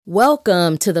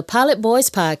Welcome to the Pilot Boys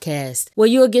Podcast, where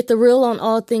you'll get the real on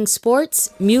all things sports,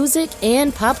 music,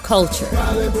 and pop culture.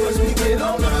 Pilot Boys, we get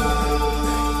on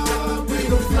up. We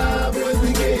gon' fly, boys,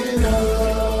 we getting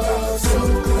up.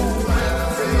 So cool.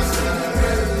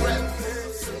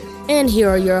 And here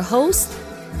are your hosts,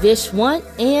 Vishwant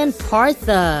and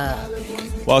Partha.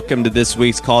 Welcome to this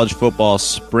week's college football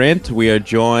sprint. We are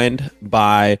joined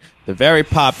by the very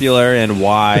popular and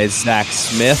wise Zach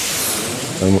Smith.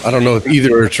 I don't know if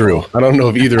either are true.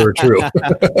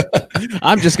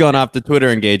 I'm just going off the Twitter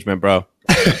engagement, bro.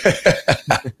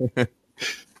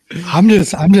 I'm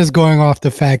just going off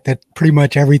the fact that pretty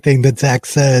much everything that Zach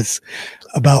says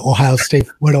about Ohio State,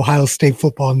 what Ohio State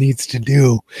football needs to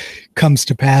do, comes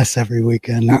to pass every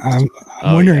weekend. I'm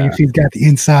wondering if he's got the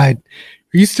inside.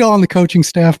 Are you still on the coaching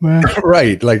staff, man?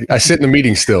 Right. Like I sit in the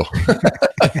meeting still.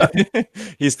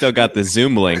 He's still got the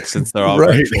Zoom link since they're all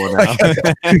virtual now.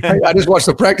 I just watch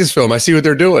the practice film. I see what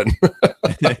they're doing.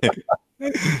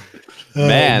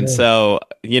 Man, so,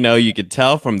 you could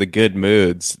tell from the good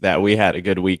moods that we had a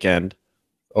good weekend.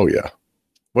 Oh, yeah.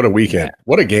 What a weekend. Yeah.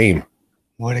 What a game.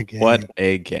 What a game. What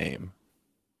a game.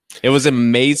 It was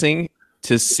amazing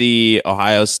to see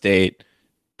Ohio State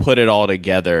put it all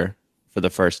together for the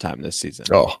first time this season.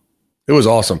 Oh, it was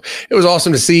awesome. It was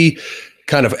awesome to see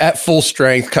kind of at full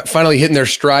strength, finally hitting their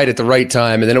stride at the right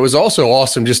time. And then it was also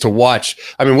awesome just to watch.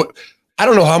 I mean, I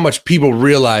don't know how much people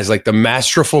realize like the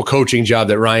masterful coaching job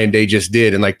that Ryan Day just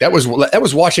did. And like, that was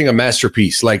watching a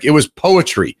masterpiece. Like it was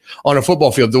poetry on a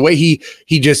football field. The way he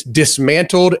just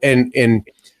dismantled and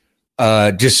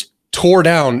just tore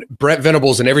down Brent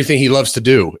Venables and everything he loves to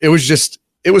do. It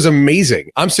was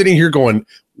amazing. I'm sitting here going,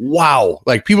 wow,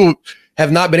 like people have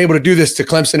not been able to do this to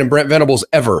Clemson and Brent Venables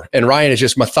ever. And Ryan is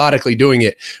just methodically doing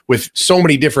it with so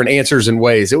many different answers and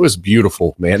ways. It was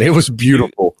beautiful, man. It was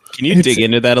beautiful. Can you dig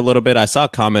into that a little bit? I saw a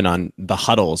comment on the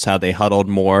huddles, how they huddled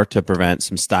more to prevent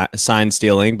some sign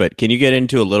stealing. But can you get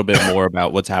into a little bit more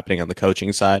about what's happening on the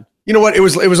coaching side? You know what? It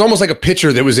was almost like a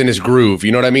pitcher that was in his groove.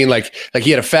 You know what I mean? Like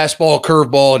he had a fastball,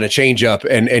 curveball, and a changeup,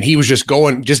 and he was just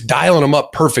dialing them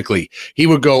up perfectly. He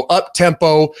would go up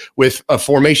tempo with a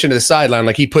formation to the sideline.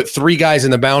 Like he put three guys in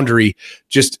the boundary,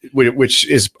 which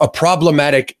is a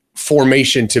problematic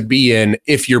formation to be in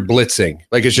if you're blitzing.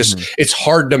 Like it's just it's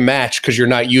hard to match because you're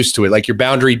not used to it. Like your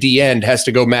boundary D end has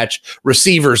to go match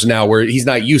receivers now, where he's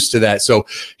not used to that. So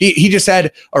he just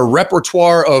had a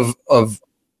repertoire of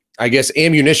I guess,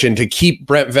 ammunition to keep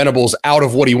Brent Venables out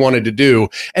of what he wanted to do.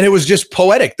 And it was just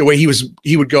poetic the way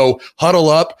he would go huddle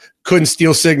up, couldn't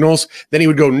steal signals. Then he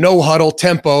would go no huddle,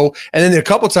 tempo. And then a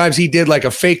couple times he did like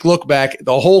a fake look back.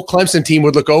 The whole Clemson team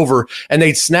would look over and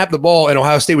they'd snap the ball and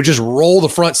Ohio State would just roll the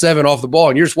front seven off the ball.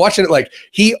 And you're just watching it like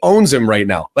he owns him right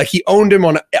now. Like he owned him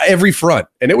on every front.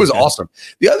 And it was awesome.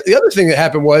 The other thing that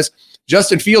happened was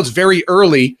Justin Fields very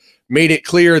early made it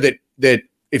clear that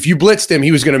if you blitzed him,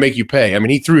 he was going to make you pay. I mean,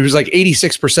 he was like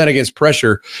 86% against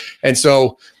pressure. And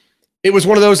so it was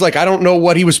one of those, like, I don't know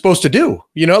what he was supposed to do.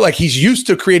 Like he's used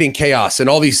to creating chaos and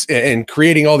all these and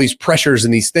creating all these pressures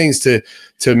and these things to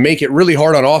make it really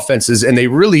hard on offenses. And they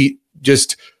really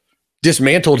just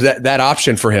dismantled that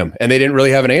option for him. And they didn't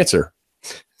really have an answer.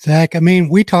 Zach, I mean,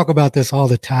 we talk about this all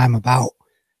the time about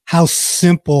how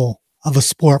simple of a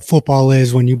sport football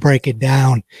is when you break it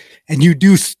down and you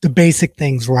do the basic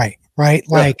things right?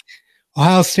 Like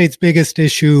Ohio State's biggest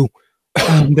issue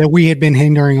that we had been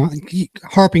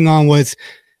harping on was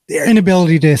their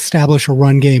inability to establish a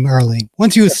run game early.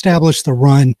 Once you establish the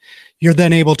run, you're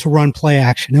then able to run play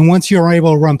action. And once you're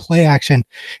able to run play action,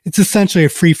 it's essentially a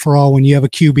free for all when you have a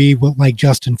QB like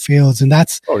Justin Fields. And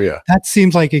that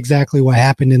seems like exactly what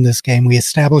happened in this game. We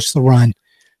established the run,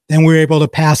 then we were able to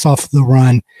pass off the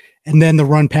run, and then the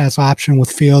run pass option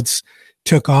with Fields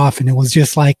took off. And it was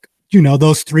just like,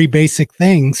 those three basic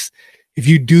things, if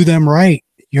you do them right,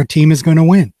 your team is going to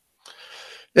win.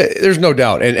 There's no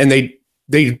doubt. And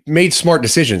they made smart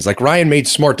decisions. Like Ryan made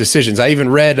smart decisions. I even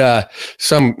read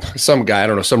some guy, I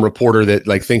don't know, some reporter that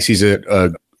like thinks he's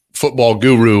a football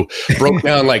guru broke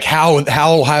down like how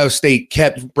Ohio State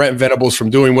kept Brent Venables from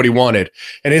doing what he wanted.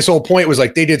 And his whole point was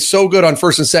like they did so good on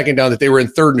first and second down that they were in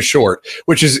third and short,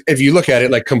 which is, if you look at it,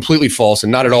 like completely false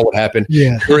and not at all what happened.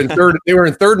 Yeah. They were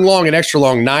in third and long and extra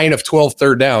long, 9 of 12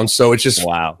 third downs. So it's just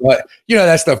wow.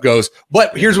 That stuff goes.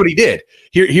 But here's what he did.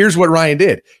 Here's what Ryan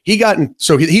did. They were in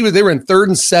 3rd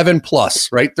and 7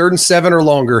 plus, right? 3rd and 7 or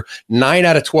longer, 9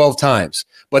 out of 12 times.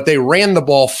 But they ran the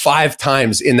ball 5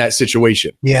 times in that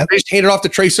situation. Yeah. They just handed off to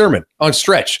Trey Sermon on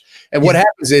stretch. And what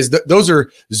happens is those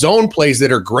are zone plays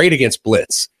that are great against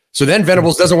blitz. So then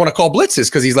Venables doesn't want to call blitzes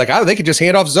because he's like, they could just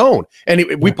hand off zone. And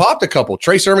we popped a couple.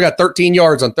 Trey Sermon got 13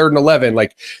 yards on 3rd and 11.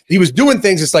 Like, he was doing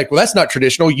things. It's like, well, that's not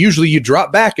traditional. Usually you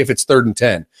drop back if it's 3rd and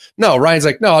 10. No, Ryan's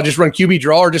like, no, I'll just run QB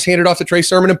draw or just hand it off to Trey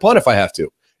Sermon and punt if I have to.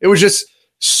 It was just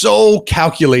so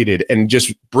calculated and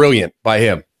just brilliant by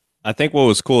him. I think what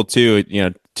was cool too,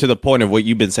 to the point of what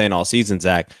you've been saying all season,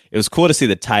 Zach, it was cool to see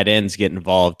the tight ends get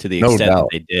involved to the extent that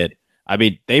they did. I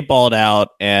mean, they balled out,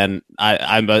 and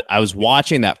I was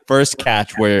watching that first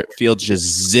catch where Fields just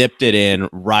zipped it in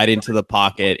right into the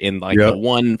pocket in like the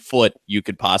 1 foot you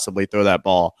could possibly throw that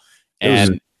ball,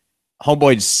 and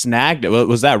homeboy just snagged it.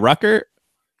 Was that Rucker?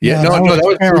 Yeah, no, that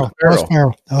was Farrell.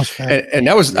 That was Farrell. And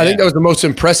that was, I think that was the most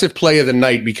impressive play of the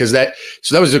night because that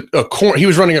was a corner. He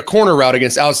was running a corner route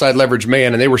against outside leverage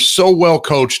man, and they were so well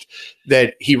coached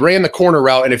that he ran the corner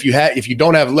route. And if you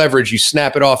don't have leverage, you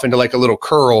snap it off into like a little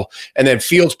curl, and then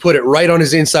Fields put it right on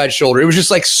his inside shoulder. It was just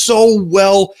like so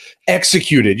well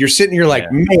executed. You're sitting here like,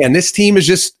 man, this team is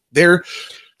just they're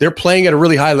playing at a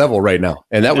really high level right now.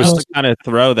 And that was the kind of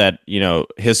throw that,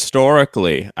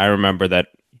 historically, I remember that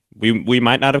we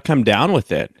might not have come down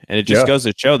with it. And it just goes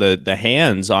to show the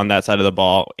hands on that side of the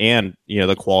ball and,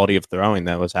 the quality of throwing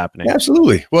that was happening.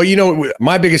 Absolutely. Well,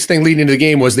 my biggest thing leading into the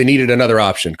game was they needed another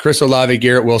option. Chris Olave,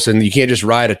 Garrett Wilson, you can't just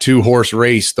ride a 2-horse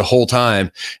race the whole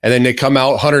time. And then they come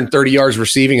out 130 yards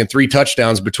receiving and 3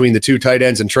 touchdowns between the 2 tight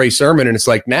ends and Trey Sermon. And it's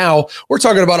like, now we're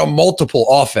talking about a multiple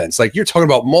offense. Like, you're talking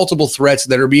about multiple threats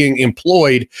that are being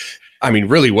employed,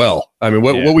 really well.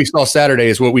 What we saw Saturday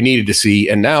is what we needed to see,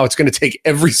 and now it's going to take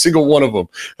every single one of them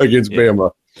against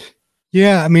Bama.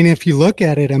 Yeah, if you look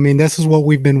at it, this is what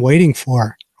we've been waiting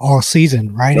for all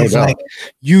season, right? It's like,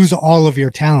 use all of your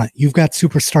talent. You've got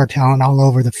superstar talent all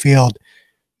over the field.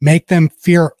 Make them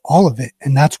fear all of it,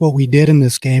 and that's what we did in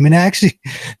this game. And actually,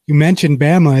 you mentioned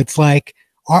Bama. It's like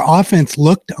our offense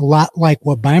looked a lot like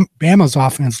what Bama's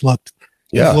offense looked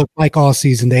like all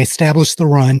season. They established the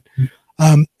run.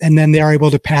 And then they are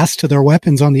able to pass to their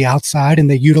weapons on the outside, and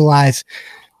they utilize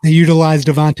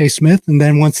Devontae Smith. And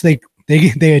then once they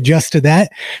adjust to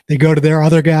that, they go to their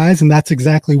other guys, and that's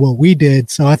exactly what we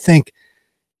did. So I think,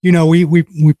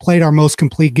 we played our most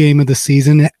complete game of the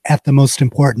season at the most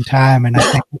important time, and I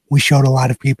think we showed a lot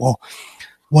of people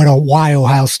why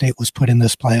Ohio State was put in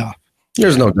this playoff.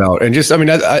 There's no doubt, and just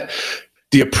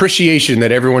the appreciation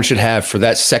that everyone should have for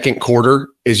that second quarter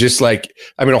is just like,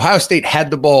 Ohio State had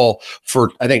the ball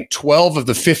for, I think, 12 of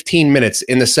the 15 minutes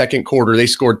in the second quarter. They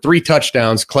scored 3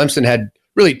 touchdowns. Clemson had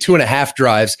really 2.5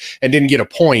 drives and didn't get a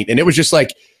point. And it was just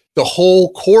like the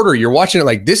whole quarter, you're watching it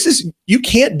like, you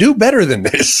can't do better than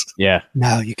this. Yeah.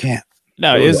 No, you can't.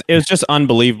 No, it was just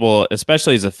unbelievable,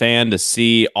 especially as a fan, to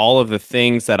see all of the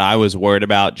things that I was worried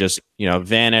about just,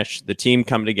 vanish, the team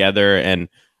come together. And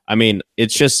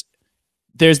it's just,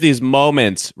 there's these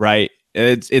moments, right?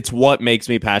 It's what makes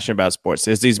me passionate about sports.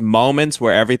 There's these moments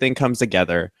where everything comes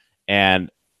together, and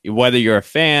whether you're a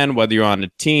fan, whether you're on a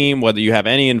team, whether you have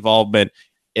any involvement,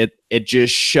 it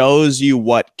just shows you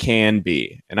what can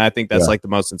be. And I think that's like the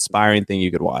most inspiring thing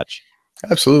you could watch.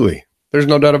 Absolutely. There's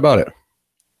no doubt about it.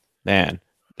 Man,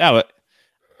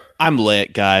 I'm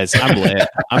lit, guys. I'm lit.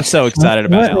 I'm so excited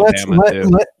about Alabama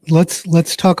too.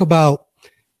 Let's talk about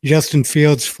Justin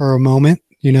Fields for a moment.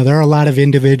 There are a lot of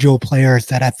individual players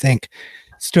that I think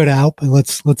stood out, but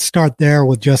let's start there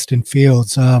with Justin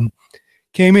Fields.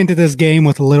 Came into this game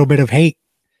with a little bit of hate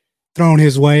thrown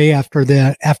his way after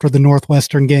the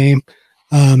Northwestern game,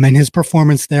 and his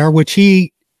performance there, which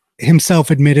he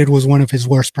himself admitted was one of his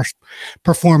worst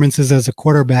performances as a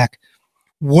quarterback.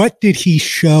 What did he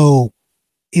show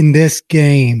in this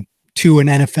game to an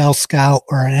NFL scout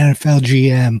or an NFL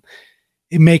GM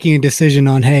in making a decision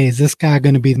on, hey, is this guy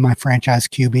going to be my franchise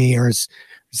QB, or does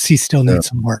he still need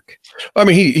some work?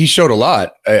 He showed a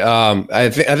lot. I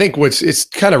think it's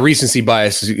kind of recency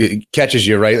bias catches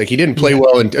you, right? Like, he didn't play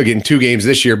well in 2 games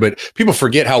this year, but people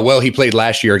forget how well he played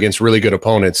last year against really good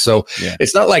opponents. So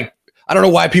it's not like, I don't know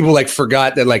why people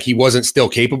forgot that he wasn't still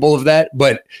capable of that,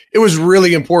 but it was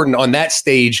really important on that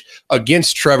stage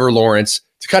against Trevor Lawrence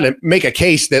to kind of make a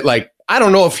case that I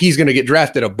don't know if he's going to get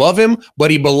drafted above him,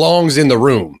 but he belongs in the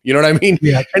room. You know what I mean?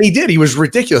 Yeah. And he did. He was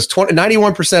ridiculous.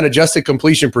 91% adjusted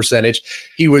completion percentage.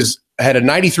 He had a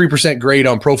 93% grade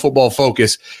on Pro Football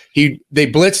Focus. They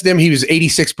blitzed him. He was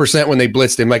 86% when they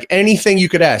blitzed him. Like, anything you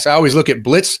could ask. I always look at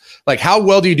blitz. Like, how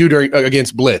well do you do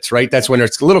against blitz, right? That's when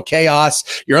it's a little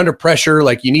chaos. You're under pressure.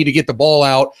 Like, you need to get the ball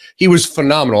out. He was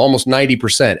phenomenal, almost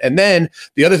 90%. And then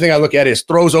the other thing I look at is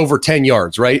throws over 10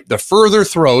 yards, right? The further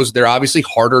throws, they're obviously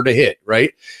harder to hit,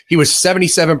 right? He was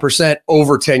 77%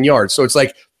 over 10 yards. So it's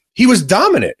like, he was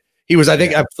dominant. He was, I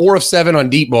think, at 4 of 7 on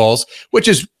deep balls, which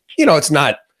is, it's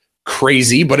not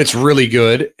crazy, but it's really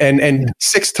good. And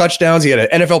 6 touchdowns. He had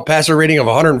an NFL passer rating of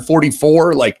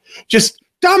 144. Like, just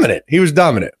dominant. He was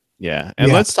dominant. Yeah.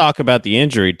 And let's talk about the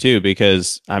injury too,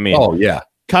 because I mean,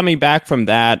 coming back from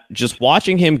that, just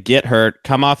watching him get hurt,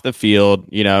 come off the field,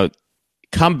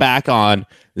 come back on,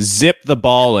 zip the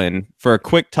ball in for a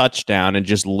quick touchdown and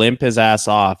just limp his ass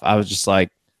off. I was just like,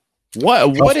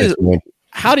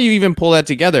 how do you even pull that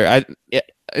together?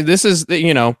 This is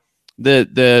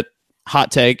the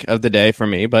hot take of the day for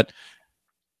me, but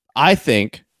I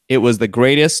think it was the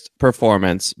greatest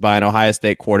performance by an Ohio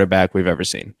State quarterback we've ever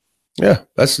seen. Yeah,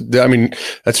 that's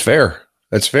fair.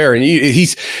 That's fair. And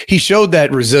he showed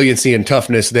that resiliency and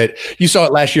toughness that you saw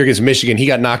it last year against Michigan. He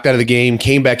got knocked out of the game,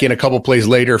 came back in a couple plays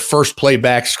later, first play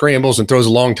back, scrambles and throws a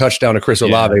long touchdown to Chris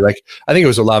Olave. Like, I think it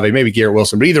was Olave, maybe Garrett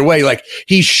Wilson, but either way, like,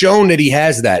 he's shown that he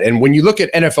has that. And when you look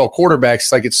at NFL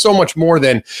quarterbacks, like, it's so much more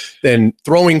than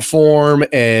throwing form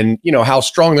and, how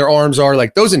strong their arms are.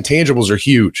 Like, those intangibles are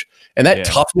huge. And that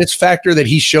toughness factor that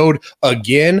he showed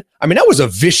again, I mean, that was a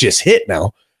vicious hit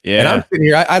now. Yeah. And I'm sitting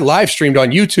here, I live streamed on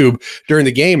YouTube during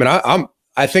the game, and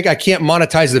I think I can't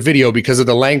monetize the video because of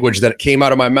the language that came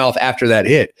out of my mouth after that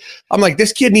hit. I'm like,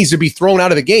 this kid needs to be thrown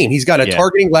out of the game. He's got a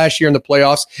targeting last year in the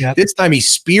playoffs. Yep. This time he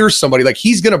spears somebody. Like,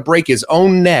 he's going to break his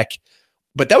own neck.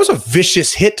 But that was a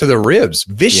vicious hit to the ribs.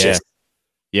 Vicious.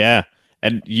 Yeah.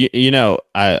 And,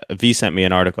 V sent me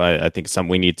an article, I think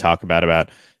something we need to talk about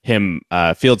him,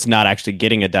 Fields not actually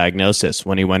getting a diagnosis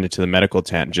when he went into the medical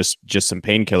tent, just some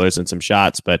painkillers and some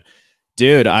shots. But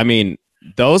dude, I mean,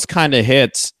 those kind of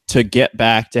hits to get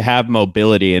back, to have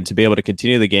mobility and to be able to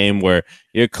continue the game where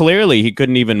clearly he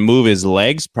couldn't even move his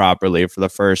legs properly for the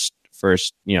first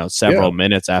several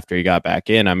minutes after he got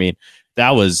back in. I mean,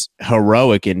 that was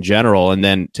heroic in general. And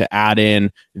then to add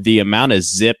in the amount of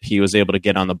zip he was able to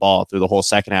get on the ball through the whole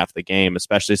second half of the game,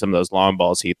 especially some of those long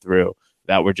balls he threw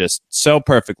that were just so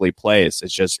perfectly placed.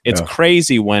 It's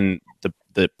crazy when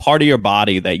the part of your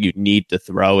body that you need to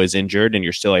throw is injured and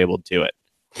you're still able to do it.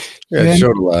 Yeah, it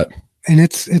showed a lot. And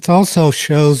it's also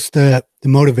shows the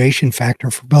motivation factor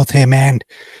for both him and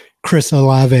Chris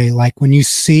Olave. Like, when you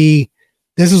see,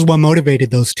 this is what motivated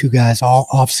those two guys all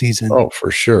off season. Oh, for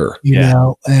sure. You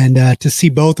know, and to see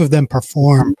both of them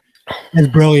perform as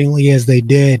brilliantly as they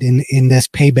did in this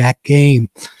payback game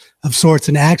of sorts,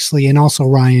 and also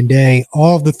Ryan Day,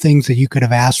 all of the things that you could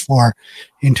have asked for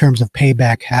in terms of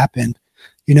payback happened,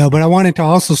 but I wanted to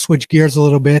also switch gears a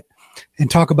little bit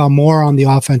and talk about more on the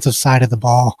offensive side of the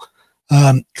ball.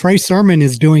 Trey Sermon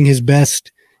is doing his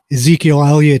best Ezekiel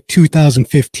Elliott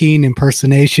 2015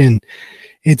 impersonation.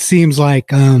 It seems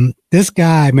like this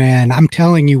guy, man, I'm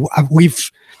telling you,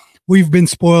 we've been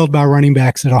spoiled by running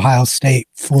backs at Ohio State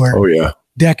for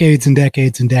decades and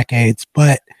decades and decades,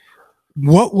 but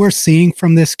what we're seeing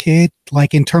from this kid,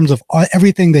 like in terms of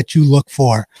everything that you look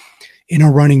for in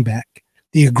a running back,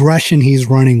 the aggression he's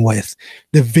running with,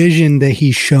 the vision that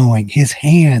he's showing, his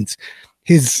hands,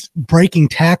 his breaking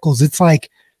tackles, it's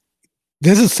like,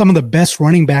 this is some of the best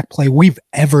running back play we've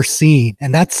ever seen.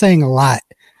 And that's saying a lot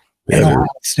at Ohio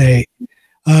State.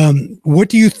 What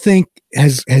do you think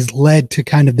has led to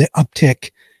kind of the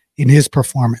uptick in his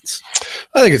performance?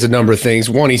 I think it's a number of things.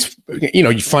 One, he's,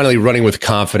 finally running with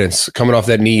confidence, coming off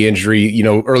that knee injury,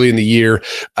 early in the year,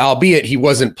 albeit he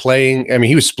wasn't playing. I mean,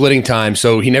 he was splitting time,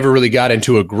 so he never really got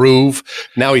into a groove.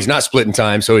 Now he's not splitting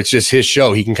time, so it's just his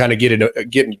show. He can kind of get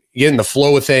in the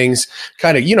flow of things.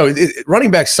 Kind of, running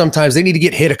backs, sometimes they need to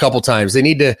get hit a couple times. They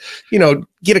need to,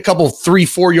 get a couple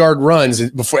 3-4 yard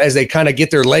runs before, as they kind of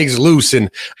get their legs loose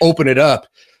and open it up.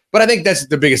 But I think that's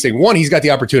the biggest thing. One, he's got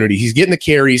the opportunity. He's getting the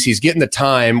carries. He's getting the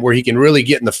time where he can really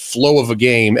get in the flow of a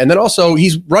game. And then also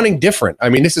he's running different. I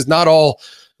mean, this is not all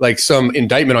like some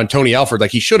indictment on Tony Alford. Like,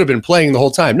 he should have been playing the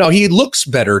whole time. No, he looks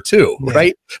better too,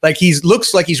 right? Like,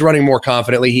 looks like he's running more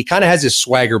confidently. He kind of has his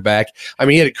swagger back. I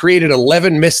mean, he had created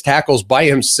 11 missed tackles by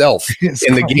himself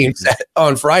in the game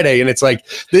on Friday. And it's like,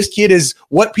 this kid is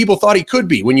what people thought he could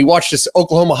be. When you watch this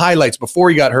Oklahoma highlights before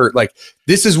he got hurt, like,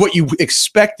 this is what you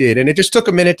expected. And it just took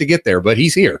a minute to get there, but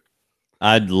he's here.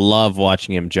 I'd love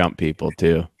watching him jump people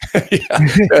too. Hey, I'm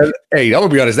gonna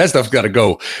be honest. That stuff's got to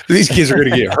go. These kids are going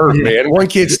to get hurt, man. One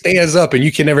kid stands up, and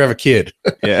you can never have a kid.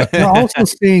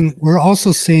 We're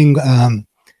also seeing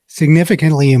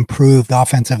significantly improved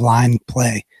offensive line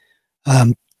play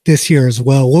this year as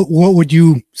well. What would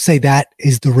you say that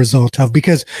is the result of?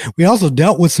 Because we also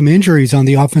dealt with some injuries on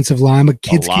the offensive line, but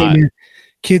kids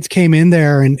came in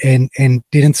there and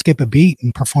didn't skip a beat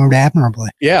and performed admirably.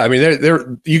 Yeah, I mean,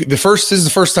 this is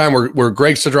the first time where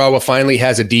Greg Studrawa finally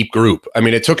has a deep group. I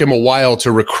mean, it took him a while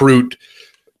to recruit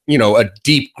a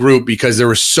deep group because there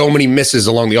were so many misses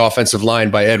along the offensive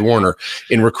line by Ed Warner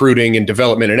in recruiting and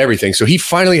development and everything. So he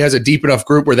finally has a deep enough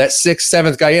group where that 6th,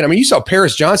 7th guy in. I mean, you saw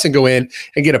Paris Johnson go in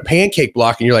and get a pancake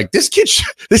block, and you're like, this kid's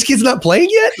not playing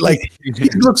yet. Like, he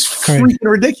looks freaking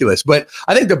ridiculous. But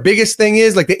I think the biggest thing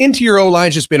is, like, the interior O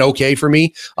line's just been okay for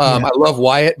me. I love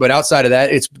Wyatt, but outside of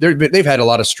that, they've had a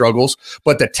lot of struggles.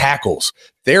 But the tackles,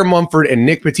 Thayer Mumford and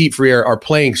Nick Petit-Frere are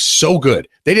playing so good.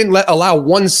 They didn't allow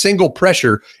one single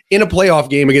pressure in a playoff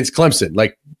game against Clemson.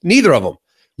 Like, neither of them.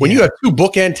 When you have 2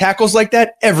 bookend tackles like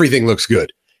that, everything looks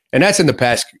good. And that's in the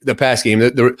pass game.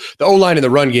 The O-line in the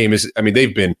run game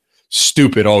they've been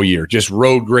stupid all year, just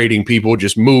road grading people,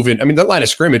 just moving. I mean, the line of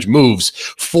scrimmage moves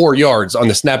 4 yards on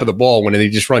the snap of the ball when they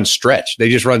just run stretch. They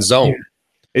just run zone.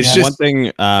 It's just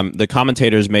one thing the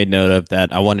commentators made note of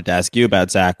that I wanted to ask you about,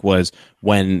 Zach, was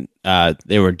when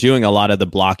they were doing a lot of the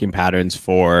blocking patterns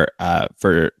for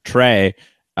Trey.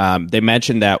 They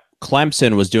mentioned that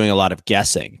Clemson was doing a lot of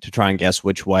guessing to try and guess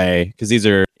which way, because these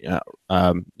are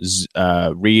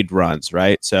read runs,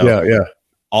 right? So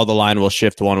all the line will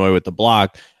shift one way with the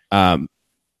block.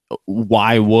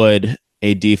 Why would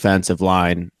a defensive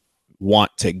line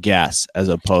want to guess as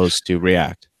opposed to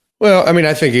react? Well, I mean,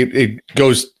 I think it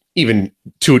goes even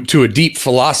to a deep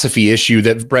philosophy issue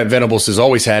that Brent Venables has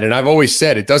always had. And I've always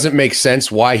said it doesn't make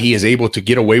sense why he is able to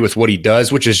get away with what he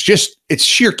does, which is just, it's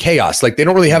sheer chaos. Like, they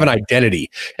don't really have an identity,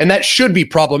 and that should be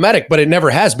problematic, but it never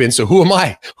has been. So who am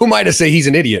I to say he's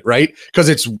an idiot, right? Because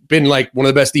it's been like one of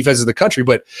the best defenses in the country.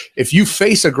 But if you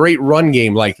face a great run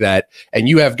game like that, and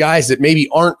you have guys that maybe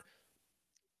aren't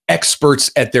experts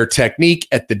at their technique,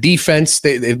 at the defense,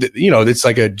 it's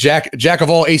like a jack of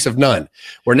all, ace of none,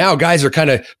 where now guys are kind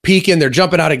of peeking, they're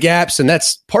jumping out of gaps, and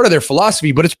that's part of their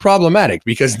philosophy, but it's problematic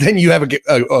because then you have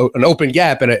an open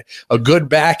gap, and a good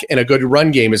back and a good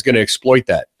run game is going to exploit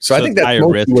that. So I think that's higher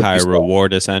risk, higher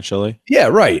reward, essentially. Yeah,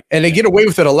 right. And they get away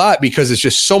with it a lot because it's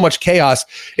just so much chaos.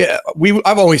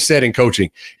 I've always said in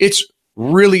coaching, it's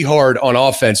really hard on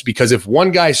offense because if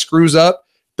one guy screws up,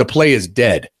 the play is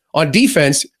dead. On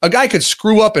defense, a guy could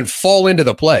screw up and fall into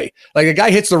the play. Like, a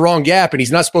guy hits the wrong gap and he's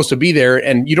not supposed to be there,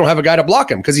 and you don't have a guy to block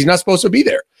him because he's not supposed to be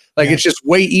there. Like, it's just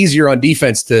way easier on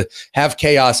defense to have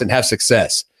chaos and have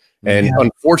success. And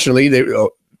unfortunately,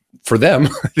 for them,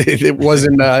 it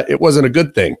wasn't a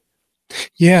good thing.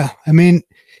 Yeah, I mean,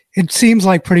 it seems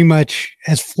like pretty much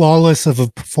as flawless of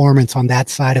a performance on that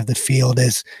side of the field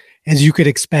as you could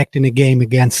expect in a game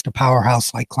against a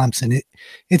powerhouse like Clemson.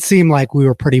 It seemed like we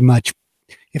were pretty much,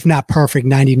 if not perfect,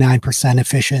 99%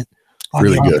 efficient on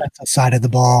the offensive side of the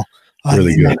ball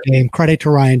in that game. Credit to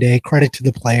Ryan Day, credit to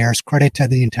the players, credit to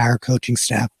the entire coaching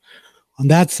staff on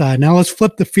that side. Now let's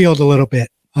flip the field a little bit.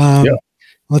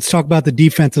 Let's talk about the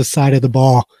defensive side of the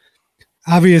ball.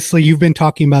 Obviously, you've been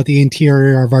talking about the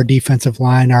interior of our defensive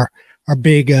line, our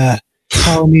big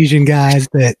Polynesian guys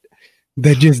that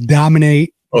just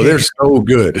dominate. Oh, they're so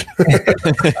good.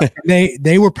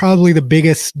 They were probably the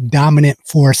biggest dominant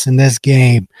force in this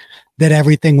game that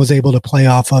everything was able to play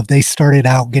off of. They started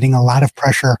out getting a lot of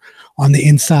pressure on the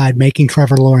inside, making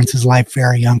Trevor Lawrence's life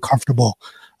very uncomfortable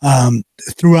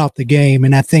throughout the game.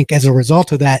 And I think as a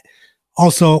result of that,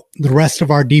 also the rest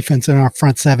of our defense and our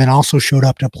front seven also showed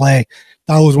up to play.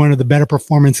 That was one of the better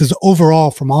performances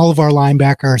overall from all of our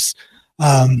linebackers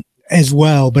as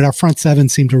well. But our front seven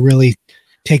seemed to really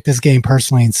take this game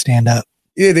personally and stand up.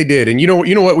 Yeah, they did. And you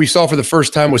know what we saw for the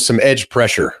first time was some edge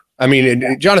pressure. I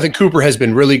mean, Jonathan Cooper has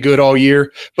been really good all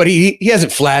year, but he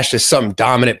hasn't flashed as some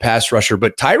dominant pass rusher.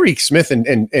 But Tyreek Smith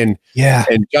and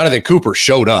Jonathan Cooper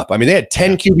showed up. I mean, they had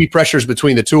 10 QB pressures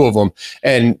between the two of them.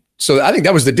 And so I think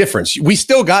that was the difference. We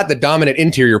still got the dominant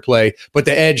interior play, but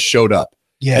the edge showed up.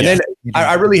 Yeah, and then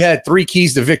I really had 3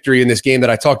 keys to victory in this game that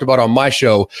I talked about on my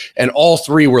show, and all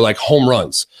 3 were like home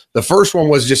runs. The first one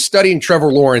was just studying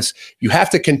Trevor Lawrence. You have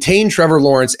to contain Trevor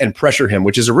Lawrence and pressure him,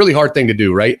 which is a really hard thing to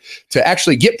do, right? To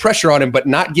actually get pressure on him, but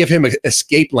not give him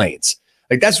escape lanes.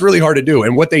 Like, that's really hard to do.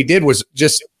 And what they did was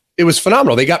it was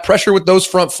phenomenal. They got pressure with those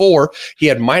front 4. He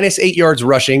had -8 yards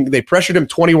rushing. They pressured him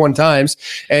 21 times,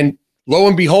 and lo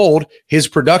and behold, his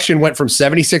production went from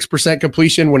 76%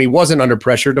 completion when he wasn't under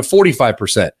pressure to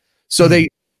 45%. So they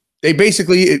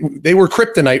basically were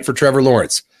kryptonite for Trevor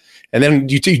Lawrence. And then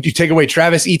you take away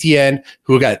Travis Etienne,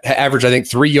 who got averaged, I think,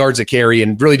 3 yards a carry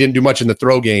and really didn't do much in the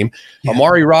throw game. Yeah.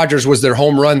 Amari Rodgers was their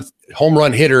home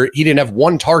run hitter. He didn't have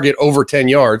one target over 10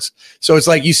 yards. So it's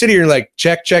like you sit here and like,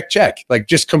 check, check, check. Like,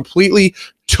 just completely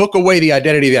took away the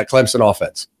identity of that Clemson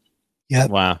offense. Yeah.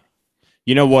 Wow.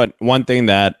 You know what? One thing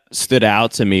that stood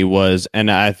out to me was, and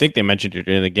I think they mentioned it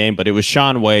during the game, but it was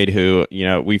Shaun Wade who,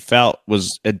 we felt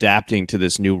was adapting to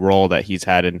this new role that he's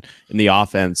had in the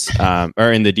offense,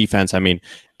 or in the defense, I mean.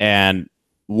 And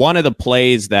one of the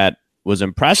plays that was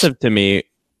impressive to me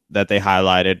that they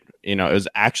highlighted, it was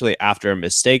actually after a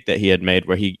mistake that he had made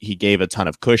where he gave a ton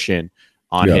of cushion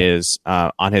on his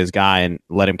guy and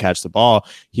let him catch the ball.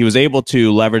 He was able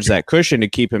to leverage that cushion to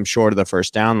keep him short of the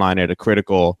first down line at a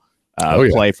critical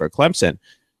play for Clemson.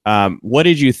 What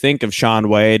did you think of Shaun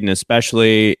Wade, and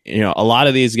especially, a lot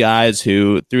of these guys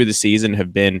who through the season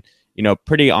have been,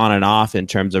 pretty on and off in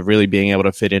terms of really being able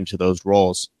to fit into those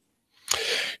roles?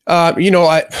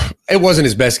 It wasn't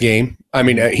his best game. I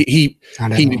mean, he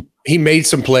made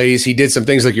some plays. He did some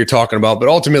things like you're talking about, but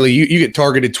ultimately you get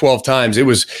targeted 12 times. It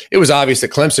was obvious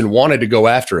that Clemson wanted to go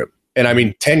after him. And I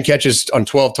mean, 10 catches on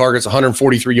 12 targets,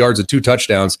 143 yards and 2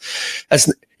 touchdowns.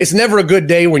 It's never a good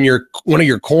day when one of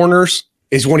your corners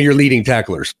is one of your leading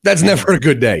tacklers. That's never a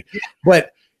good day.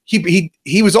 But he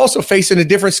was also facing a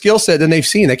different skill set than they've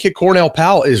seen. That kid Cornell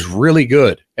Powell is really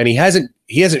good, and he hasn't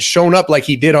shown up like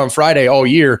he did on Friday all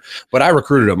year. But I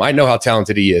recruited him. I know how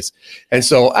talented he is, and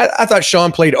so I thought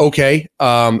Shaun played okay.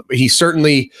 He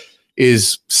certainly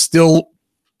is still,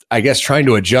 I guess, trying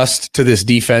to adjust to this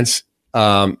defense.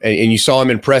 And you saw him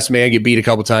in press man get beat a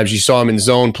couple times. You saw him in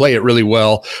zone play it really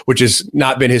well, which has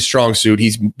not been his strong suit.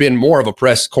 He's been more of a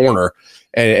press corner.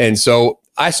 And so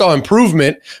I saw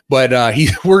improvement, but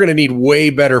we're going to need way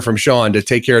better from Shaun to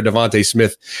take care of Devontae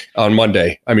Smith on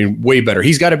Monday. I mean, way better.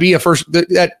 He's got to be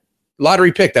that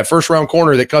lottery pick, that first round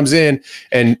corner that comes in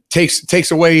and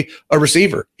takes away a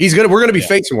receiver. We're going to be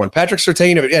facing one. Patrick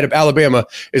Surtain at Alabama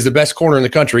is the best corner in the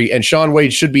country, and Shaun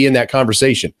Wade should be in that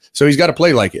conversation. So he's got to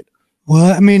play like it.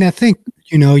 Well, I mean, I think,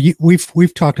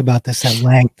 we've talked about this at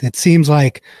length. It seems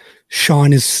like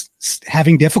Shaun is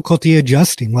having difficulty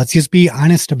adjusting. Let's just be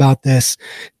honest about this,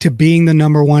 to being the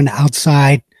number one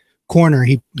outside corner.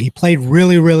 He played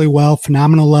really, really well,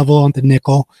 phenomenal level on the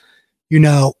nickel.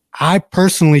 I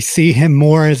personally see him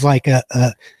more as like a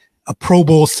Pro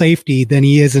Bowl safety than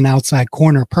he is an outside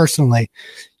corner personally,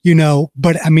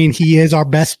 but I mean, he is our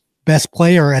best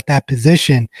player at that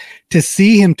position. To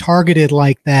see him targeted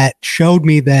like that showed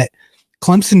me that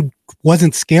Clemson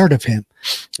wasn't scared of him,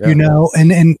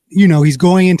 and he's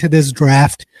going into this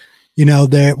draft,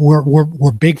 that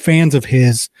we're big fans of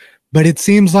his, but it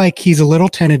seems like he's a little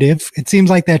tentative. It seems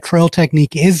like that trail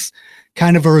technique is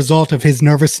kind of a result of his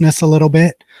nervousness a little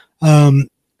bit. What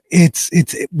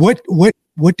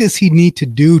does he need to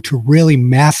do to really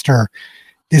master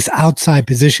this outside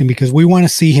position? Because we want to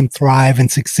see him thrive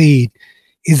and succeed.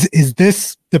 Is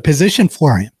this the position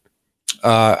for him?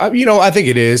 I think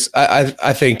it is.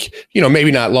 I think,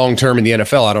 maybe not long-term in the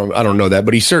NFL. I don't know that,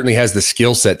 but he certainly has the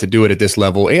skill set to do it at this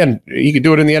level, and he could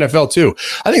do it in the NFL too.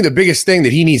 I think the biggest thing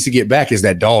that he needs to get back is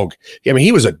that dog. I mean,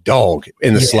 he was a dog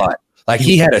in the slot. Like,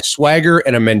 he had a swagger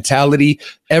and a mentality.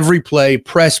 Every play,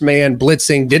 press man,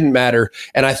 blitzing, didn't matter.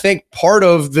 And I think part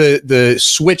of the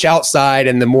switch outside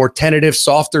and the more tentative,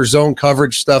 softer zone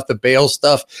coverage stuff, the bail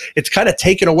stuff, it's kind of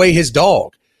taken away his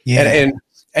dog. Yeah.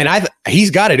 And he's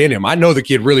got it in him. I know the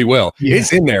kid really well. Yeah.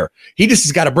 It's in there. He just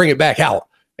has got to bring it back out.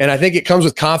 And I think it comes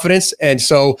with confidence. And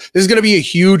so this is going to be a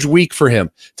huge week for him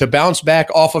to bounce back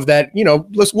off of that,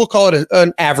 we'll call it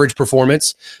an average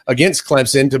performance against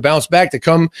Clemson, to bounce back, to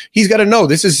come. He's got to know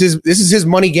this is his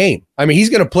money game. I mean, he's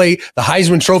going to play the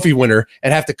Heisman Trophy winner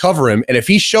and have to cover him. And if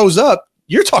he shows up,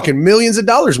 you're talking millions of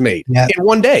dollars made in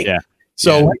one day. Yeah.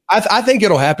 So I think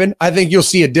it'll happen. I think you'll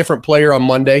see a different player on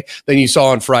Monday than you saw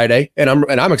on Friday. And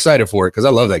I'm excited for it because I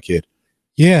love that kid.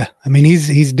 Yeah, I mean,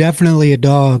 he's definitely a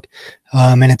dog,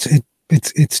 and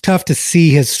it's tough to see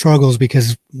his struggles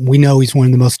because we know he's one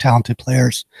of the most talented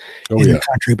players in the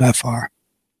country by far.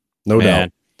 No doubt.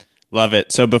 Love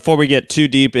it. So before we get too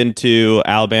deep into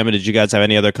Alabama, did you guys have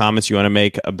any other comments you want to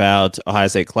make about Ohio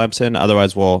State Clemson?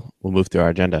 Otherwise, we'll move through our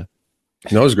agenda.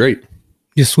 No, it was great.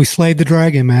 Yes, we slayed the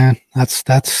dragon, man.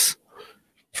 That's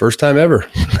first time ever.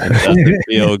 It doesn't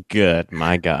feel good.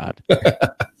 My God.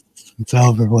 It's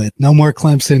over with. No more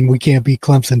Clemson. We can't beat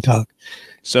Clemson talk.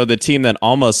 So the team that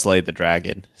almost slayed the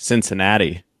dragon,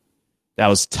 Cincinnati, that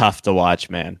was tough to watch,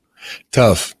 man.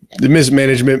 Tough. The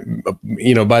mismanagement,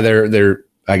 by their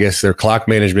I guess their clock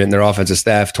management and their offensive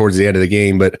staff towards the end of the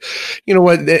game. But you know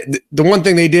what? The one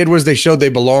thing they did was they showed they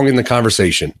belong in the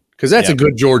conversation, because that's a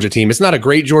good Georgia team. It's not a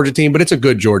great Georgia team, but it's a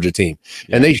good Georgia team.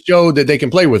 Yeah. And they showed that they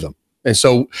can play with them. And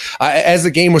so as the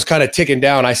game was kind of ticking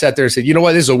down, I sat there and said, you know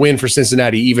what, this is a win for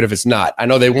Cincinnati, even if it's not. I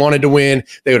know they wanted to win.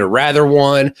 They would have rather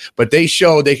won, but they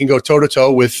showed they can go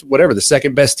toe-to-toe with whatever, the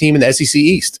second best team in the SEC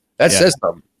East. That says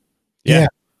something. Yeah.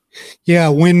 Yeah,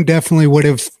 win definitely would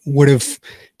have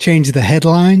changed the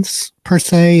headlines per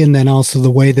se, and then also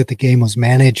the way that the game was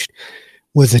managed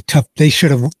was a tough. They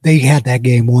had that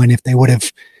game won if they would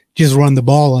have just run the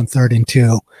ball on 3rd and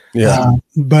 2. Yeah,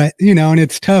 but and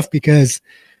it's tough because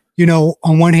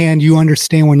on one hand you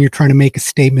understand when you're trying to make a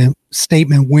statement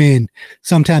win.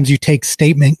 Sometimes you take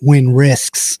statement win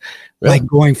risks, like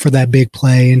going for that big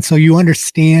play, and so you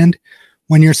understand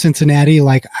when you're Cincinnati,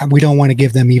 like we don't want to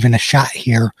give them even a shot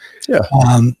here. Yeah.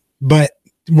 But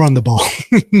run the ball.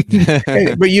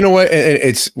 But you know what?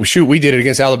 We did it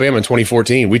against Alabama in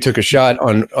 2014. We took a shot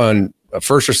on a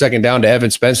first or second down to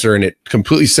Evan Spencer, and it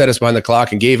completely set us behind the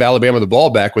clock and gave Alabama the ball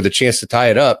back with a chance to tie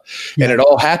it up. Yeah. And it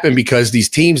all happened because these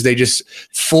teams, they just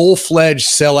full-fledged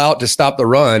sell out to stop the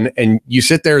run. And you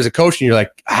sit there as a coach and you're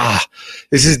like,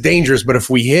 this is dangerous. But if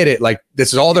we hit it, like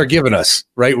this is all they're giving us,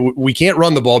 right? We can't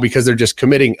run the ball because they're just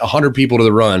committing 100 people to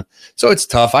the run. So it's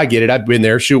tough. I get it. I've been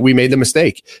there. We made the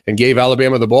mistake and gave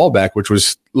Alabama the ball back, which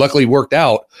was luckily worked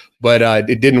out. But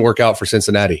it didn't work out for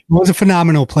Cincinnati. It was a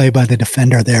phenomenal play by the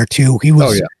defender there too. He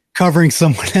was covering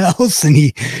someone else, and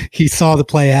he saw the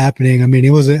play happening. I mean, it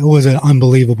was an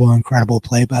unbelievable, incredible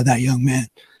play by that young man.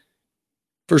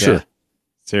 For sure.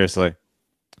 Seriously,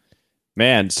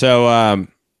 man. So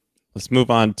let's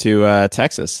move on to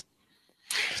Texas.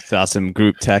 Saw some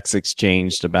group texts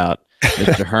exchanged about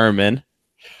Mr. Herman.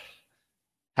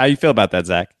 How you feel about that,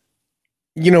 Zach?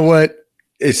 You know what?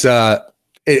 It's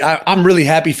I'm really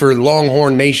happy for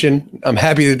Longhorn Nation. I'm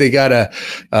happy that they got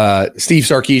Steve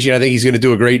Sarkisian. I think he's going to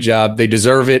do a great job. They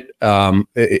deserve it.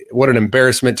 What an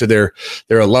embarrassment to their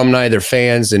alumni, their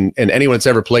fans, and anyone that's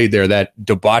ever played there. That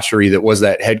debauchery that was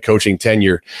that head coaching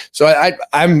tenure. So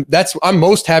I'm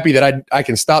most happy that I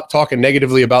can stop talking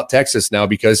negatively about Texas now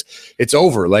because it's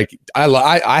over. Like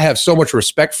I have so much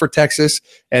respect for Texas,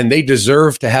 and they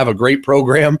deserve to have a great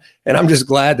program. And I'm just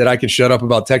glad that I can shut up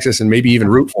about Texas and maybe even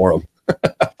root for them.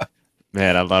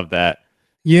 Man, I love that.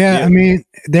 Yeah, I mean,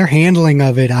 their handling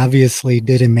of it obviously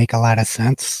didn't make a lot of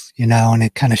sense, and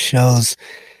it kind of shows.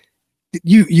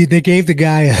 They gave the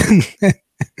guy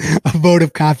a vote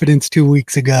of confidence 2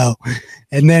 weeks ago,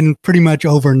 and then pretty much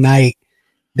overnight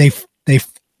they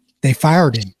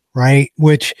fired him, right?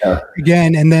 Which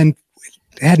again, and then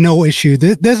had no issue.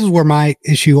 This is where my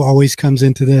issue always comes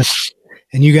into this,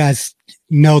 and you guys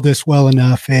know this well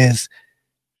enough. Is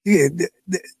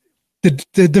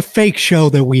the fake show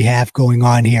that we have going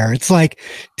on here. It's like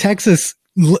Texas,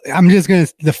 I'm just going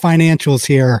to, the financials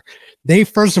here.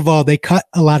 First of all, they cut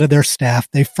a lot of their staff.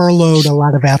 They furloughed a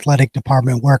lot of athletic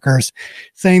department workers,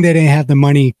 saying they didn't have the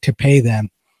money to pay them.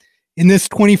 In this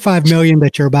 $25 million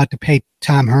that you're about to pay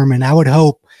Tom Herman, I would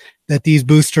hope that these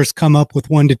boosters come up with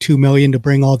 $1 to $2 million to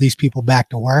bring all these people back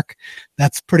to work.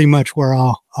 That's pretty much where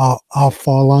I'll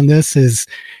fall on this is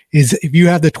if you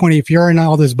have if you're in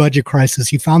all this budget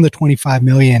crisis, you found the $25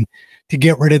 million to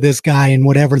get rid of this guy and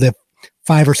whatever the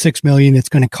 $5 or $6 million it's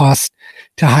going to cost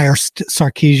to hire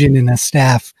Sarkisian and his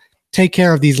staff. Take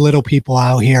care of these little people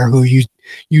out here who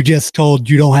you just told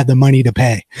you don't have the money to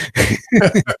pay.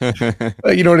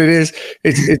 You know what it is?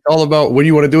 It's all about what do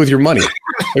you want to do with your money.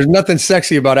 There's nothing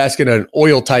sexy about asking an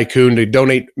oil tycoon to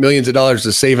donate millions of dollars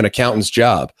to save an accountant's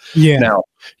job. Yeah. Now,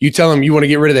 you tell him you want to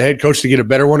get rid of the head coach to get a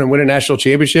better one and win a national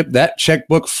championship, that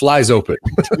checkbook flies open.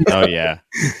 Oh, yeah.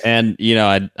 And,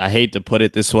 I hate to put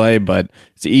it this way, but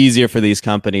it's easier for these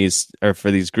companies or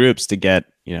for these groups to get,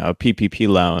 a PPP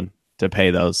loan to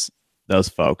pay those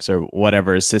folks or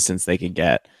whatever assistance they can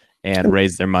get and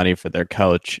raise their money for their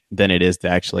coach than it is to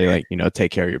actually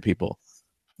take care of your people.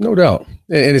 No doubt.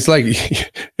 And it's like,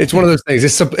 it's one of those things.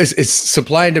 It's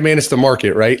supply and demand. It's the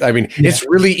market, right? I mean, It's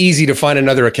really easy to find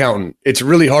another accountant. It's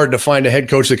really hard to find a head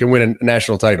coach that can win a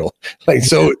national title.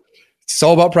 So it's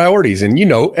all about priorities. And,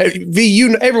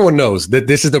 everyone knows that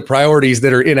this is the priorities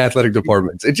that are in athletic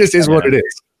departments. It just is what it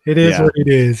is. It is what it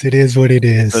is. It is what it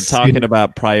is. So talking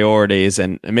about priorities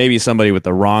and maybe somebody with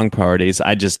the wrong priorities,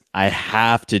 I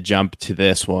have to jump to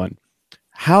this one.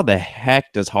 How the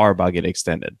heck does Harbaugh get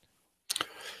extended?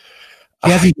 He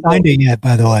hasn't signed it yet,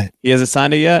 by the way. He hasn't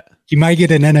signed it yet? He might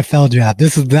get an NFL job.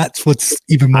 That's what's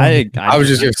even more. I was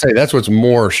just going to say, that's what's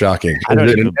more shocking. I don't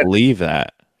even believe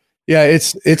that. Yeah,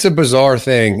 it's a bizarre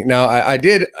thing. Now, I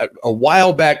did a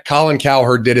while back, Colin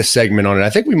Cowherd did a segment on it.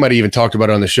 I think we might have even talked about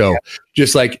it on the show. Yeah.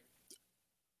 Just like,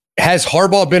 has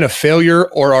Harbaugh been a failure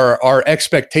or are our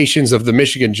expectations of the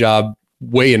Michigan job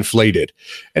way inflated?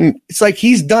 And it's like,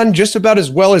 he's done just about as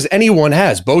well as anyone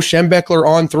has. Bo Schembechler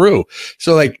on through.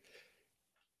 So like,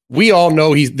 we all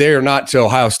know they're not to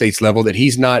Ohio State's level, that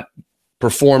he's not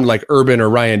performed like Urban or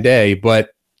Ryan Day, but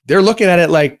they're looking at it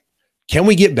like, can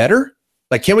we get better?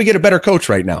 Like, can we get a better coach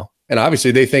right now? And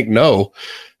obviously they think no.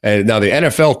 And now the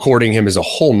NFL courting him is a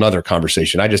whole nother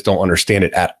conversation. I just don't understand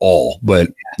it at all,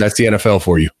 but that's the NFL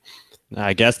for you.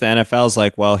 I guess the NFL is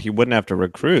like, well, he wouldn't have to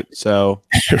recruit. So,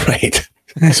 right.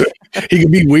 So he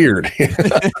could be weird. I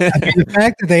mean, the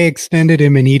fact that they extended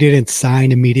him and he didn't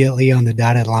sign immediately on the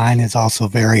dotted line is also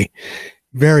very,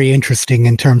 very interesting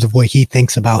in terms of what he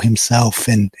thinks about himself.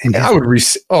 And I would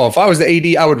if I was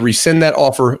the AD, I would rescind that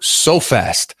offer so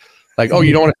fast. Like, oh,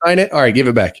 you don't want to sign it? All right, give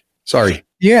it back. Sorry.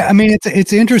 Yeah, I mean,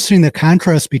 it's interesting the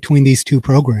contrast between these two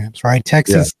programs, right?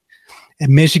 Texas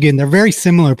and Michigan, they're very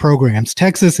similar programs.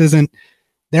 Texas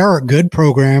they're a good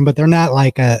program, but they're not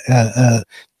like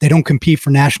they don't compete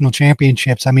for national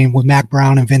championships. I mean, with Mac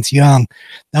Brown and Vince Young,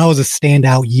 that was a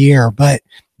standout year, but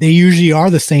they usually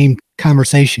are the same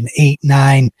conversation, 8,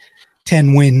 9,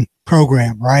 10 win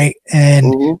program, right?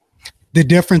 And the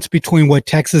difference between what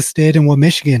Texas did and what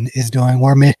Michigan is doing,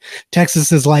 where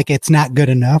Texas is like, it's not good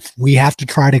enough. We have to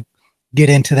try to get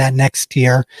into that next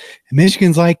tier. And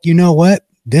Michigan's like, you know what?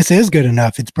 This is good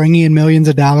enough. It's bringing in millions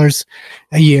of dollars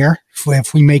a year.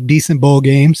 If we make decent bowl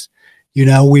games, you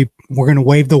know, we're going to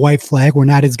wave the white flag. We're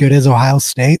not as good as Ohio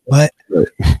State, but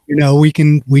you know, we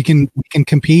can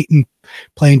compete and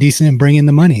play decent and bring in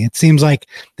the money. It seems like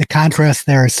the contrast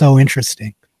there is so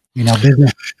interesting, you know,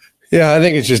 business. Yeah, I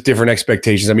think it's just different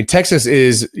expectations. I mean, Texas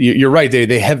is, you're right.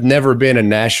 They have never been a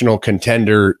national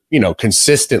contender, you know,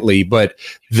 consistently, but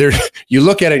you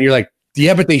look at it and you're like,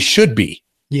 yeah, but they should be,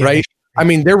 right? I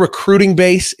mean, their recruiting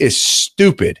base is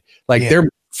stupid. Like their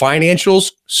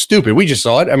financials, stupid. We just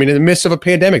saw it. I mean, in the midst of a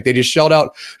pandemic, they just shelled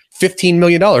out $15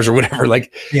 million or whatever.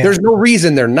 Like there's no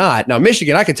reason they're not. Now,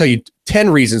 Michigan, I can tell you 10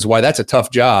 reasons why that's a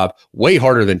tough job, way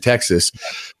harder than Texas.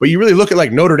 But you really look at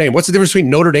like Notre Dame. What's the difference between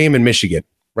Notre Dame and Michigan?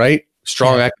 Right?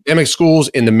 Strong academic schools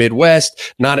in the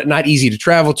Midwest, not easy to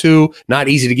travel to, not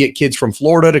easy to get kids from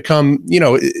Florida to come, you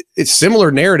know, it's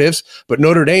similar narratives, but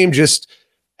Notre Dame just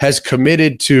has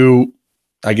committed to,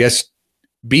 I guess,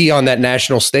 be on that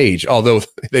national stage, although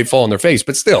they fall on their face,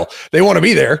 but still they want to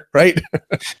be there. Right.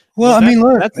 Well, I mean,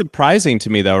 look, that's surprising to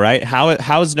me though, right?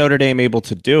 How is Notre Dame able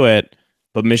to do it,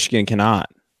 but Michigan cannot?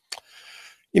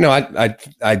 You know,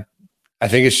 I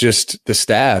think it's just the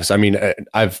staffs. I mean,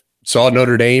 I've saw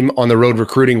Notre Dame on the road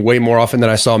recruiting way more often than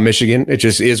I saw Michigan. It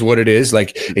just is what it is.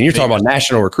 Like, and you're talking about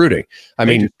national recruiting. I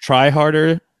mean, try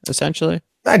harder, essentially.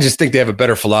 I just think they have a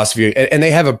better philosophy and they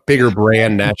have a bigger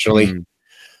brand nationally.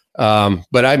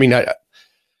 But I mean,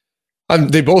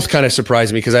 they both kind of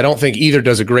surprise me because I don't think either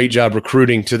does a great job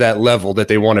recruiting to that level that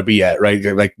they want to be at, right?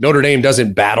 Like Notre Dame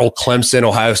doesn't battle Clemson,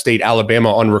 Ohio State,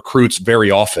 Alabama on recruits very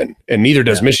often, and neither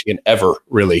does Michigan ever,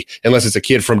 really, unless it's a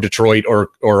kid from Detroit or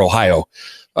Ohio.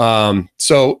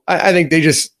 So I think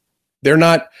they're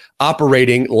not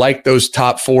operating like those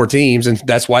top 4 teams, and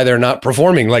that's why they're not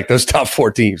performing like those top 4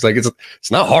 teams. Like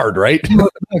it's not hard, right?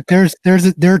 Look, there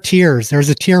are tiers. There's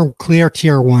a clear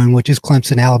tier 1, which is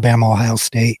Clemson, Alabama, Ohio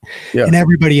State, and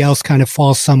everybody else kind of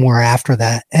falls somewhere after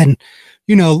that. And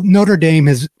you know, Notre Dame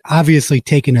has obviously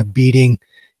taken a beating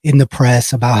in the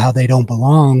press about how they don't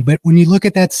belong. But when you look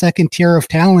at that second tier of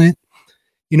talent,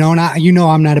 you know, and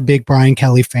I'm not a big Brian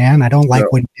Kelly fan. I don't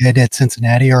like what he did at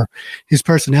Cincinnati or his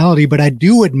personality, but I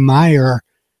do admire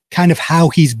kind of how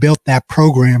he's built that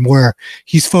program where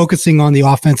he's focusing on the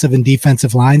offensive and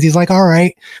defensive lines. He's like, all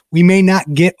right, we may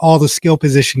not get all the skill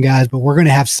position guys, but we're going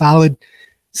to have solid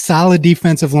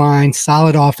defensive line,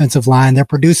 solid offensive line. They're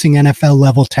producing NFL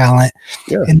level talent.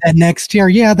 And then next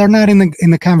year, they're not in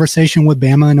the conversation with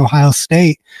Bama and Ohio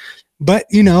State. But,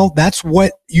 you know, that's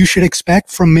what you should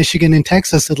expect from Michigan and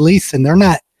Texas, at least. And they're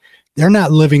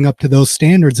not living up to those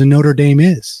standards, and Notre Dame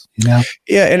is, you know?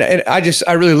 Yeah. And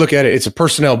I really look at it. It's a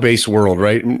personnel based world,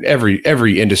 right?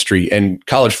 Every industry, and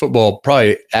college football,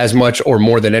 probably as much or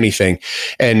more than anything.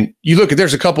 And you look at,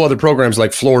 there's a couple other programs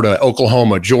like Florida,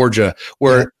 Oklahoma, Georgia,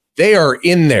 where they are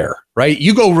in there, right?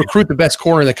 You go recruit the best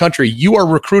corner in the country. You are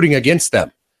recruiting against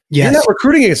them. You're not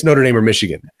recruiting against Notre Dame or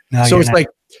Michigan. No, so it's not. Like,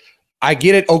 I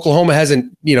get it. Oklahoma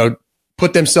hasn't, you know,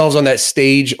 put themselves on that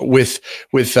stage with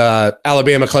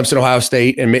Alabama, Clemson, Ohio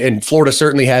State, and Florida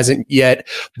certainly hasn't yet.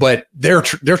 But they're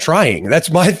trying.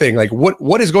 That's my thing. Like,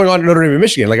 what is going on in Notre Dame and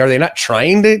Michigan? Like, are they not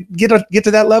trying to get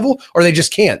to that level, or they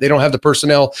just can't? They don't have the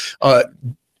personnel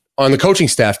on the coaching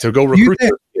staff to go recruit those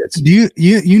kids. Do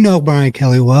you know Brian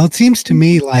Kelly well? It seems to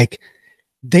me like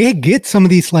they get some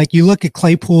of these. Like, you look at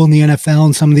Claypool in the NFL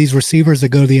and some of these receivers that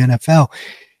go to the NFL.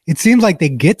 It seems like they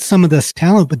get some of this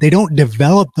talent, but they don't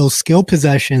develop those skill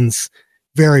possessions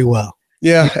very well.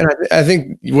 Yeah, and I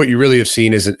think what you really have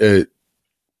seen is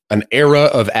an era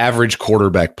of average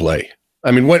quarterback play.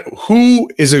 I mean, who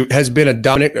has been a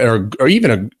dominant or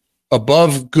even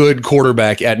above good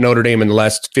quarterback at Notre Dame in the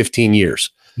last 15 years?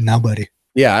 Nobody.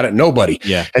 Yeah, nobody.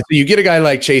 Yeah. And so you get a guy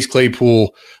like Chase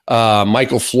Claypool,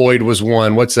 Michael Floyd was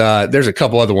one. There's a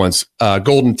couple other ones,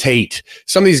 Golden Tate,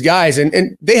 some of these guys,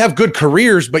 and they have good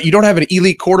careers, but you don't have an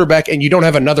elite quarterback and you don't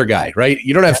have another guy, right?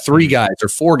 You don't have 3 guys or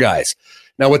 4 guys.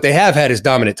 Now, what they have had is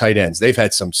dominant tight ends. They've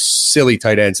had some silly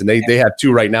tight ends, and they have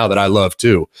 2 right now that I love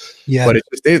too. Yeah. But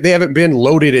they haven't been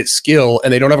loaded at skill,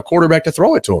 and they don't have a quarterback to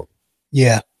throw it to them.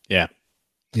 Yeah. Yeah.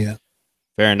 Yeah.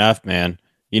 Fair enough, man.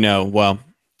 Well,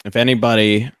 if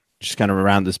anybody, just kind of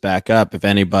round this back up, if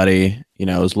anybody,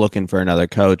 is looking for another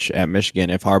coach at Michigan,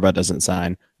 if Harbaugh doesn't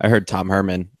sign, I heard Tom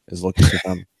Herman is looking for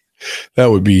them. That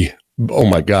would be, oh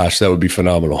my gosh, that would be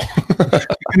phenomenal.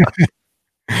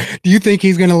 Do you think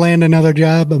he's going to land another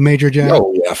job, a major job?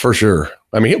 Oh yeah, for sure.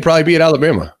 I mean, he'll probably be at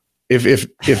Alabama. If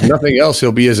nothing else,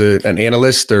 he'll be as an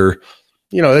analyst or,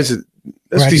 that's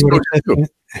these coaches do.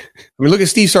 I mean, look at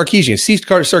Steve Sarkisian. Steve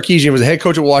Sarkisian was the head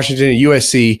coach at Washington at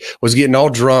USC, was getting all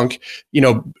drunk,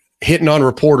 hitting on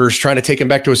reporters, trying to take him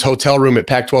back to his hotel room at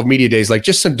Pac-12 Media Days, like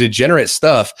just some degenerate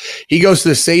stuff. He goes to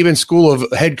the Saban School of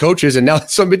Head Coaches, and now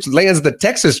some bitch lands the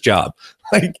Texas job.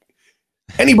 Like,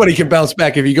 anybody can bounce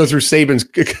back if you go through Saban's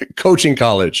coaching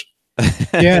college.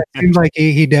 Yeah, it seems like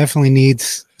he definitely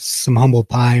needs some humble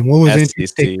pie. What was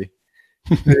interesting?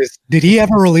 Did he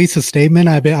ever release a statement?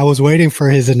 I was waiting for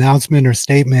his announcement or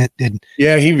statement.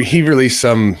 Yeah, he released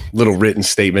some little written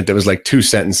statement that was like 2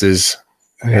 sentences.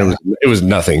 Yeah. It was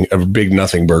nothing, a big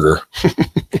nothing burger.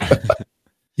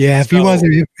 Yeah, if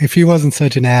he wasn't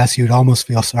such an ass, you'd almost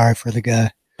feel sorry for the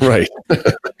guy. Right.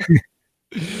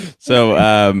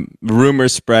 So,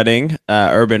 rumors spreading,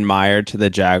 Urban Meyer to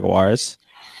the Jaguars.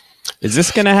 Is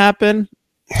this going to happen?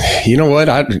 You know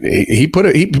what? He put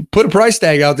a price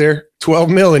tag out there, $12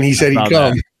 million, and he said he'd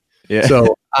come. Yeah.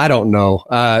 So I don't know.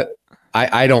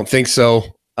 I don't think so.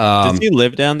 Does he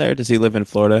live down there? Does he live in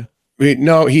Florida?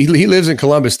 No, he lives in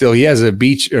Columbus still. He has a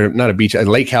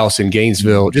lake house in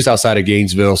Gainesville, just outside of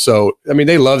Gainesville. So, I mean,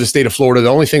 they love the state of Florida. The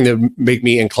only thing that make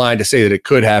me inclined to say that it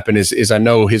could happen is I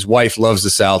know his wife loves the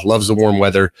South, loves the warm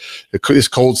weather. This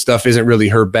cold stuff isn't really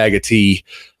her bag of tea.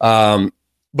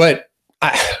 But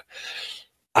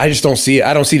I just don't see it.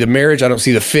 I don't see the marriage. I don't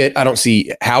see the fit. I don't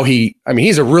see how he's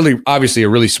obviously a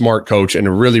really smart coach and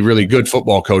a really, really good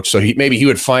football coach. So maybe he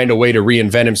would find a way to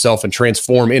reinvent himself and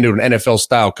transform into an NFL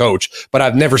style coach. But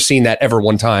I've never seen that ever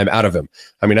one time out of him.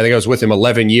 I mean, I think I was with him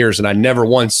 11 years and I never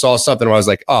once saw something where I was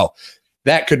like, oh,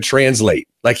 that could translate.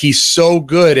 Like, he's so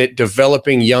good at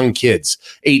developing young kids,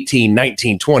 18,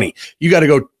 19, 20. You got to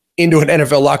go into an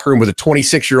NFL locker room with a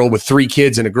 26-year-old with 3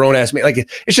 kids and a grown ass man. Like,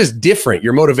 it's just different.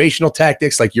 Your motivational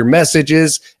tactics, like your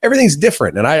messages, everything's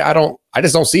different. And I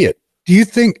just don't see it. Do you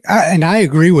think, and I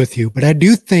agree with you, but I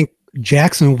do think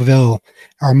Jacksonville,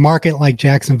 or a market like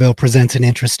Jacksonville, presents an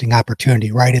interesting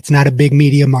opportunity, right? It's not a big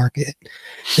media market.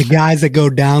 The guys that go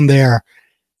down there,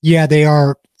 yeah, they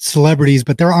are celebrities,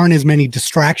 but there aren't as many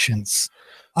distractions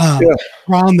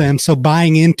around them. So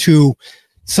buying into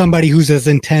somebody who's as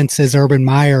intense as Urban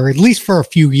Meyer, at least for a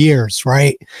few years,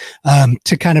 right?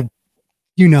 To kind of,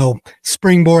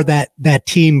 springboard that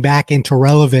team back into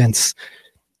relevance,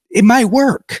 it might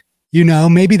work.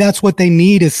 Maybe that's what they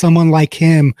need, is someone like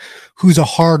him who's a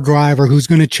hard driver, who's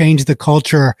going to change the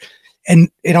culture. And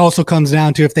it also comes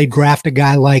down to, if they draft a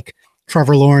guy like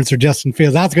Trevor Lawrence or Justin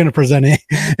Fields, that's going to present an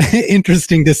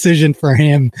interesting decision for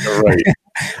him. Right.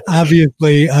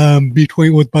 Obviously,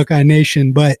 with Buckeye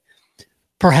Nation, but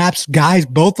perhaps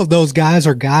both of those guys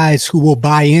are guys who will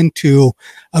buy into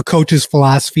a coach's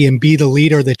philosophy and be the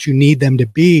leader that you need them to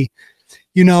be.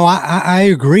 I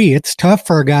agree. It's tough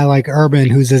for a guy like Urban,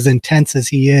 who's as intense as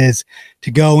he is, to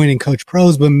go in and coach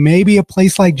pros, but maybe a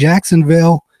place like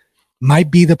Jacksonville might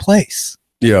be the place.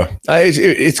 Yeah,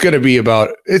 it's going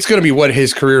to be what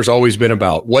his career's always been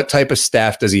about. What type of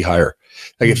staff does he hire?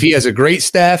 Like, if he has a great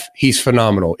staff, he's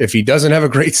phenomenal. If he doesn't have a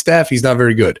great staff, he's not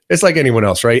very good. It's like anyone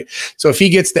else, right? So if he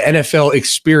gets the NFL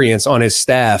experience on his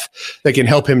staff that can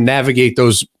help him navigate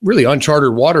those really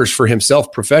uncharted waters for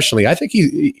himself professionally, I think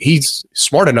he's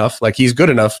smart enough, like he's good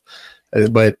enough.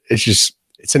 But it's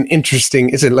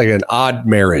like an odd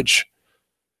marriage.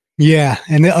 Yeah,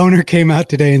 and the owner came out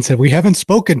today and said, we haven't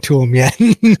spoken to him yet.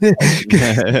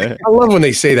 I love when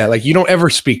they say that. Like, you don't ever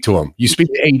speak to them. You speak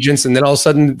to agents, and then all of a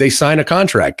sudden they sign a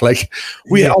contract. Like,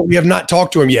 we have not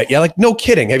talked to him yet. Yeah, like, no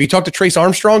kidding. Have you talked to Trace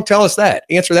Armstrong? Tell us that.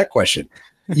 Answer that question.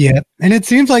 Yeah, and it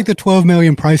seems like the $12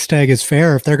 million price tag is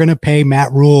fair. If they're going to pay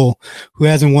Matt Rule, who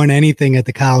hasn't won anything at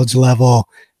the college level,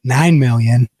 $9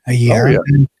 million a year,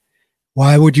 then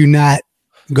why would you not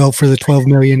go for the $12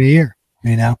 million a year?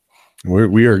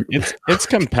 We are. It's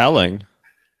compelling.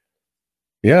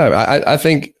 Yeah, I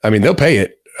think, I mean, they'll pay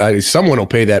it. Someone will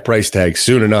pay that price tag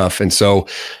soon enough. And so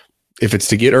if it's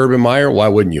to get Urban Meyer, why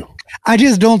wouldn't you? I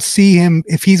just don't see him.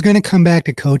 If he's going to come back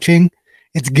to coaching,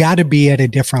 it's got to be at a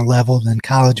different level than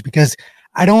college, because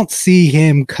I don't see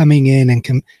him coming in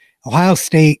and Ohio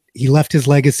State. He left his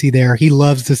legacy there. He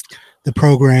loves the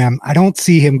program. I don't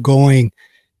see him going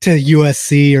to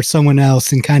USC or someone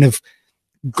else and kind of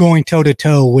going toe to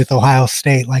toe with Ohio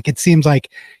State. Like, it seems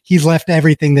like he's left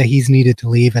everything that he's needed to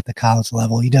leave at the college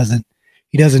level. He doesn't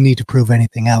need to prove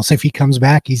anything else. If he comes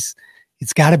back, it's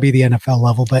got to be the NFL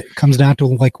level, but it comes down to,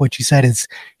 like what you said, is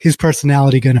his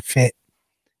personality going to fit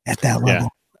at that level?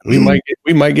 We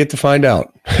might get to find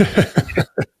out.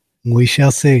 We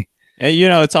shall see. And,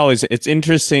 it's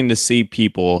interesting to see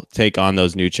people take on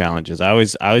those new challenges. I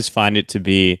always find it to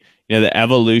be, the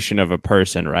evolution of a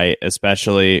person, right?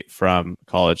 Especially from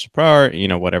college to pro,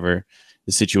 whatever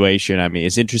the situation. I mean,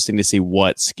 it's interesting to see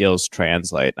what skills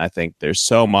translate. I think there's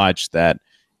so much that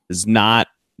is not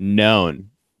known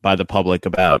by the public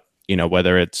about,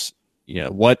 whether it's,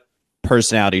 what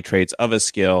personality traits of a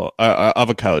skill of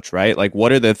a coach, right? Like,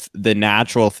 what are the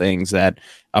natural things that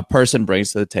a person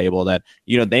brings to the table that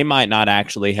they might not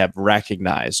actually have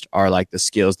recognized are like the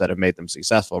skills that have made them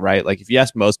successful, right? Like, if you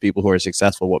ask most people who are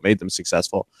successful what made them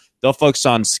successful, they'll focus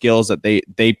on skills that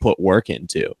they put work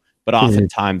into, but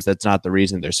oftentimes that's not the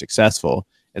reason they're successful.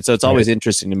 And so it's always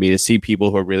interesting to me to see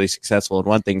people who are really successful in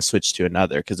one thing switch to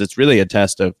another, because it's really a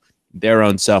test of their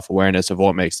own self-awareness of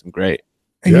what makes them great.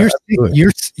 And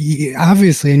you're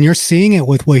obviously, and you're seeing it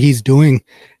with what he's doing,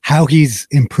 how he's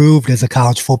improved as a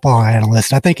college football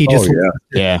analyst. I think he just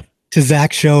to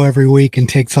Zach's show every week and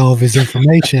takes all of his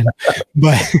information,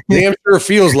 but damn sure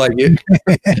feels like it.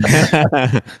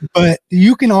 But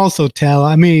you can also tell.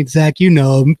 I mean, Zach,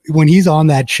 when he's on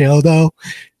that show, though,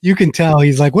 you can tell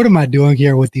he's like, "What am I doing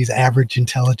here with these average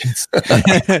intelligence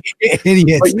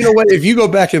idiots?" But you know what? If you go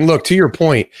back and look, to your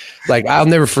point, like, I'll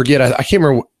never forget. I can't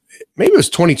remember. Maybe it was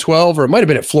 2012, or it might have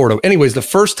been at Florida. Anyways, the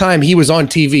first time he was on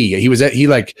TV, he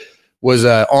was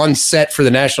on set for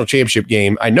the national championship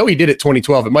game. I know he did it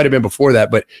 2012. It might have been before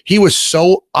that, but he was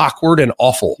so awkward and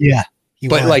awful. Yeah.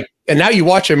 And now you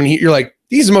watch him and you're like,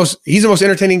 he's the most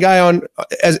entertaining guy on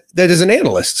as an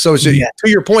analyst. So it's to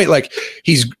your point, like,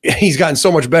 he's gotten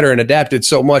so much better and adapted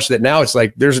so much that now it's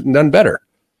like, there's none better.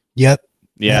 Yep.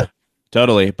 Yeah.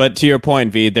 Totally. But to your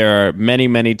point, V, there are many,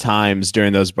 many times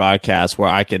during those broadcasts where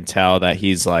I can tell that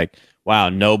he's like, wow,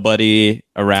 nobody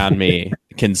around me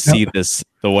can see this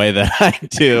the way that I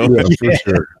do.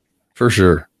 Yeah, for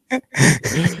sure.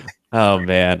 Oh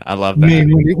man, I love that. I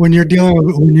mean, when you're dealing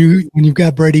with, when you've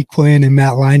got Brady Quinn and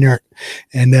Matt Leinart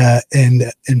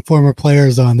and former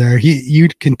players on there, you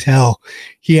can tell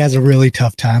he has a really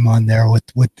tough time on there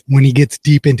with when he gets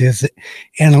deep into his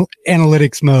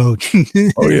analytics mode.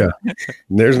 Oh yeah,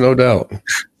 there's no doubt.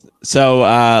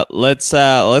 So let's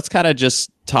kind of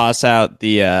just toss out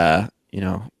the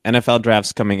NFL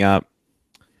drafts coming up.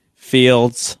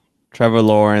 Fields, Trevor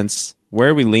Lawrence.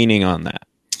 Where are we leaning on that?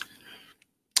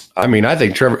 I mean, I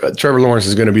think Trevor Lawrence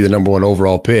is going to be the number one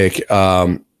overall pick.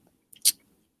 Do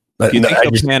you think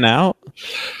he'll pan out?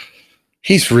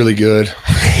 He's really good.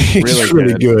 He's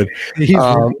really good.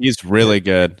 He's really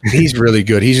good. He's really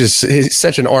good. He's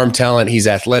such an arm talent. He's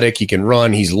athletic. He can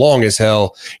run. He's long as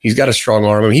hell. He's got a strong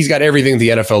arm. I mean, he's got everything the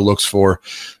NFL looks for.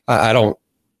 I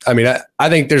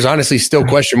think there's honestly still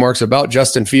question marks about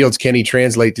Justin Fields. Can he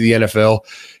translate to the NFL?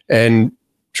 And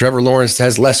Trevor Lawrence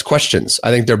has less questions. I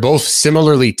think they're both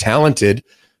similarly talented,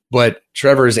 but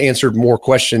Trevor has answered more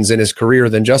questions in his career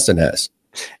than Justin has.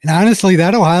 And honestly,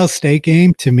 that Ohio State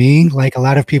game, to me, like, a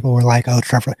lot of people were like, oh,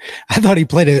 Trevor, I thought he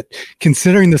played it,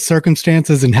 considering the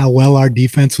circumstances and how well our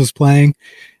defense was playing.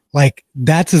 Like,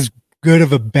 that's as good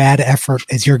of a bad effort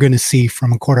as you're going to see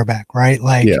from a quarterback, right?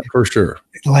 Like, yeah, for sure.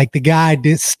 Like, the guy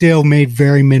still made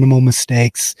very minimal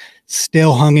mistakes,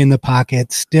 still hung in the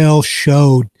pocket, still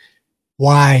showed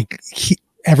why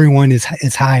everyone is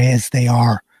as high as they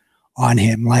are on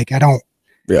him. Like, I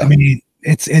mean,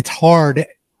 it's hard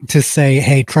to say,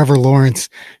 hey, Trevor Lawrence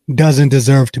doesn't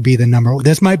deserve to be the number.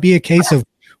 This might be a case of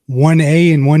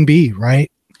 1A and 1B,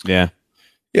 right? Yeah.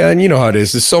 Yeah, and you know how it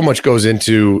is. There's so much goes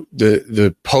into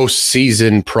the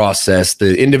postseason process,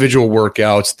 the individual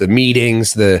workouts, the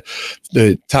meetings, the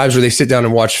times where they sit down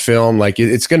and watch film. Like,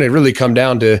 it's going to really come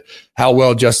down to how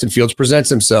well Justin Fields presents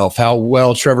himself, how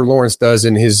well Trevor Lawrence does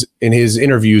in his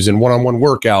interviews and one-on-one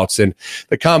workouts. And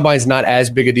the combine's not as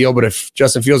big a deal, but if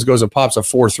Justin Fields goes and pops a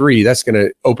 4.3, that's going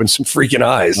to open some freaking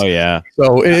eyes. Oh yeah.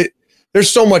 So there's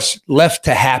so much left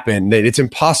to happen that it's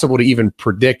impossible to even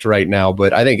predict right now.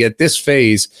 But I think at this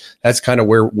phase, that's kind of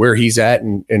where he's at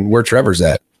and where Trevor's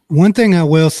at. one thing I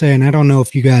will say, and I don't know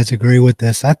if you guys agree with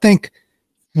this, I think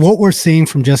what we're seeing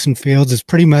from Justin Fields is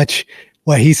pretty much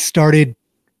what he started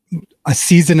a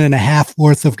season and a half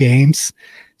worth of games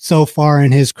so far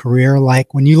in his career.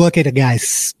 Like when you look at a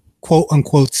guy's quote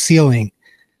unquote ceiling,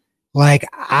 like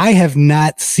I have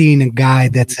not seen a guy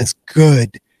that's as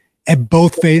good at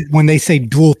both when they say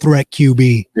dual threat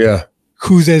QB. Yeah.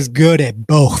 Who's as good at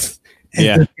both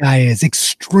as this guy is.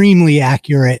 Extremely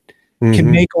accurate,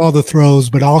 can make all the throws,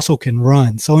 but also can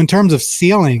run. So in terms of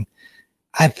ceiling,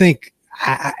 I think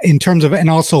in terms of, and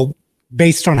also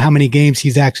based on how many games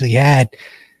he's actually had,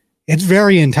 it's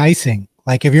very enticing.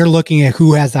 Like if you're looking at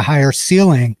who has the higher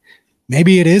ceiling,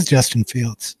 maybe it is Justin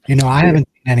Fields. You know, I haven't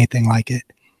seen anything like it.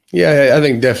 Yeah, I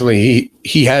think definitely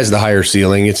he has the higher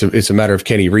ceiling. It's a matter of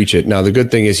can he reach it. Now, the good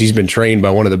thing is he's been trained by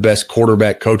one of the best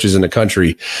quarterback coaches in the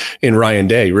country in Ryan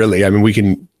Day, really. I mean, we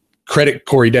can credit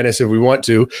Corey Dennis if we want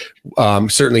to.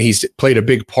 Certainly he's played a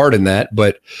big part in that.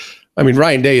 But, I mean,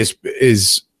 Ryan Day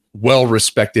is well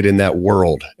respected in that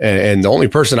world. And the only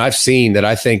person I've seen that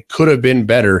I think could have been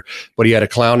better, but he had a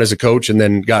clown as a coach and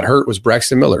then got hurt, was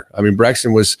Braxton Miller. I mean,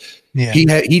 Braxton was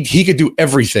he could do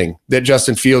everything that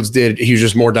Justin Fields did. He was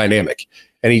just more dynamic,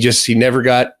 and he never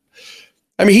got.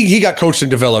 I mean, he got coached and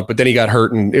developed, but then he got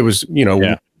hurt, and it was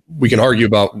we can argue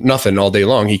about nothing all day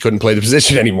long. He couldn't play the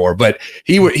position anymore, but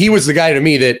he was the guy to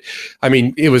me that, I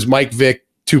mean, it was Mike Vick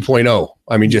 2.0.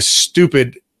 I mean, just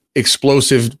stupid,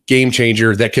 explosive game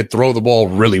changer that could throw the ball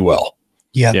really well.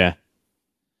 Yeah.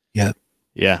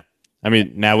 I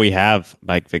mean, now we have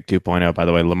Mike Vick 2.0, by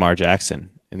the way, Lamar Jackson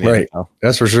in the NFL.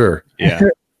 That's for sure. Yeah.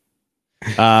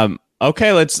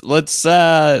 Okay, let's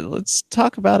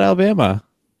talk about Alabama.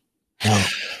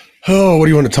 Oh, what do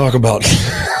you want to talk about?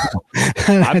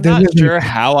 I'm not sure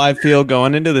how I feel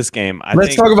going into this game.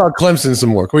 Let's talk about Clemson some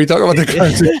more. Can we talk about the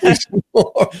Clemson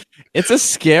more? It's a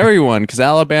scary one because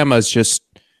Alabama is just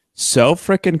so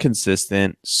freaking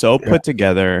consistent, so put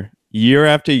together year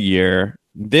after year.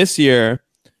 This year,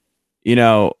 you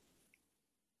know,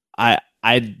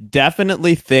 I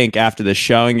definitely think after the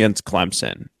showing against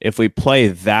Clemson, if we play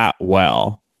that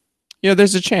well, you know,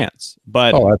 there's a chance.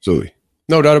 But absolutely.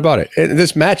 No doubt about it. And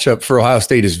this matchup for Ohio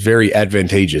State is very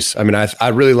advantageous. I mean, I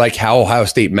really like how Ohio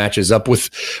State matches up with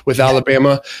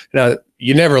Alabama. Now,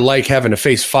 you never like having to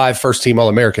face 5 first-team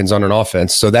All-Americans on an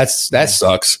offense, so that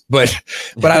sucks. But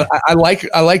I like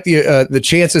the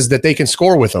chances that they can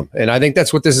score with them, and I think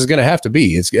that's what this is going to have to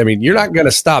be. You're not going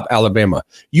to stop Alabama.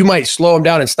 You might slow them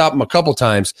down and stop them a couple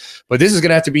times, but this is going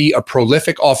to have to be a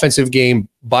prolific offensive game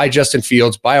by Justin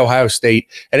Fields, by Ohio State,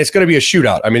 and it's going to be a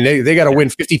shootout. I mean, they got to win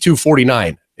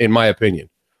 52-49, in my opinion.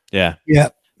 Yeah.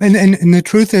 And the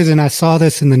truth is, and I saw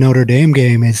this in the Notre Dame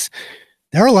game, is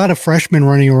there are a lot of freshmen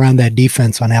running around that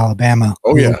defense on Alabama.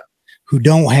 Who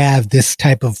don't have this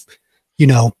type of, you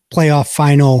know, playoff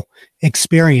final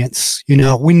experience. You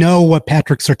know, we know what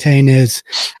Patrick Surtain is.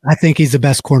 I think he's the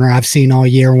best corner I've seen all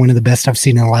year, one of the best I've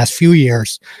seen in the last few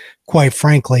years, quite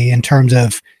frankly, in terms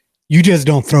of you just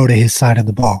don't throw to his side of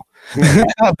the ball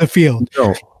out the field.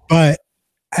 No. But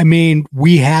I mean,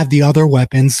 we have the other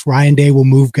weapons. Ryan Day will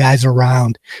move guys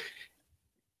around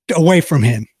away from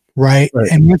him. Right.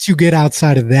 And once you get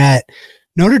outside of that,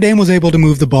 Notre Dame was able to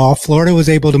move the ball. Florida was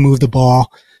able to move the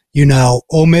ball. You know,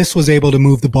 Ole Miss was able to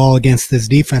move the ball against this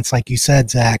defense, like you said,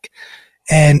 Zach.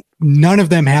 And none of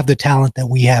them have the talent that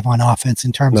we have on offense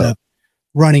in terms of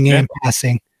running and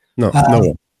passing.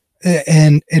 No.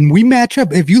 And we match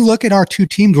up. If you look at our two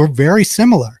teams, we're very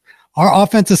similar. Our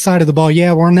offensive side of the ball,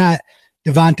 we're not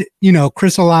Devontae, you know,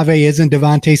 Chris Olave isn't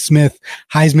Devontae Smith,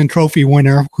 Heisman Trophy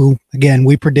winner, who, again,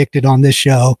 we predicted on this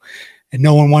show, and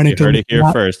no one wanted to. You heard it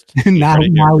here first.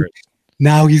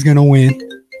 Now he's going to win.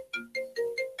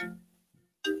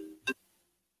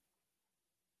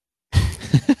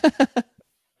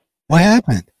 What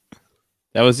happened?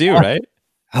 That was you, right?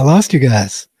 I lost you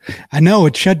guys. I know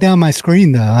it shut down my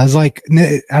screen though. I was like,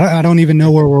 I don't even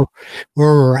know where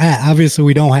we're at. Obviously,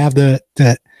 we don't have the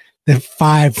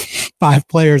five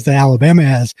players that Alabama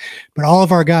has, but all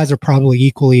of our guys are probably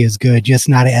equally as good, just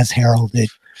not as heralded.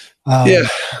 I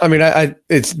mean,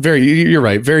 it's you're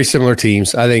right. Very similar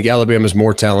teams. I think Alabama's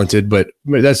more talented, but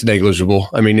that's negligible.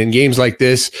 I mean, in games like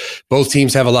this, both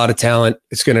teams have a lot of talent.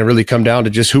 It's going to really come down to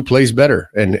just who plays better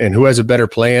and who has a better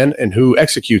plan and who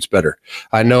executes better.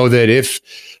 I know that if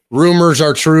rumors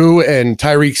are true and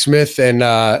Tyreek Smith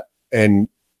and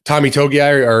Tommy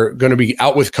Togiai are going to be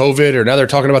out with COVID, or now they're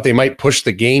talking about they might push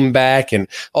the game back and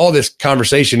all this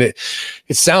conversation. It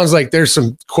sounds like there's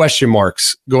some question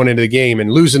marks going into the game,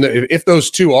 and losing if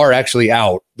those two are actually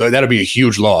out, that'll be a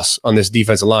huge loss on this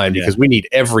defensive line because we need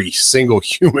every single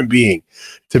human being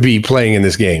to be playing in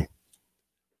this game.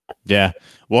 Yeah,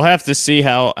 we'll have to see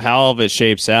how all of it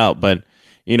shapes out. But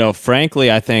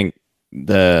frankly, I think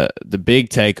the big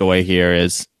takeaway here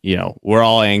is we're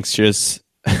all anxious.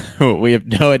 We have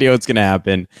no idea what's going to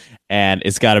happen, and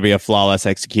it's got to be a flawless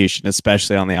execution,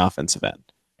 especially on the offensive end.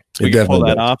 So we can pull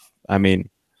that off. I mean,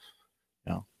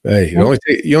 hey,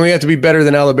 you only have to be better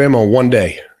than Alabama on one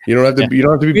day. You don't have to. You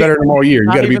don't have to be better than them all year.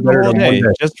 You got to be better than one day,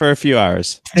 just for a few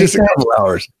hours, just a couple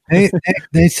hours.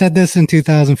 They said this in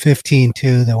 2015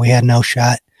 too, that we had no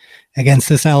shot against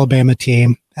this Alabama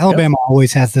team. Alabama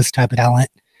always has this type of talent,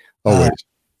 always,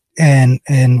 and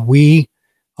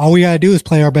all we got to do is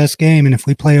play our best game. And if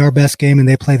we play our best game and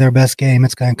they play their best game,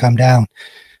 it's going to come down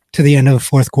to the end of the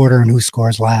fourth quarter and who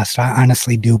scores last. I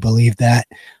honestly do believe that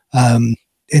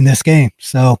in this game.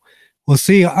 So we'll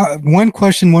see. One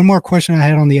more question I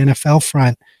had on the NFL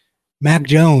front. Mac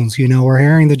Jones, we're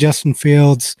hearing the Justin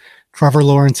Fields, Trevor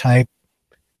Lawrence hype.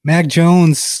 Mac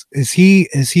Jones, is he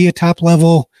a top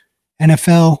level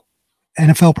NFL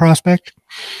prospect?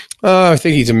 I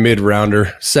think he's a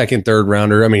mid-rounder, second, third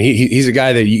rounder. I mean, he's a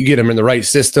guy that you get him in the right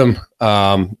system.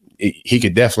 He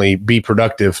could definitely be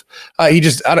productive. He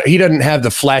doesn't have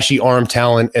the flashy arm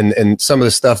talent and some of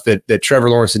the stuff that Trevor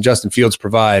Lawrence and Justin Fields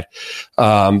provide.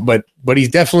 But he's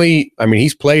definitely, I mean,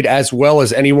 he's played as well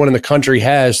as anyone in the country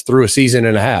has through a season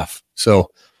and a half. So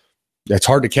that's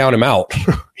hard to count him out.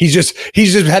 He's just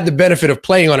had the benefit of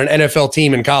playing on an NFL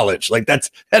team in college. Like that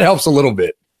helps a little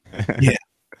bit. Yeah.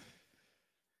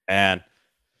 And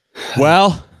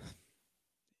well,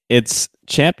 it's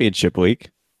championship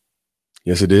week.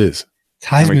 Yes, it is.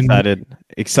 I'm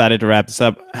excited to wrap this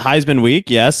up. Heisman week,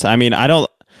 yes. I mean, I don't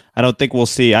think we'll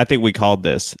see. I think we called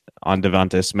this on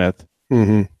Devontae Smith.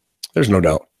 Mm-hmm. There's no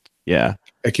doubt. Yeah,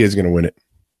 that kid's gonna win it.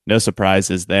 No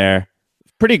surprises there.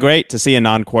 Pretty great to see a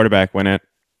non-quarterback win it.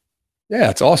 Yeah,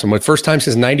 it's awesome. First time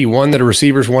since '91 that a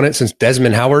receiver's won it since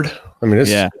Desmond Howard. I mean,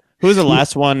 who was the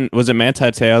last one? Was it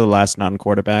Manti Te'o, the last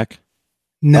non-quarterback?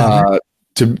 No.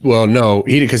 No,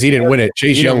 because he didn't win it.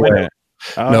 Chase Young won it.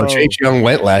 Oh. No, Chase Young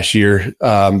went last year,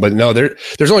 but no,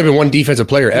 there's only been one defensive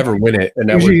player ever win it, and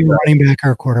that was running back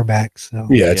or quarterback. So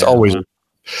it's always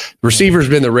receiver's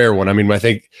been the rare one. I mean, I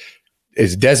think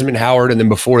it's Desmond Howard, and then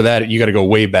before that, you got to go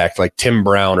way back, like Tim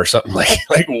Brown or something like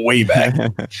way back.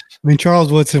 I mean,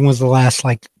 Charles Woodson was the last,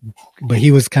 but he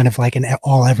was kind of like an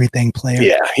all everything player.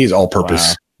 Yeah, he's all purpose.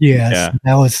 Wow. Yes,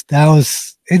 that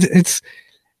was it's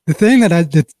the thing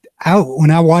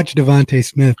when I watch Devontae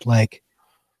Smith, like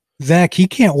Zach, he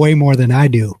can't weigh more than I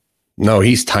do. No,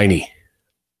 he's tiny.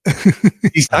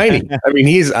 He's tiny. I mean,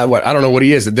 he's I don't know what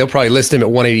he is. They'll probably list him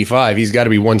at 185. He's got to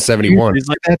be 171. He's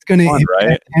like, that's going to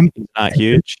right? He's not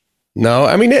huge. No,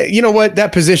 I mean, you know what?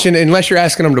 That position, unless you're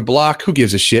asking him to block, who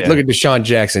gives a shit? Yeah. Look at Deshaun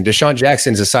Jackson. Deshaun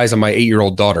Jackson's the size of my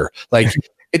 8-year-old daughter. Like,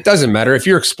 it doesn't matter. If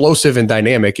you're explosive and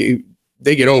dynamic,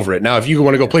 they get over it. Now, if you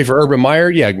want to go play for Urban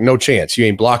Meyer, no chance. You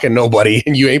ain't blocking nobody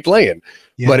and you ain't playing.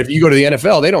 Yep. But if you go to the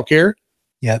NFL, they don't care.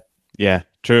 Yep. Yeah,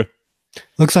 true.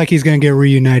 Looks like he's going to get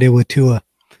reunited with Tua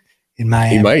in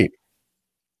Miami. He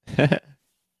might.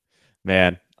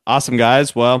 Man, awesome,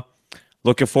 guys. Well,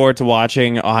 looking forward to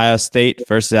watching Ohio State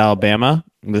versus Alabama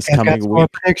this coming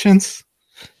week. Predictions?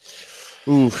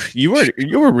 Ooh, you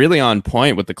were really on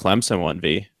point with the Clemson one,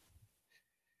 V.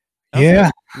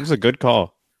 It was a good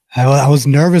call. I was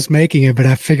nervous making it, but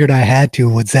I figured I had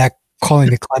to with Zach calling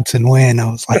the Clemson win. I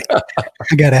was like,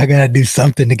 I gotta do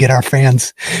something to get our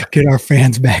fans back. People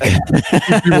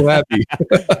happy.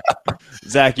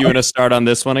 Zach, you want to start on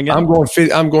this one again? I'm going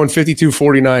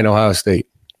 52-49 Ohio State.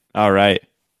 All right.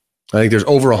 I think there's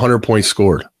over 100 points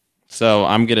scored. So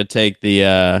I'm gonna take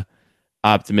the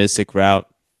optimistic route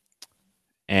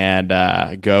and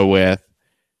go with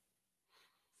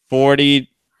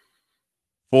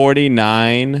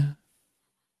 49-35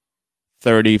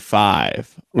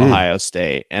 Ohio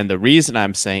State. And the reason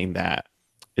I'm saying that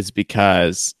is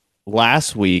because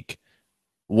last week,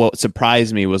 what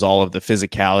surprised me was all of the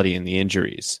physicality and the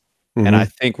injuries. Mm-hmm. And I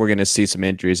think we're going to see some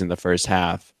injuries in the first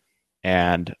half.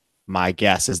 And my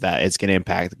guess is that it's going to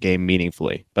impact the game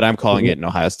meaningfully. But I'm calling it in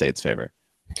Ohio State's favor.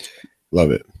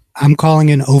 Love it. I'm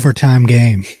calling an overtime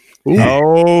game. Ooh.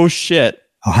 Oh, shit.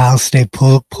 Ohio State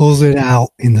pulls it out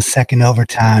in the second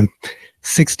overtime,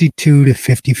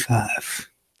 62-55.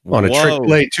 On a trick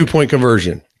play 2-point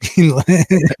conversion.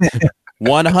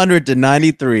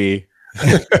 100-93.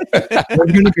 There's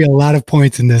going to be a lot of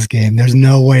points in this game. There's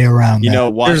no way around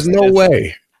that. There's no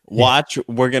way. Watch,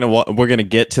 we're gonna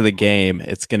get to the game.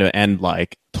 It's gonna end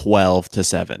like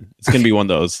 12-7. It's gonna be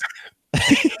one of those.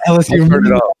 LSU,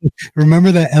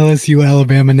 remember the LSU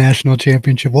Alabama national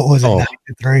championship? What was it?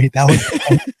 93. That was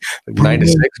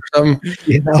 96 or something.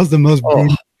 Yeah, that was the most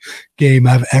brutal. game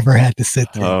I've ever had to sit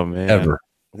through. Oh man. Ever.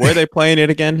 Where are they playing it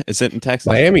again? Is it in Texas?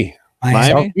 Miami.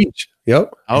 South Beach.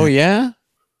 Yep. Oh yeah.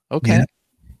 Okay. Yeah.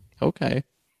 Okay.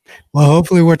 Well,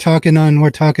 hopefully we're talking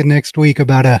next week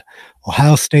about a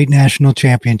Ohio State national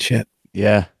championship.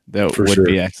 Yeah, that For would sure.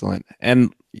 be excellent.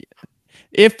 And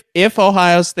if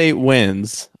Ohio State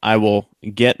wins, I will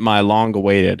get my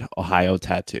long-awaited Ohio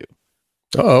tattoo.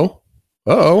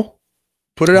 Uh-oh.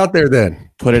 Put it out there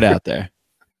then. Put it out there.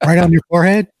 Right on your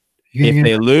forehead? You If gonna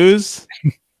they lose,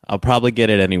 I'll probably get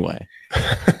it anyway.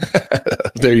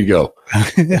 There you go.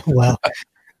 well,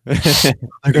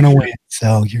 they're going to win.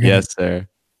 So you're gonna, Yes, sir.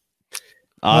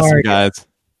 Awesome, All right. guys.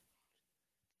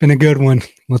 Been a good one.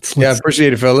 Let's Yeah,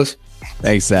 appreciate it, fellas.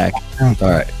 Thanks, Zach. All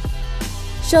right.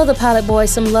 Show the Pilot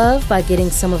Boys some love by getting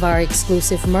some of our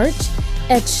exclusive merch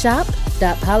at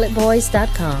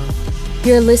shop.pilotboys.com.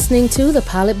 You're listening to the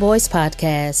Pilot Boys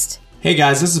Podcast. Hey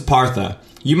guys, this is Partha.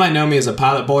 You might know me as a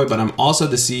Pilot Boy, but I'm also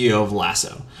the CEO of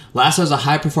Lasso. Lasso is a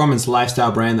high-performance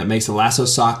lifestyle brand that makes a Lasso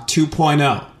Sock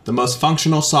 2.0, the most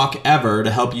functional sock ever to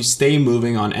help you stay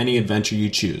moving on any adventure you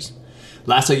choose.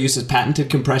 Lasso uses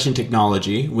patented compression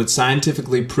technology with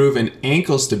scientifically proven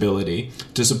ankle stability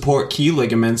to support key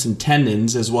ligaments and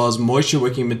tendons, as well as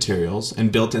moisture-wicking materials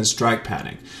and built-in strike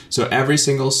padding, so every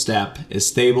single step is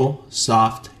stable,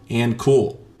 soft, and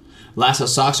cool. Lasso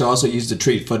socks are also used to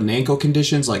treat foot and ankle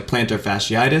conditions like plantar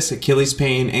fasciitis, Achilles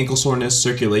pain, ankle soreness,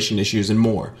 circulation issues, and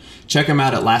more. Check them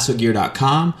out at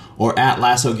lassogear.com or at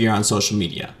lassogear on social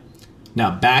media. Now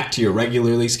back to your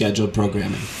regularly scheduled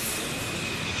programming.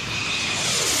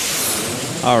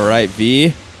 All right,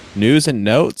 V. News and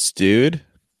notes, dude.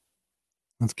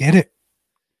 Let's get it.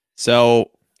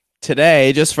 So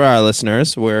today, just for our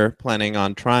listeners, we're planning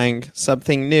on trying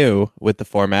something new with the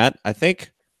format. I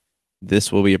think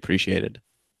this will be appreciated.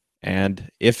 And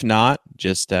if not,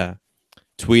 just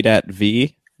tweet at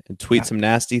V and tweet some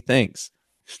nasty things.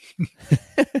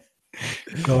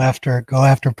 Go after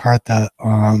Partha.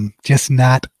 Just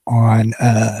not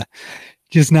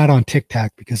on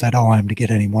TikTok because I don't want him to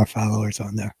get any more followers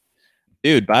on there.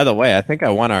 Dude, by the way, I think I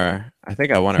won our Not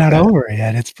bet. over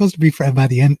yet. It's supposed to be by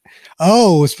the end.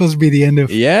 Oh, it's supposed to be the end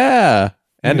of. Yeah,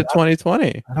 end of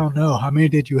 2020. I don't know. How many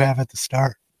did you have at the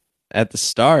start? At the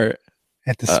start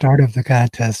At the start of the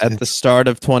contest.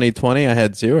 of 2020, I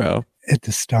had 0. At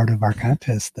the start of our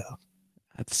contest, though.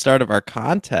 At the start of our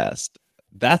contest,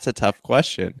 that's a tough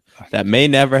question that may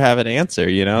never have an answer,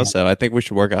 Yeah. So I think we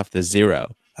should work off the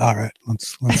 0. All right,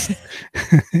 let's.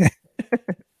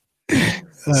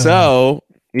 So,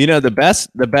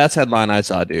 the best headline I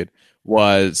saw, dude,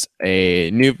 was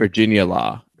a new Virginia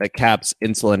law that caps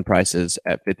insulin prices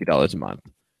at $50 a month.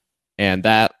 And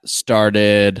that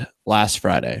started last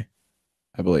Friday,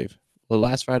 I believe. Well,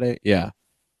 last Friday? Yeah.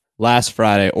 Last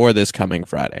Friday or this coming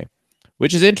Friday,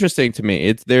 which is interesting to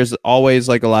me. There's always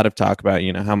like a lot of talk about,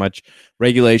 how much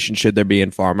regulation should there be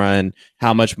in pharma and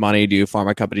how much money do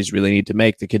pharma companies really need to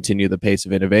make to continue the pace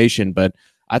of innovation. But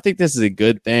I think this is a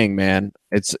good thing, man.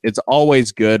 It's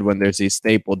always good when there's these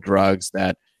staple drugs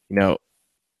that,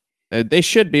 they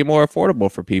should be more affordable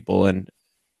for people. And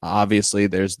obviously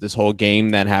there's this whole game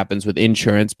that happens with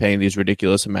insurance paying these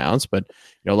ridiculous amounts. But,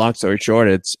 long story short,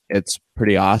 it's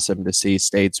pretty awesome to see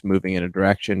states moving in a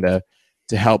direction to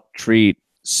help treat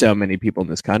so many people in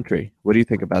this country. What do you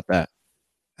think about that?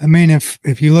 I mean,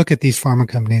 if you look at these pharma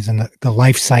companies and the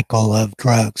life cycle of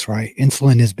drugs, right?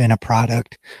 Insulin has been a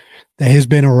product that has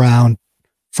been around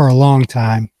for a long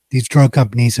time. These drug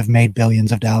companies have made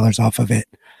billions of dollars off of it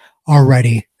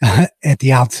already at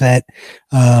the outset.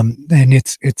 And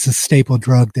it's a staple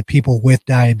drug that people with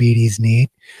diabetes need,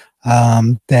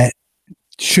 that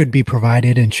should be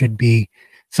provided and should be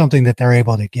something that they're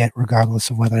able to get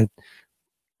regardless of whether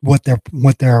what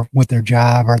their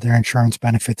job or their insurance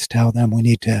benefits tell them. We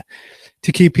need to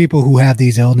keep people who have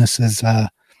these illnesses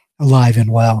alive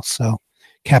and well. So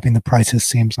capping the prices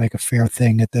seems like a fair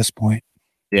thing at this point.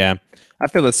 Yeah, I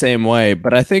feel the same way,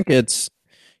 but I think it's,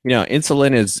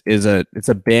 insulin it's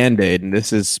a Band-Aid, and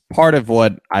this is part of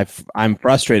what I'm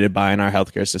frustrated by in our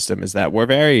healthcare system is that we're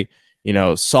very,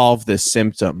 solve this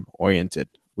symptom oriented.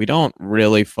 We don't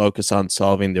really focus on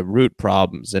solving the root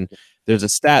problems. And there's a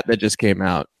stat that just came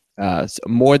out. This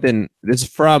is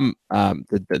from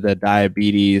the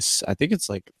diabetes. I think it's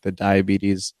like the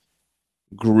diabetes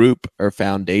group or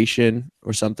foundation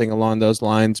or something along those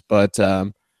lines. But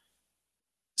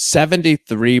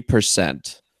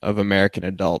 73% of American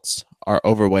adults are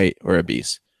overweight or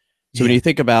obese. So when you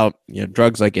think about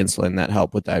drugs like insulin that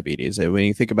help with diabetes, and when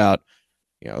you think about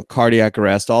cardiac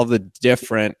arrest, all the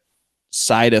different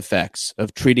side effects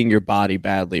of treating your body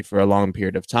badly for a long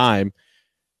period of time,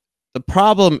 the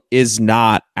problem is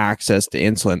not access to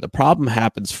insulin. The problem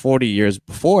happens 40 years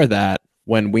before that,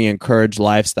 when we encourage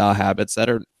lifestyle habits that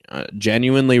are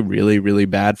genuinely really, really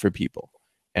bad for people.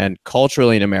 And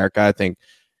culturally in America, I think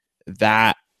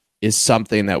that is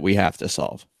something that we have to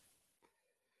solve.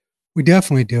 We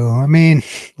definitely do. I mean,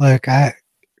 look,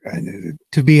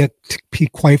 to be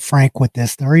quite frank with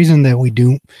this, the reason that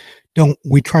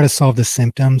we try to solve the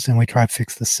symptoms, and we try to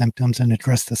fix the symptoms and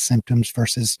address the symptoms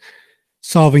versus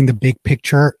solving the big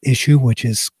picture issue, which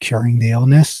is curing the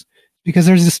illness, because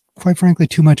there's just, quite frankly,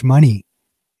 too much money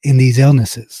in these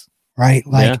illnesses, right?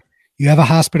 Like, you have a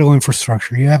hospital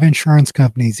infrastructure, you have insurance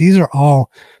companies. These are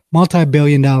all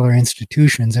multi-billion-dollar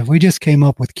institutions. If we just came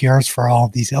up with cures for all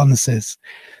of these illnesses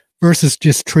versus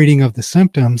just treating of the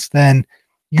symptoms, then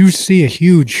you see a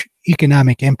huge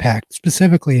economic impact,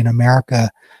 specifically in America,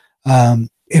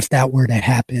 if that were to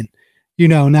happen.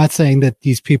 Not saying that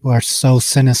these people are so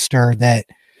sinister that,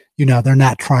 they're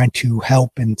not trying to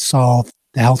help and solve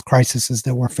the health crises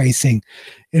that we're facing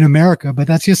in America, but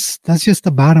that's just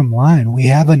the bottom line. We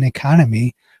have an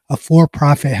economy, a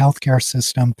for-profit healthcare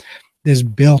system that's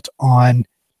built on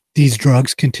these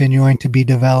drugs continuing to be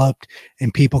developed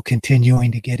and people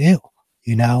continuing to get ill,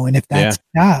 and if that's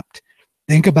stopped,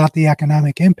 think about the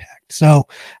economic impact. So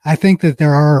I think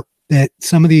that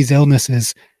some of these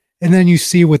illnesses, and then you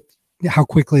see how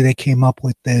quickly they came up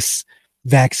with this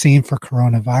vaccine for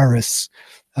coronavirus.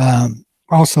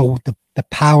 Also the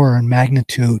power and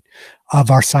magnitude of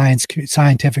our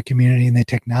scientific community and the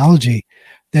technology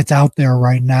that's out there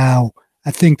right now.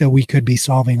 I think that we could be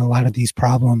solving a lot of these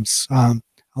problems a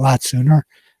lot sooner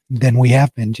than we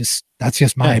have been. That's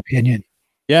just my opinion.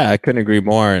 Yeah, I couldn't agree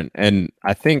more. And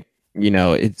I think,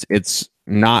 it's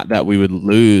not that we would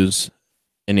lose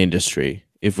an industry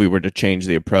if we were to change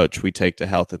the approach we take to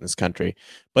health in this country,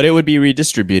 but it would be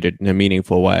redistributed in a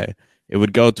meaningful way. It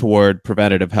would go toward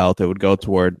preventative health. It would go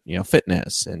toward,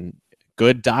 fitness and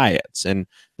good diets, and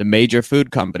the major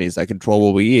food companies that control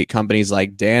what we eat, companies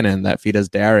like Dannon that feed us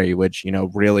dairy, which,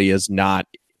 really is not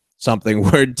something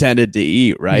we're intended to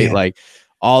eat, right? Yeah. Like,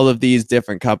 all of these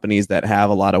different companies that have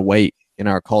a lot of weight in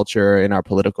our culture, in our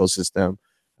political system,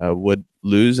 would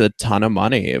lose a ton of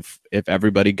money if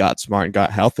everybody got smart and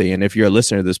got healthy. And if you're a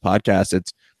listener to this podcast,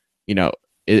 it's,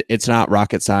 it's not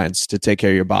rocket science to take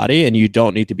care of your body, and you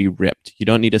don't need to be ripped. You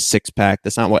don't need a six pack.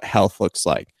 That's not what health looks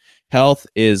like. Health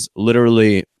is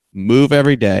literally move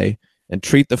every day and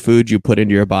treat the food you put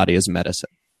into your body as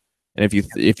medicine. And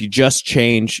if you just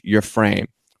change your frame,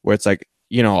 where it's like,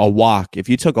 a walk, if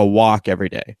you took a walk every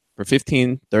day for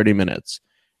 15, 30 minutes,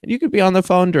 and you could be on the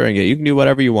phone during it, you can do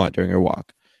whatever you want during your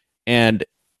walk.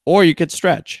 Or you could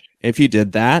stretch. If you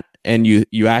did that and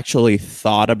you actually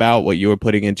thought about what you were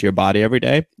putting into your body every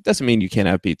day, it doesn't mean you can't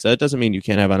have pizza. It doesn't mean you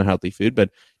can't have unhealthy food,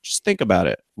 but just think about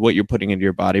it, what you're putting into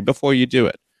your body before you do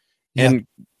it, and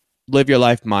live your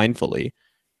life mindfully.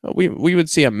 We would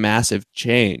see a massive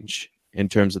change in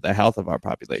terms of the health of our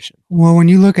population. Well, when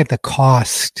you look at the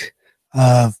cost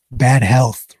of bad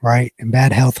health, right, and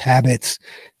bad health habits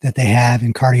that they have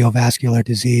in cardiovascular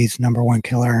disease, number one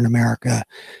killer in America,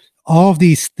 all of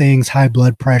these things, high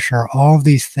blood pressure, all of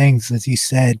these things, as you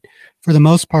said, for the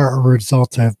most part, are a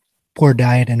result of poor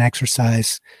diet and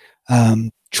exercise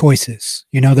choices.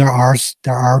 There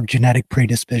are genetic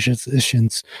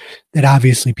predispositions that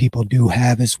obviously people do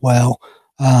have as well.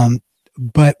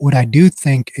 But what I do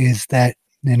think is that,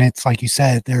 and it's like you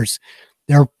said, there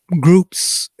are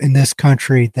groups in this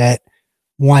country that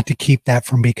want to keep that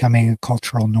from becoming a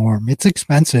cultural norm. It's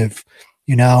expensive,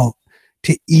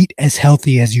 to eat as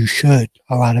healthy as you should.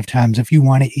 A lot of times, if you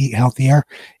want to eat healthier,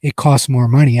 it costs more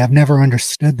money. I've never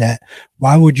understood that.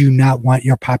 Why would you not want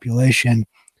your population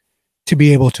to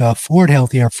be able to afford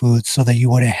healthier foods so that you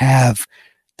wouldn't have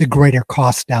the greater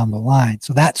costs down the line?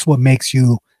 So that's what makes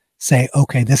you say,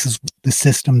 okay, this is the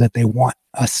system that they want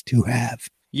us to have.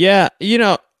 Yeah,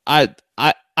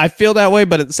 I feel that way,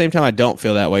 but at the same time, I don't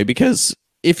feel that way, because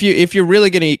if you're really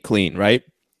going to eat clean, right,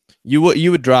 you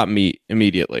would drop meat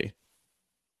immediately.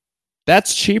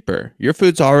 That's cheaper. Your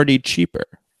food's already cheaper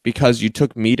because you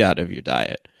took meat out of your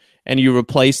diet, and you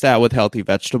replace that with healthy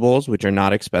vegetables, which are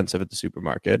not expensive at the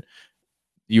supermarket.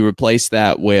 You replace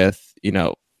that with,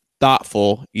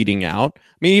 thoughtful eating out.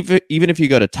 I mean, even if you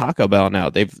go to Taco Bell now,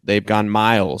 they've gone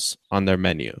miles on their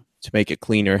menu to make it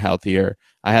cleaner, healthier.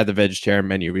 I had the vegetarian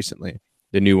menu recently,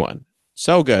 the new one.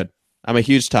 So good. I'm a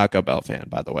huge Taco Bell fan,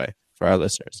 by the way, for our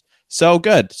listeners. So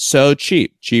good, so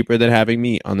cheap, cheaper than having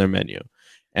meat on their menu.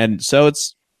 And so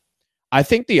I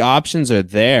think the options are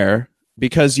there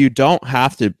because you don't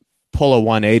have to pull a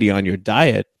 180 on your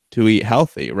diet to eat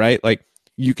healthy, right? Like,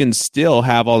 you can still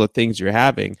have all the things you're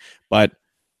having, but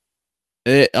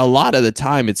a lot of the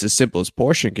time it's as simple as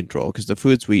portion control, because the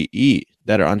foods we eat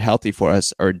that are unhealthy for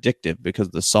us are addictive because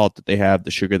of the salt that they have,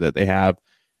 the sugar that they have.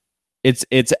 It's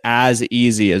as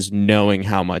easy as knowing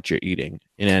how much you're eating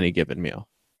in any given meal.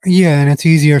 Yeah, and it's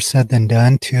easier said than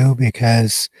done too,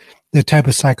 because the type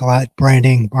of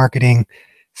branding, marketing,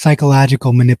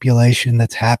 psychological manipulation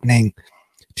that's happening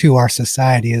to our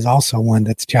society is also one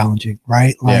that's challenging,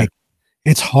 right? Like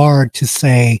it's hard to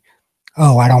say,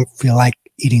 oh, I don't feel like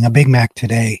eating a Big Mac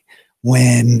today,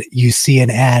 when you see an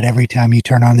ad every time you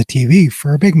turn on the TV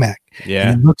for a Big Mac.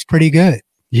 Yeah. And it looks pretty good,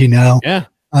 you know? Yeah.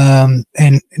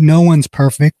 And no one's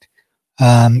perfect.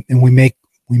 And we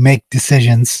make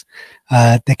decisions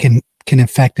that can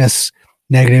affect us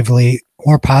negatively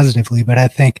or positively. But I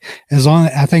think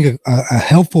a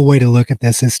helpful way to look at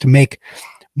this is to make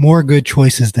more good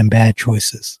choices than bad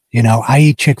choices. You know, I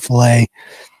eat Chick-fil-A.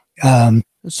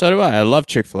 So do I. I love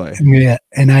Chick-fil-A. Yeah,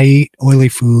 and I eat oily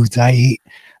foods.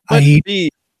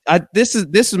 This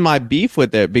is my beef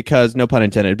with it, because, no pun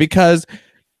intended, because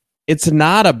it's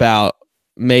not about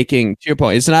making, to your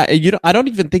point, it's not, I don't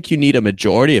even think you need a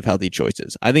majority of healthy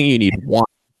choices. I think you need one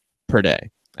per day.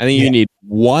 I think you need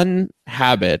one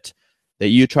habit that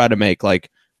you try to make. Like,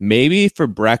 maybe for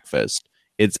breakfast,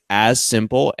 it's as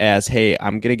simple as, hey,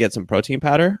 I'm going to get some protein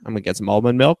powder, I'm going to get some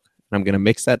almond milk, and I'm going to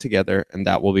mix that together, and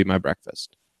that will be my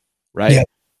breakfast. Right?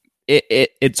 Yeah.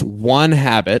 It's one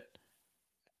habit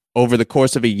over the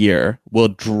course of a year will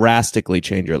drastically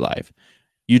change your life.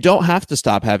 You don't have to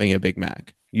stop having a Big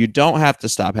Mac. You don't have to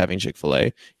stop having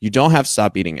Chick-fil-A. You don't have to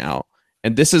stop eating out.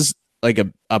 And this is like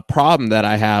a problem that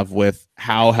I have with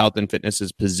how health and fitness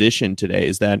is positioned today,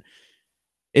 is that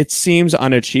it seems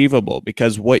unachievable,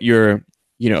 because the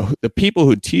people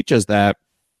who teach us that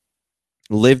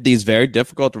live these very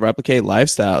difficult to replicate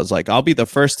lifestyles. Like, I'll be the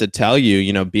first to tell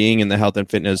you, being in the health and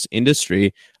fitness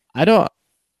industry,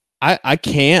 I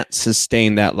can't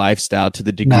sustain that lifestyle to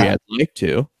the degree I'd like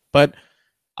to, but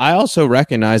I also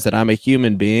recognize that I'm a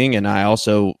human being, and I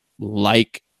also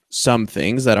like some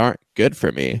things that aren't good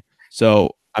for me.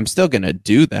 So I'm still going to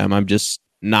do them. I'm just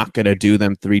not going to do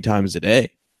them 3 times a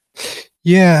day.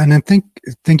 Yeah. And I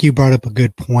think you brought up a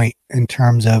good point in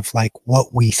terms of like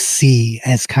what we see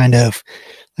as kind of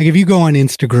like, if you go on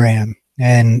Instagram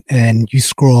and you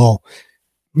scroll,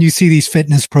 you see these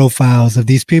fitness profiles of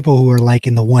these people who are like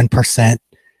in the 1%,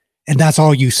 and that's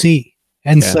all you see.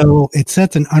 And so it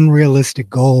sets an unrealistic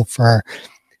goal for,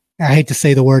 I hate to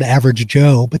say the word average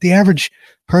Joe, but the average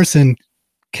person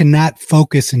cannot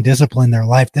focus and discipline their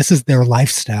life. This is their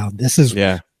lifestyle. This is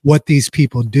what these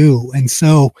people do. And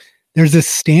so there's a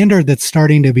standard that's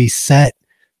starting to be set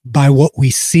by what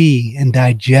we see and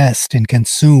digest and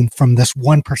consume from this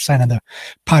 1% of the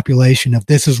population of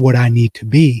this is what I need to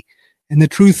be. And the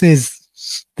truth is,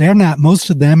 most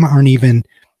of them aren't even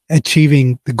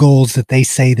achieving the goals that they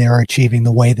say they're achieving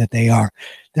the way that they are.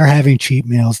 They're having cheat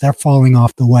meals. They're falling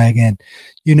off the wagon.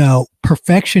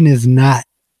 Perfection is not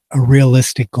a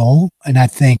realistic goal. And I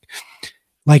think,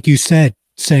 like you said,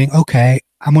 saying, okay,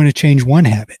 I'm going to change one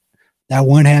habit. That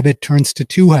one habit turns to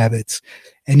 2 habits,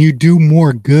 and you do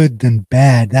more good than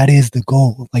bad. That is the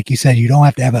goal. Like you said, you don't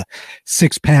have to have a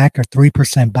 6-pack or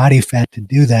 3% body fat to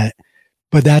do that.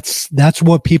 But that's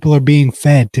what people are being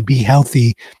fed. To be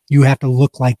healthy, you have to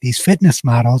look like these fitness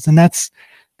models, and that's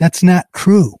not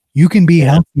true. You can be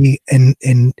healthy and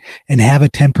have a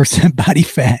 10% body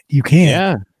fat. You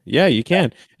can. Yeah, you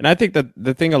can. And I think that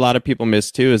the thing a lot of people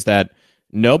miss too is that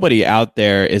nobody out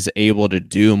there is able to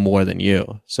do more than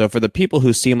you. So for the people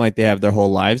who seem like they have their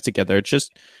whole lives together, it's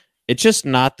just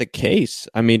not the case.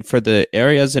 I mean, for the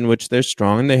areas in which they're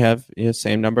strong, they have the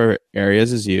same number of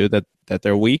areas as you that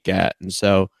they're weak at. And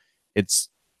so it's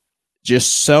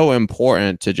just so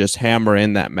important to just hammer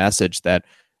in that message that,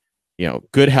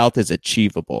 good health is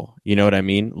achievable. You know what I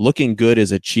mean? Looking good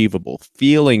is achievable.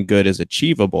 Feeling good is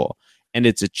achievable. And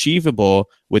it's achievable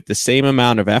with the same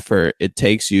amount of effort it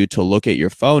takes you to look at your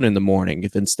phone in the morning.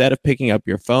 If instead of picking up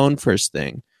your phone first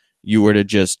thing, you were to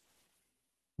just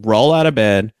roll out of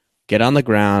bed, get on the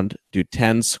ground, do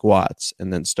 10 squats,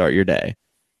 and then start your day.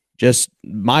 Just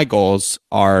my goals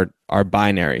are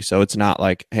binary. So it's not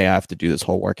like, hey, I have to do this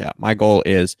whole workout. My goal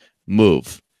is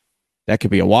move. That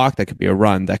could be a walk. That could be a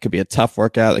run. That could be a tough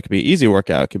workout. That could be an easy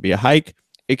workout. It could be a hike.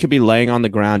 It could be laying on the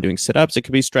ground doing sit-ups. It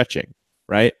could be stretching,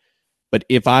 right? But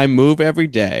if I move every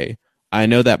day, I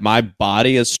know that my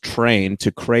body is trained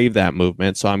to crave that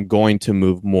movement. So I'm going to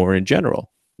move more in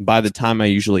general. By the time I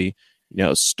usually,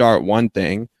 start one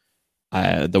thing,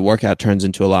 the workout turns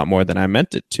into a lot more than I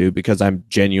meant it to, because I'm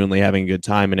genuinely having a good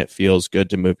time and it feels good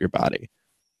to move your body.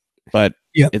 But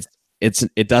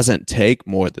it doesn't take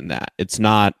more than that. It's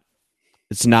not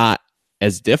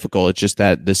as difficult. It's just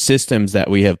that the systems that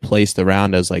we have placed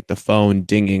around us, like the phone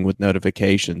dinging with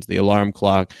notifications, the alarm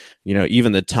clock,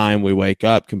 even the time we wake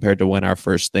up compared to when our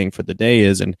first thing for the day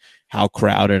is, and how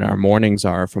crowded our mornings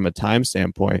are from a time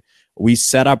standpoint, we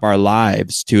set up our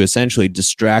lives to essentially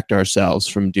distract ourselves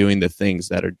from doing the things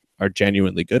that are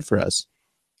genuinely good for us.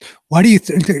 Why do you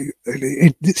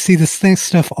see this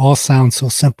stuff all sounds so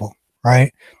simple,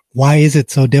 right? Why is it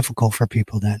so difficult for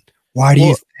people then? Why do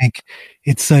you think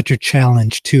it's such a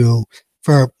challenge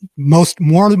for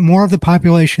more of the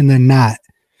population than not,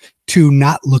 to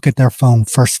not look at their phone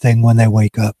first thing when they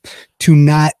wake up, to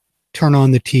not turn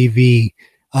on the TV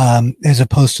as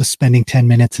opposed to spending 10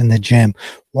 minutes in the gym?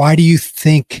 Why do you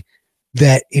think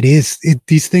that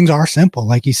these things are simple?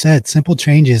 Like you said, simple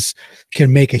changes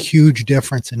can make a huge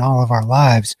difference in all of our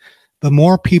lives, but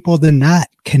more people than not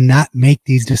cannot make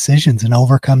these decisions and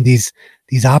overcome these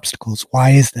obstacles.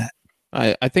 Why is that?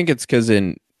 I think it's because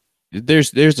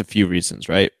there's a few reasons,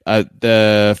 right?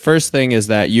 The first thing is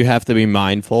that you have to be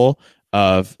mindful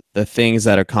of the things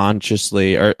that are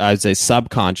consciously, or I'd say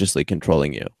subconsciously,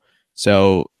 controlling you.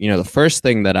 So, the first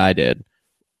thing that I did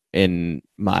in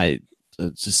my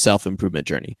self-improvement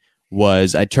journey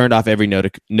was I turned off every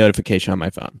notification on my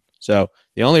phone. So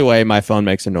the only way my phone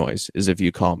makes a noise is if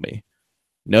you call me.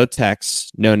 No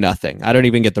texts, no nothing. I don't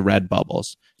even get the red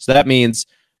bubbles. So that means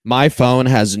my phone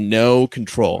has no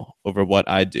control over what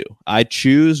I do. I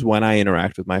choose when I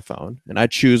interact with my phone, and I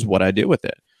choose what I do with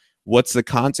it. What's the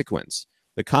consequence?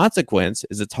 The consequence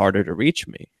is it's harder to reach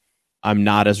me. I'm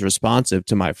not as responsive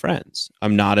to my friends.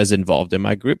 I'm not as involved in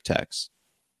my group texts.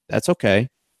 That's okay.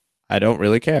 I don't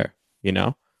really care,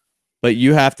 But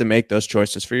you have to make those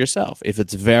choices for yourself. If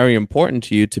it's very important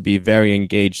to you to be very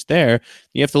engaged there,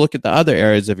 you have to look at the other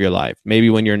areas of your life. Maybe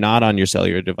when you're not on your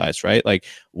cellular device, right? Like,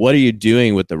 what are you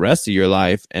doing with the rest of your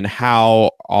life, and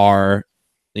how are,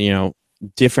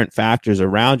 different factors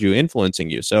around you influencing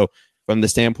you? So from the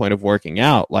standpoint of working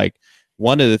out, like,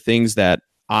 one of the things that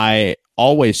I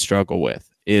always struggle with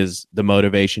is the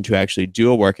motivation to actually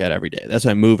do a workout every day. That's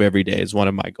why Move Every Day is one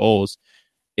of my goals.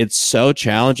 It's so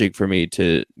challenging for me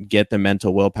to get the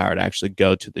mental willpower to actually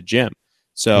go to the gym.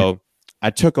 So I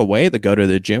took away the go to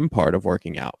the gym part of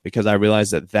working out because I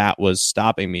realized that was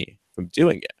stopping me from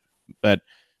doing it. But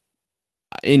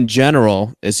in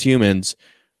general, as humans,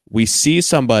 we see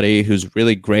somebody who's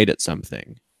really great at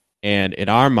something, and in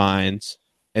our minds,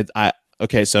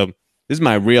 so this is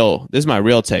my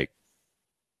real take.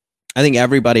 I think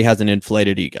everybody has an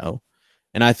inflated ego.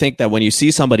 And I think that when you see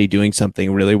somebody doing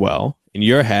something really well, in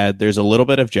your head, there's a little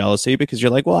bit of jealousy because you're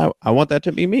like, well, I want that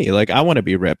to be me. Like, I want to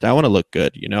be ripped. I want to look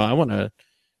good. I want to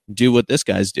do what this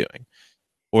guy's doing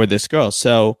or this girl.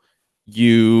 So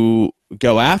you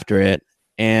go after it,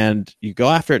 and you go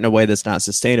after it in a way that's not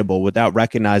sustainable without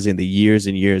recognizing the years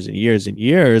and years and years and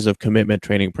years of commitment,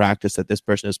 training, practice that this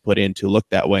person has put in to look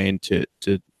that way and to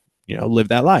live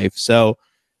that life. So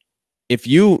if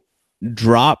you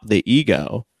drop the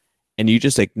ego and you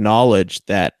just acknowledge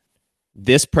that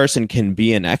this person can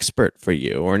be an expert for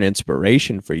you or an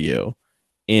inspiration for you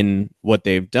in what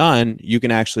they've done, you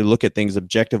can actually look at things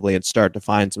objectively and start to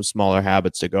find some smaller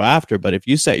habits to go after. But if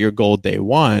you set your goal day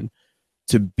one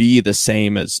to be the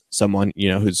same as someone,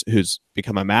 who's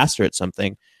become a master at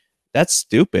something, that's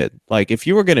stupid. Like, if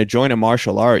you were going to join a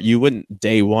martial art, you wouldn't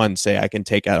day one say, I can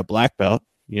take out a black belt.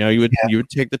 You would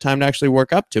take the time to actually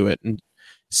work up to it. And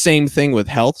same thing with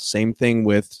health, same thing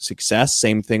with success,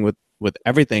 same thing with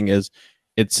everything.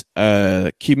 It's a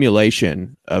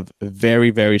accumulation of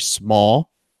very, very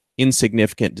small,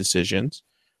 insignificant decisions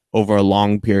over a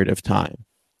long period of time.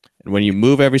 And when you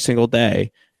move every single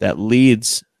day, that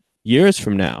leads years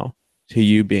from now to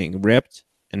you being ripped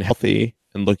and healthy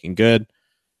and looking good.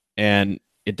 And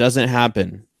it doesn't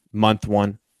happen month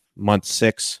 1, month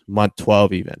 6, month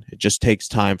 12 even. It just takes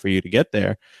time for you to get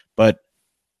there, but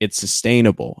it's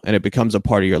sustainable and it becomes a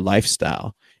part of your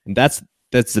lifestyle. And that's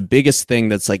the biggest thing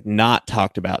that's like not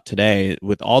talked about today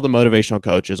with all the motivational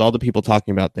coaches, all the people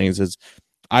talking about things, is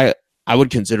I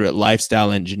would consider it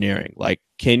lifestyle engineering. Like,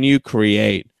 can you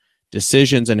create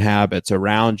decisions and habits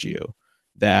around you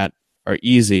that are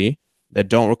easy, that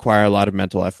don't require a lot of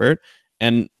mental effort,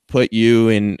 and put you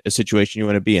in a situation you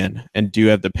want to be in? And do you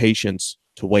have the patience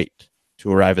to wait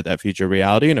to arrive at that future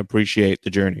reality and appreciate the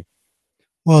journey?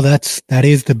 Well, that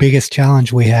is the biggest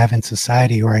challenge we have in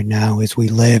society right now, is we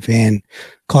live in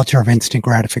culture of instant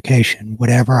gratification.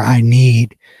 Whatever I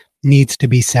need needs to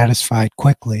be satisfied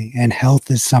quickly. And health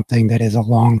is something that is a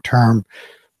long-term,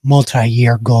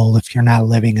 multi-year goal if you're not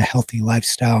living a healthy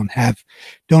lifestyle and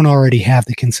don't already have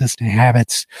the consistent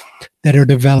habits that are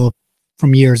developed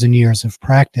from years and years of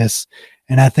practice.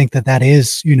 And I think that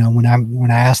is, when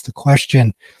I asked the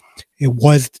question, it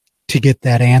was to get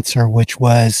that answer, which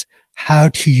was, how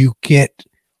do you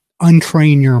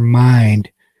untrain your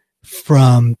mind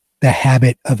from the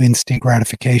habit of instant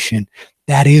gratification?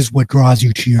 That is what draws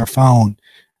you to your phone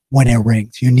when it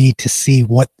rings. You need to see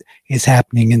what is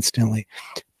happening instantly.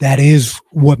 That is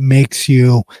what makes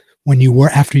you,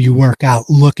 after you work out,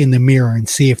 look in the mirror and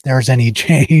see if there's any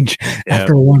change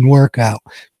after one workout.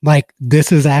 Like,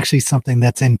 this is actually something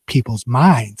that's in people's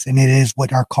minds, and it is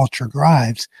what our culture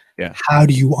drives. Yeah. How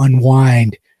do you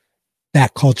unwind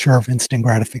that culture of instant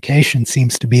gratification?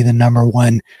 Seems to be the number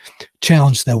one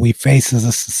challenge that we face as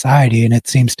a society, and it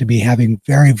seems to be having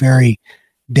very, very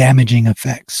damaging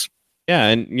effects. Yeah,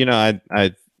 and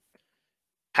I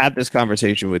had this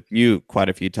conversation with you quite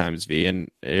a few times, V,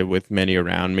 and with many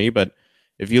around me. But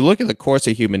if you look at the course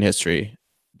of human history,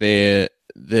 the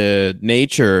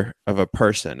nature of a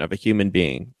person, of a human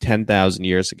being, 10,000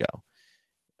 years ago,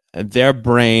 their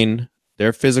brain,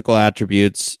 their physical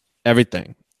attributes,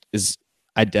 everything is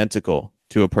identical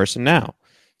to a person now.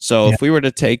 So if we were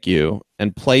to take you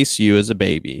and place you as a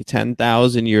baby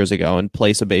 10,000 years ago and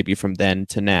place a baby from then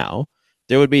to now,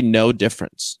 there would be no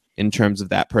difference in terms of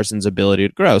that person's ability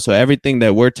to grow. So everything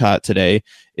that we're taught today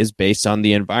is based on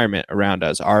the environment around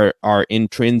us. Our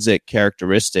intrinsic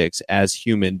characteristics as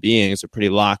human beings are pretty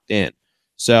locked in.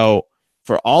 So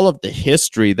for all of the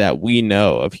history that we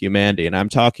know of humanity, and I'm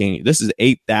talking, this is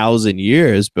 8,000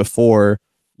 years before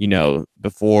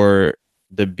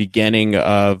the beginning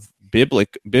of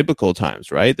biblical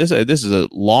times, right? This is a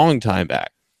long time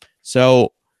back.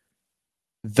 So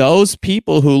those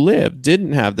people who lived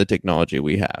didn't have the technology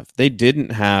we have. They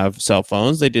didn't have cell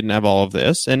phones. They didn't have all of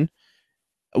this. And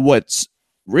what's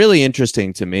really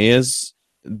interesting to me is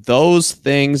those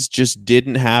things just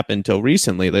didn't happen till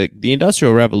recently. Like the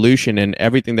Industrial Revolution and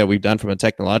everything that we've done from a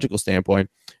technological standpoint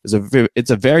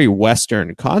it's a very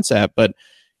Western concept, but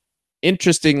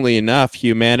interestingly enough,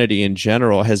 humanity in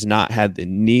general has not had the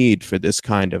need for this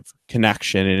kind of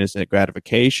connection and instant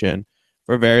gratification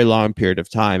for a very long period of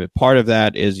time. And part of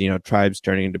that is, tribes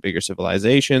turning into bigger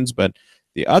civilizations. But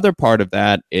the other part of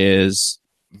that is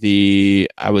I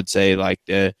would say,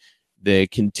 the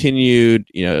continued,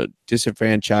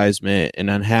 disenfranchisement and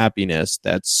unhappiness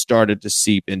that's started to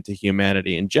seep into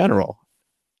humanity in general.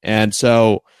 And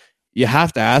so you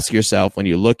have to ask yourself, when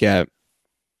you look at,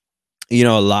 a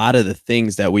lot of the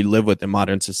things that we live with in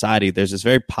modern society, there's this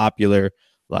very popular,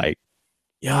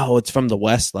 it's from the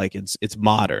West, it's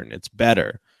modern, it's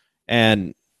better.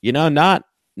 And, not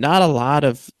a lot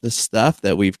of the stuff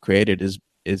that we've created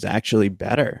is actually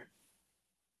better.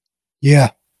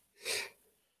 Yeah.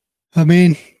 I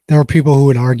mean, there are people who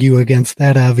would argue against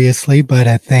that, obviously, but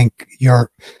I think you're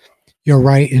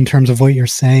right in terms of what you're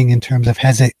saying, in terms of,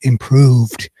 has it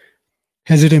improved?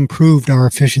 Has it improved our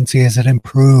efficiency? Has it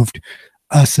improved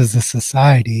us as a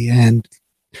society? And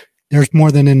there's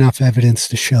more than enough evidence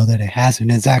to show that it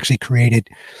hasn't. It's actually created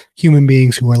human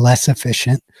beings who are less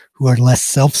efficient, who are less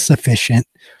self-sufficient,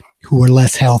 who are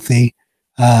less healthy,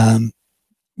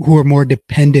 who are more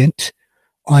dependent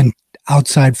on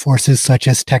outside forces such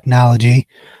as technology.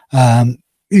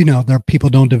 People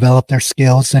don't develop their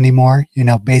skills anymore.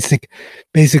 Basic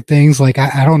things like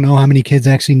I don't know how many kids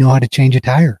actually know how to change a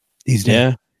tire these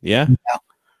days. Yeah.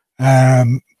 But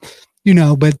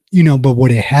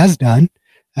what it has done,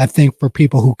 I think, for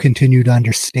people who continue to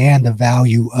understand the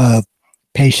value of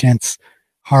patience,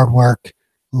 hard work,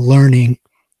 learning,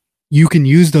 you can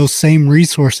use those same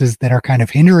resources that are kind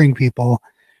of hindering people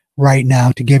right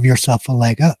now to give yourself a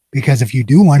leg up. Because if you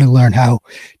do want to learn how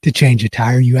to change a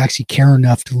tire, you actually care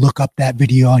enough to look up that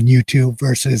video on YouTube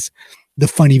versus the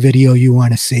funny video you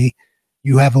want to see.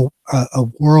 You have a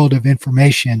world of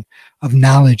information, of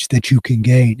knowledge that you can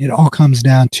gain. It all comes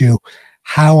down to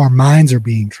how our minds are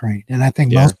being trained. And I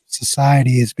think most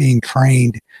society is being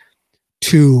trained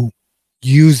to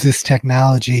use this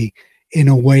technology in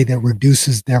a way that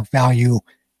reduces their value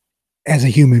as a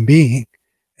human being.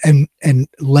 And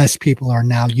less people are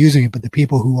now using it, but the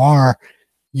people who are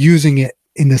using it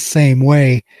in the same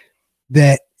way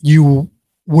that you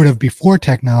would have before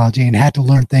technology and had to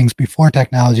learn things before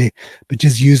technology, but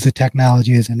just use the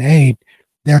technology as an aid,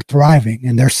 they're thriving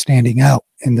and they're standing out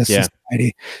in this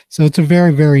society. So it's a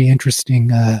very, very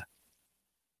interesting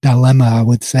dilemma, I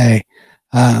would say,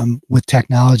 with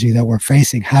technology that we're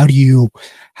facing. Do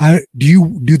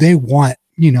they want,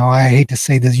 I hate to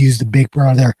say this, use the big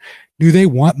brother. Do they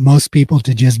want most people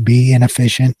to just be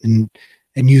inefficient and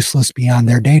useless beyond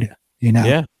their data?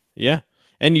 Yeah.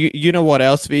 And you know what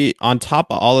else, on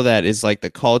top of all of that is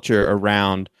the culture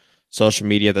around social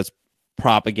media that's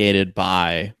propagated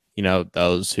by,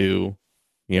 those who,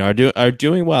 are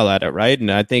doing well at it. Right.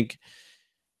 And I think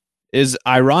is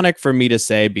ironic for me to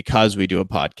say because we do a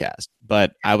podcast,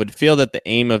 but I would feel that the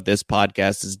aim of this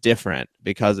podcast is different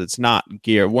because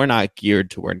we're not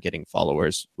geared toward getting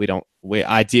followers.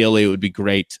 Ideally it would be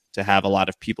great to have a lot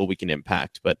of people we can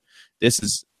impact, but this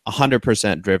is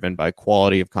 100% driven by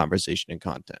quality of conversation and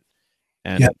content.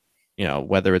 And,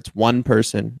 whether it's one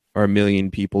person or 1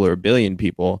 million people or 1 billion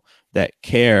people that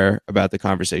care about the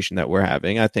conversation that we're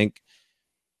having, I think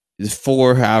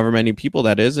for however many people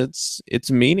that is,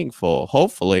 it's meaningful.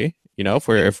 Hopefully,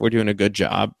 if we're doing a good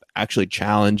job actually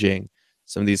challenging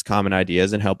some of these common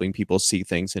ideas and helping people see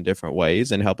things in different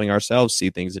ways and helping ourselves see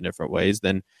things in different ways,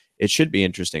 then it should be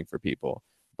interesting for people.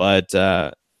 But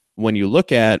when you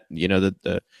look at,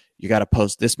 you got to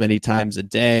post this many times a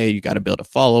day, you got to build a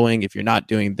following. If you're not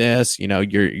doing this,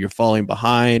 you're falling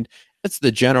behind. That's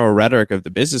the general rhetoric of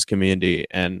the business community.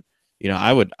 And,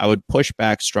 I would push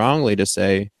back strongly to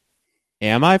say,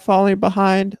 am I falling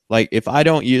behind? Like, if I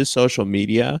don't use social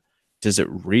media, does it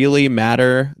really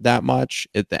matter that much?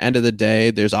 At the end of the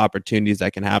day, there's opportunities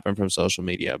that can happen from social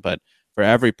media. But for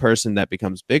every person that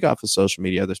becomes big off of social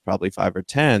media, there's probably 5 or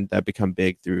 10 that become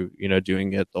big through,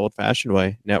 doing it the old-fashioned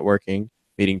way, networking,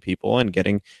 meeting people, and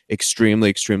getting extremely,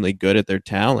 extremely good at their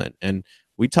talent. And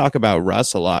we talk about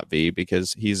Russ a lot, V,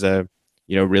 because he's a,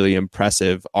 really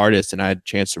impressive artist. And I had a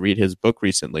chance to read his book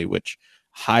recently, which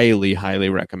highly, highly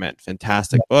recommend.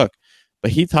 Fantastic book.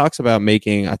 But he talks about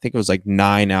making, I think it was like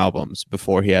 9 albums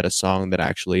before he had a song that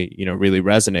actually, really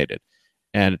resonated.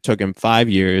 And it took him 5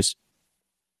 years.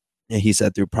 And he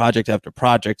said through project after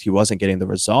project, he wasn't getting the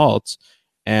results.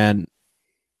 And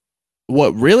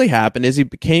what really happened is he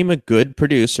became a good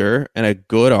producer and a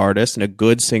good artist and a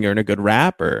good singer and a good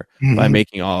rapper by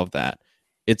making all of that.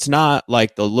 It's not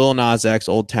like the Lil Nas X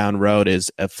Old Town Road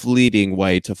is a fleeting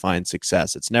way to find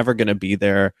success. It's never going to be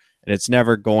there, and it's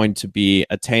never going to be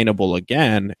attainable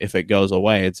again if it goes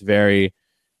away. It's very,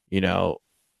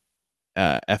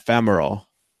 ephemeral.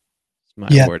 It's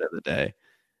my word of the day.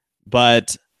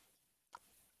 But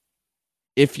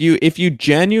if you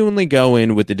genuinely go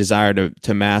in with the desire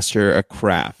to master a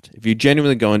craft, if you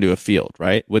genuinely go into a field,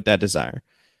 right, with that desire,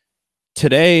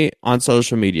 today on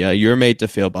social media, you're made to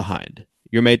feel behind.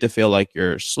 You're made to feel like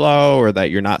you're slow or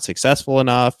that you're not successful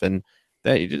enough. And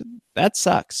that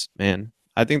sucks, man.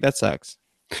 I think that sucks.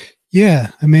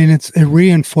 Yeah. I mean, it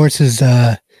reinforces,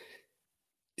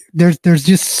 there's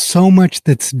just so much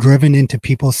that's driven into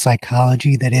people's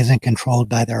psychology that isn't controlled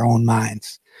by their own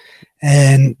minds.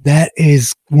 And that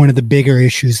is one of the bigger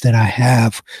issues that I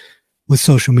have with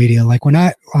social media. Like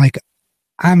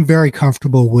I'm very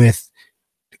comfortable with,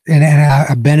 and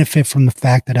I benefit from the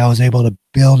fact that I was able to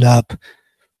build up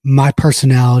my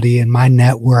personality and my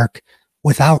network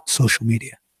without social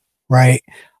media. Right.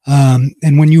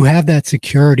 And when you have that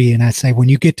security, and I say, when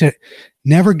you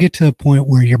never get to the point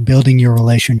where you're building your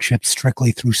relationships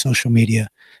strictly through social media,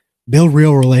 build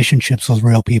real relationships with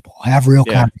real people, have real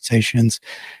conversations,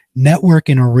 network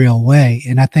in a real way.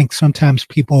 And I think sometimes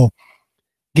people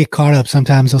get caught up.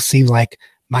 Sometimes they'll see like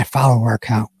my follower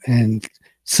count, and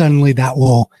suddenly that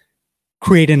will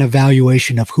create an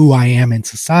evaluation of who I am in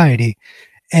society.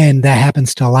 And that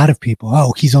happens to a lot of people.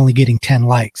 Oh, he's only getting 10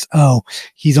 likes. Oh,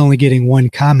 he's only getting 1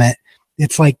 comment.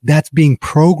 It's like that's being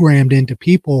programmed into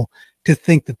people to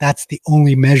think that that's the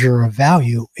only measure of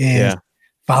value is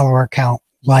follower count,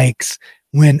 likes,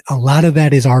 when a lot of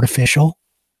that is artificial.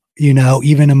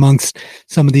 Even amongst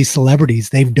some of these celebrities,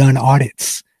 they've done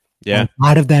audits. Yeah. A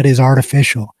lot of that is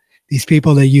artificial. These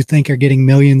people that you think are getting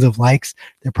millions of likes,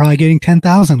 they're probably getting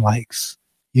 10,000 likes,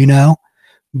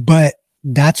 but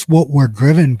that's what we're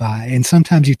driven by. And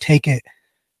sometimes you take it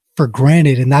for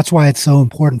granted. And that's why it's so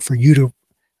important for you to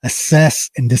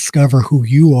assess and discover who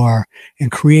you are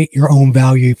and create your own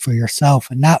value for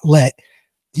yourself, and not let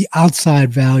the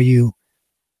outside value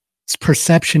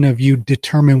perception of you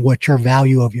determine what your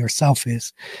value of yourself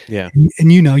is. Yeah.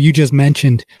 And you just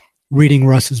mentioned reading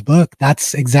Russ's book.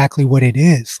 That's exactly what it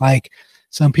is. Like,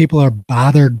 some people are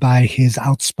bothered by his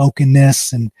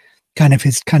outspokenness and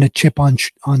his chip on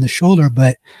the shoulder,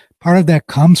 but part of that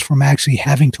comes from actually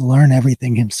having to learn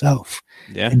everything himself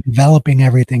and developing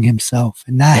everything himself,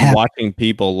 and watching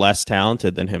people less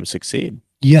talented than him succeed.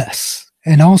 Yes.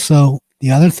 And also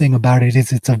the other thing about it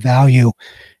is it's a value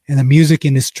in the music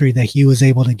industry that he was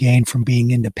able to gain from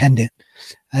being independent.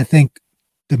 I think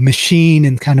the machine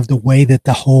and kind of the way that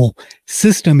the whole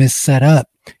system is set up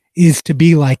is to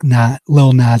be like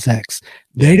Lil Nas X.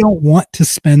 They don't want to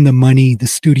spend the money, the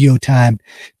studio time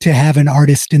to have an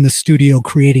artist in the studio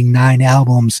creating 9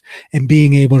 albums and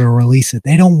being able to release it.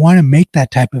 They don't want to make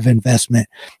that type of investment.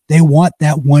 They want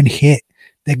that one hit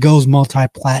that goes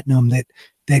multi-platinum,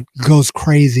 that goes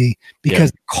crazy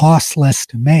because it costs less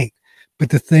to make.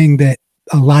 But the thing that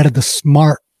a lot of the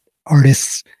smart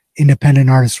artists, independent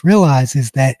artists realize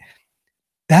is that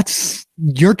that's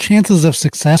your chances of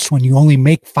success when you only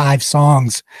make 5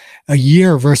 songs a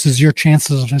year versus your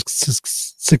chances of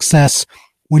success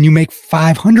when you make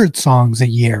 500 songs a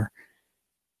year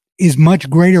is much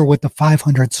greater with the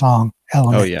 500 song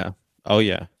element. Oh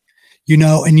yeah. You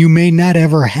know, and you may not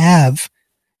ever have,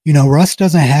 you know, Russ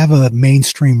doesn't have a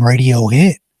mainstream radio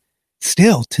hit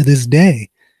still to this day,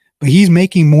 but he's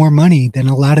making more money than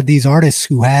a lot of these artists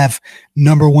who have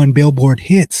 #1 Billboard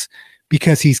hits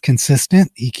because he's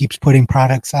consistent. He keeps putting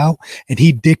products out and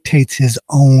he dictates his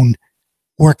own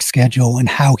work schedule and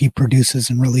how he produces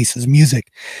and releases music.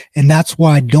 And that's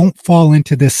why I don't fall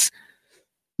into this,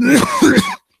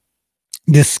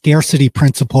 this scarcity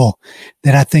principle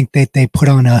that I think that they put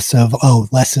on us of, oh,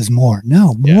 less is more.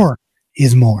 No, more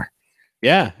is more.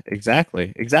 Yeah,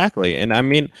 exactly. And I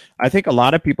mean, I think a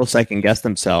lot of people second guess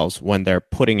themselves when they're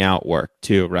putting out work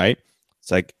too, right?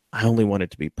 It's like, I only want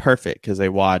it to be perfect because they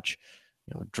watch,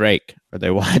 you know, Drake, or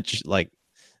they watch like,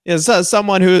 you know,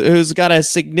 someone who's got a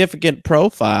significant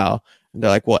profile, and they're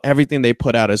like, well, everything they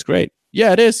put out is great.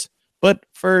 Yeah, it is. But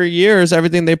for years,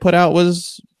 everything they put out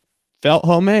felt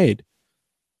homemade.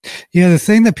 Yeah, the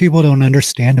thing that people don't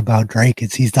understand about Drake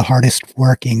is he's the hardest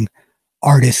working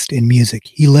artist in music.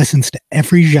 He listens to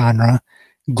every genre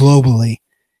globally.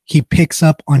 He picks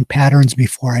up on patterns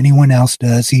before anyone else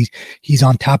does. He's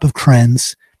on top of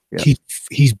trends. Yeah.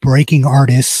 He's breaking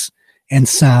artists and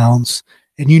sounds.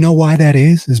 And you know why that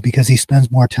is because he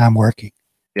spends more time working.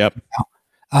 Yep.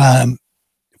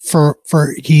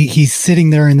 He's sitting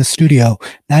there in the studio,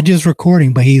 not just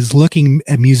recording, but he's looking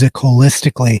at music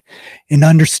holistically and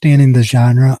understanding the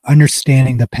genre,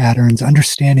 understanding the patterns,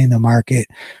 understanding the market,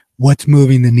 what's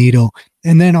moving the needle,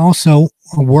 and then also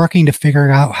working to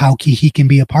figure out how he can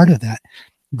be a part of that.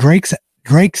 Drake's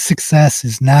success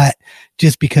is not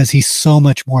just because he's so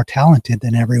much more talented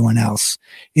than everyone else.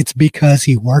 It's because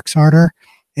he works harder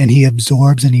and he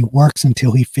absorbs and he works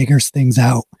until he figures things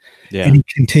out. Yeah. And he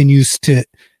continues to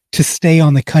stay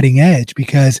on the cutting edge,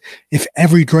 because if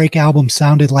every Drake album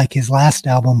sounded like his last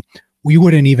album, we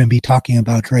wouldn't even be talking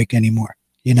about Drake anymore.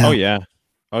 You know?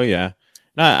 Oh yeah.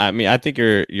 No, I mean, I think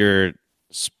you're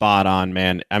spot on,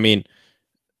 man. I mean,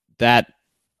 that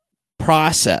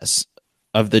process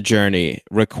of the journey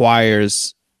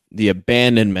requires the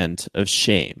abandonment of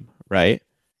shame, right?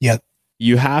 Yep.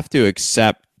 You have to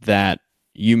accept that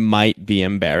you might be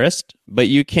embarrassed, but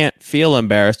you can't feel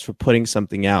embarrassed for putting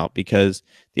something out, because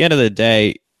at the end of the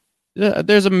day,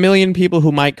 there's a million people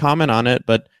who might comment on it,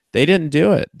 but they didn't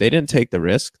do it. They didn't take the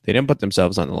risk. They didn't put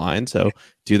themselves on the line. So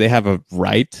do they have a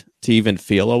right to even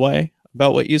feel a way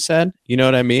about what you said? You know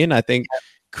what I mean? I think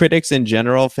critics in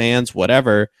general, fans,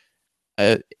 whatever,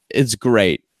 it's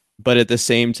great. But at the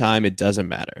same time, it doesn't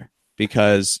matter,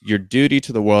 because your duty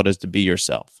to the world is to be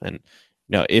yourself. And,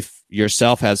 you know, if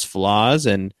yourself has flaws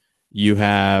and you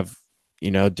have,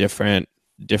 you know, different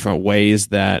ways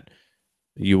that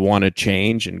you want to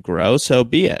change and grow, so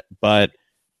be it. But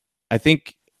I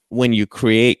think when you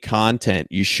create content,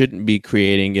 you shouldn't be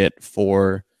creating it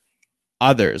for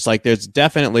others. Like, there's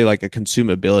definitely like a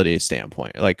consumability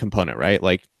standpoint, like component, right?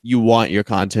 Like, you want your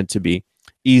content to be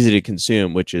easy to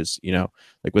consume, which is, you know,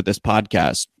 like with this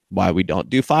podcast, why we don't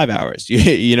do 5 hours.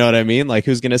 You know what I mean? Like,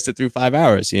 who's going to sit through 5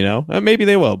 hours, you know? Maybe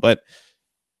they will, but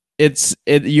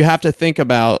you have to think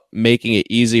about making it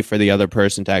easy for the other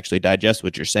person to actually digest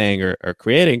what you're saying or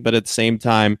creating. But at the same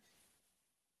time,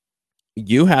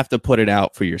 you have to put it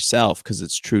out for yourself because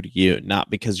it's true to you, not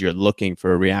because you're looking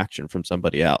for a reaction from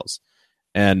somebody else.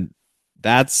 And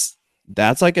that's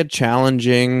like a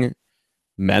challenging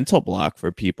mental block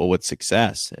for people with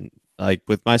success. And like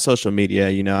with my social media,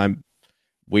 you know, I'm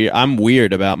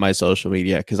weird about my social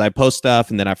media, because I post stuff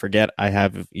and then I forget I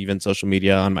have even social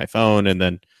media on my phone, and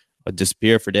then I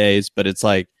disappear for days. But it's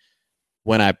like,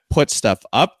 when I put stuff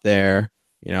up there,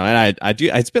 you know, and I do,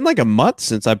 it's been like a month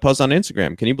since I post on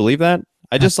Instagram. Can you believe that?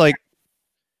 I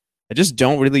just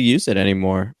don't really use it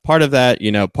anymore. Part of that,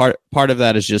 you know, part of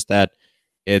that is just that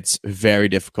it's very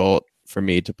difficult for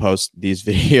me to post these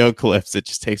video clips. It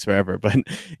just takes forever. But,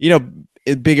 you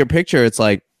know, bigger picture, it's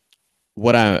like,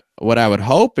 what I would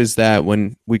hope is that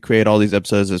when we create all these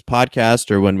episodes as podcast,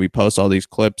 or when we post all these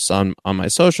clips on my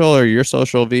social or your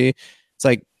social, V, it's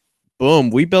like, boom,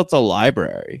 we built a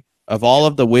library. of all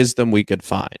of the wisdom we could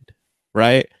find,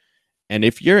 right? And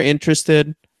if you're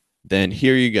interested, then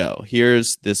here you go.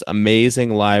 Here's this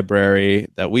amazing library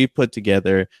that we put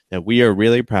together that we are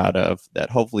really proud of, that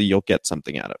hopefully you'll get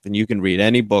something out of. And you can read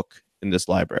any book in this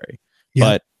library. Yeah.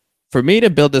 But for me to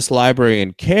build this library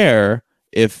and care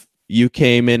if you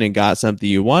came in and got something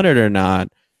you wanted or not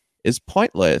is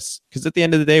pointless, because at the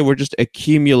end of the day, we're just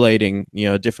accumulating,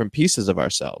 different pieces of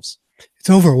ourselves. It's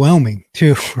overwhelming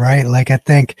too, right? Like, I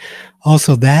think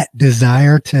also that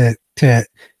desire to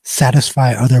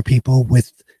satisfy other people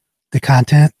with the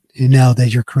content, that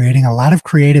you're creating. A lot of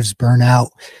creatives burn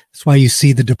out. That's why you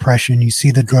see the depression, you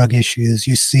see the drug issues,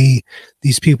 you see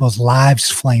these people's lives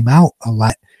flame out a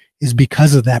lot, is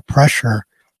because of that pressure.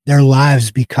 Their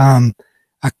lives become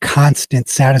a constant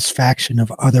satisfaction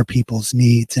of other people's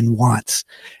needs and wants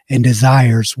and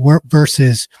desires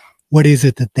versus what is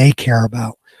it that they care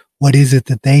about? What is it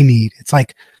that they need? It's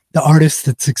like the artists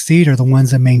that succeed are the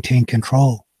ones that maintain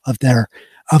control of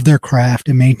their craft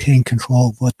and maintain control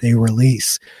of what they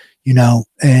release,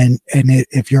 and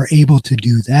if you're able to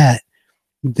do that,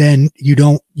 then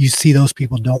you see those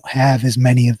people don't have as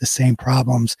many of the same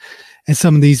problems as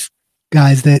some of these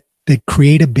guys that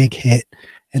create a big hit,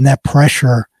 and that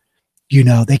pressure,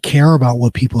 they care about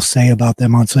what people say about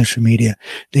them on social media.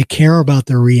 They care about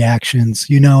their reactions,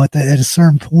 at a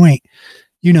certain point,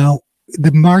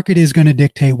 the market is going to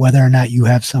dictate whether or not you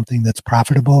have something that's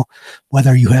profitable,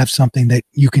 whether you have something that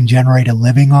you can generate a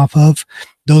living off of.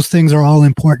 Those things are all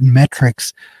important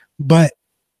metrics, but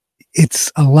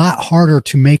it's a lot harder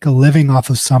to make a living off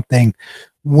of something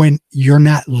when you're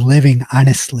not living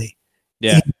honestly.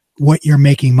 Yeah. What you're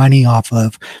making money off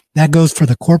of. That goes for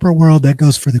the corporate world. That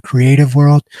goes for the creative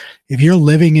world. If you're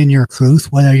living in your truth,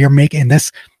 whether you're making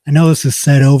this, I know this is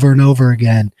said over and over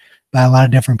again by a lot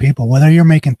of different people, whether you're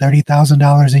making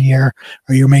 $30,000 a year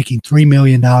or you're making $3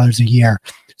 million a year,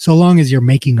 so long as you're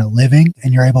making a living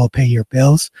and you're able to pay your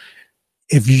bills,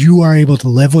 if you are able to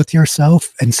live with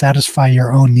yourself and satisfy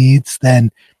your own needs,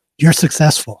 then you're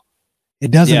successful.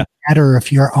 It doesn't matter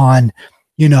if you're on,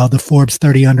 the Forbes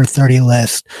 30 under 30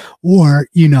 list, or,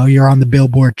 you're on the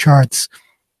Billboard charts.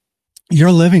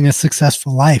 You're living a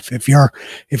successful life if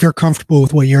you're comfortable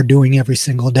with what you're doing every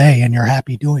single day and you're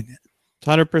happy doing it.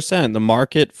 100%. The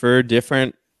market for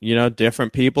different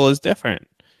people is different.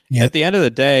 Yep. At the end of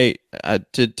the day,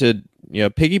 to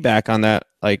piggyback on that,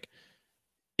 like,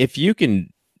 if you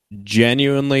can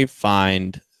genuinely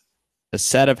find a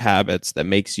set of habits that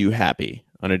makes you happy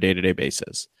on a day-to-day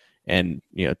basis and,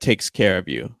 takes care of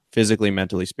you physically,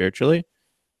 mentally, spiritually,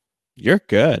 you're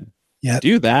good. Yeah.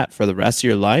 Do that for the rest of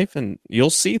your life and you'll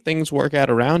see things work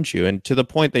out around you. And to the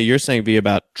point that you're saying, V,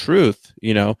 about truth,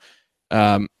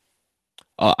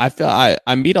 I feel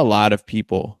I meet a lot of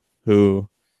people who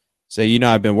say,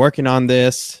 I've been working on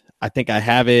this. I think I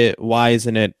have it. Why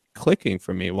isn't it clicking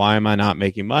for me? Why am I not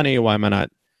making money? Why am I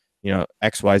not,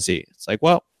 XYZ? It's like,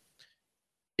 well,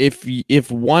 if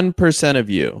 1% of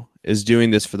you is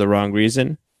doing this for the wrong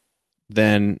reason,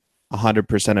 then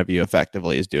 100% of you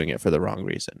effectively is doing it for the wrong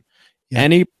reason. Yeah.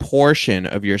 Any portion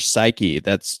of your psyche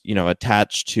that's,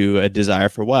 attached to a desire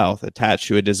for wealth, attached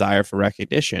to a desire for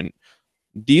recognition,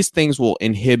 these things will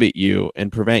inhibit you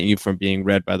and prevent you from being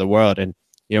read by the world. And,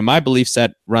 my belief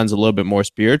set runs a little bit more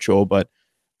spiritual, but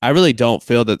I really don't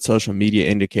feel that social media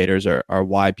indicators are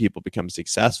why people become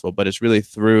successful, but it's really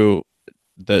through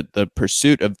the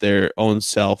pursuit of their own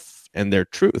self and their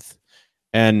truth.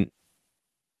 And,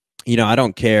 I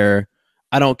don't care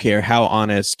how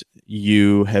honest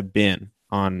you have been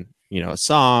on, a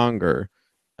song or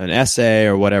an essay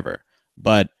or whatever,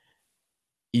 but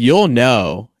you'll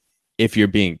know if you're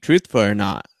being truthful or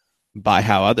not by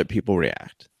how other people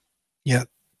react. Yeah.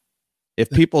 If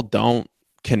people don't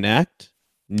connect,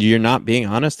 you're not being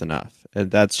honest enough. And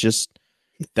that's just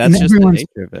the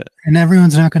nature of it. And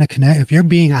everyone's not going to connect. If you're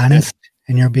being honest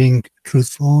and you're being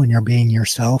truthful and you're being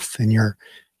yourself and you're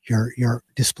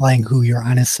displaying who your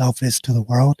honest self is to the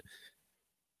world,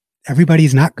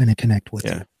 everybody's not going to connect with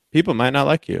you. People might not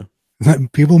like you.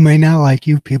 People may not like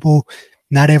you.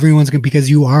 Not everyone's going to, because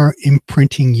you are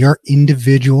imprinting your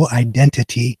individual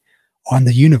identity on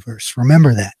the universe.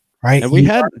 Remember that, right? And we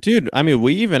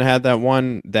even had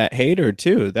that hater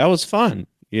too. That was fun.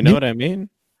 You know what I mean?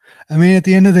 I mean, at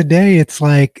the end of the day, it's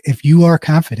like, if you are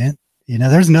confident,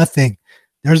 there's nothing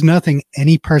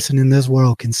any person in this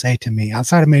world can say to me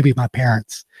outside of maybe my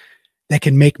parents that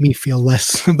can make me feel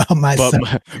less about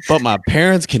myself. But my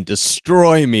parents can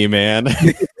destroy me, man.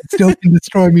 Still can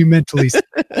destroy me mentally.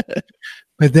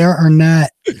 But there are not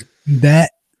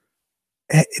that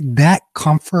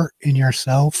comfort in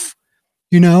yourself,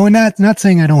 and that's not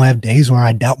saying I don't have days where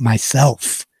I doubt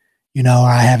myself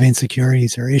I have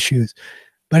insecurities or issues,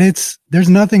 but there's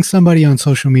nothing somebody on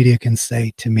social media can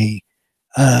say to me,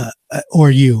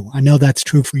 or you. I know that's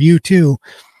true for you too.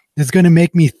 That's going to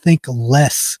make me think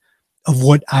less of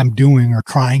what I'm doing or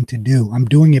trying to do. I'm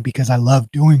doing it because I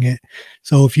love doing it.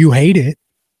 So if you hate it,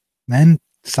 then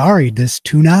sorry, just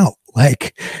tune out.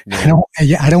 Like,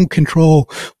 I don't control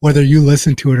whether you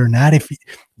listen to it or not.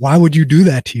 Why would you do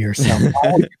that to yourself?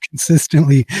 Why would you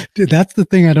consistently? That's the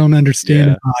thing I don't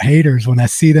understand about haters when I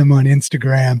see them on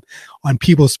Instagram, on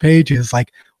people's pages.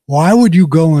 Like, why would you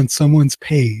go on someone's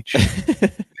page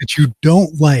that you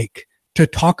don't like to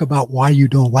talk about why you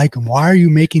don't like them? Why are you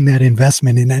making that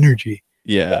investment in energy?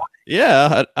 Yeah.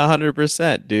 Yeah.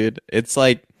 100%, dude. It's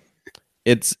like,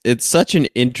 it's such an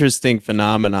interesting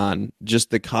phenomenon,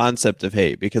 just the concept of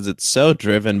hate, because it's so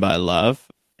driven by love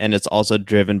and it's also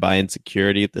driven by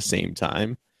insecurity at the same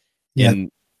time. Yep.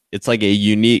 And it's like a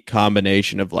unique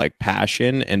combination of like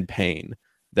passion and pain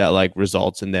that like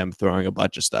results in them throwing a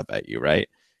bunch of stuff at you, right?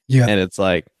 Yeah. And it's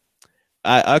like,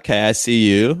 I see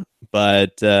you,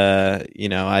 but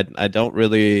I don't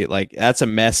really like, that's a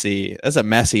messy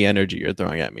energy you're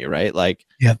throwing at me, right? Like,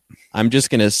 I'm just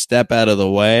gonna step out of the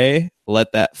way,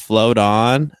 let that float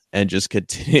on, and just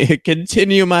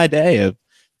continue my day of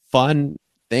fun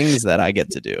things that I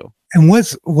get to do. And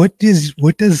what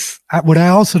I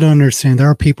also don't understand, there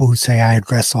are people who say I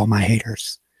address all my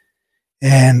haters,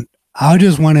 and I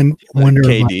just want to wonder,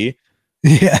 KD.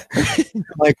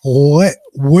 Like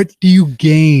what do you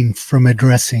gain from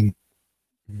addressing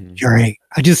your hate?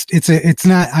 It's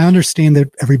not, I understand that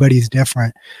everybody's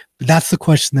different, but that's the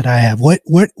question that I have. What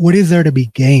is there to be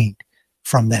gained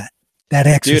from that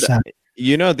exercise?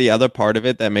 Dude, the other part of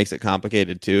it that makes it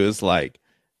complicated too is like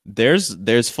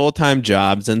there's full-time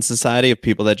jobs in society of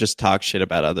people that just talk shit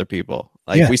about other people.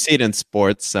 Like we see it in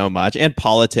sports so much, and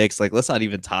politics. Like, let's not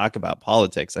even talk about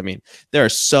politics. I mean, there are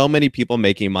so many people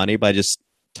making money by just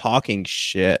talking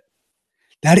shit.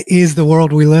 That is the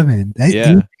world we live in.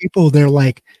 These people,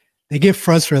 they get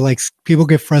frustrated. Like, people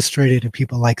get frustrated at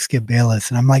people like Skip Bayless.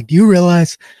 And I'm like, do you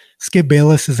realize Skip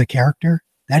Bayless is a character?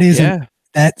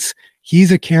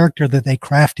 He's a character that they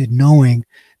crafted knowing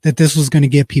that this was going to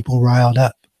get people riled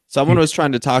up. Someone was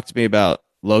trying to talk to me about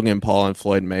Logan Paul and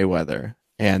Floyd Mayweather,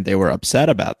 and they were upset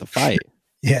about the fight.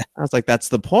 Yeah. I was like, that's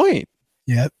the point.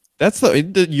 Yep. That's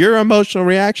your emotional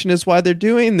reaction is why they're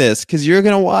doing this, because you're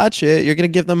going to watch it. You're going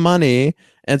to give them money.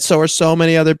 And so are so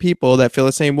many other people that feel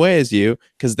the same way as you,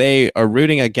 because they are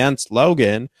rooting against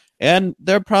Logan, and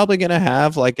they're probably going to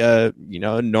have like a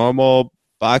normal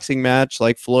boxing match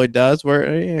like Floyd does, where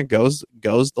it goes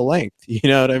the length. You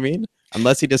know what I mean?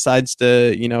 Unless he decides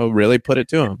to really put it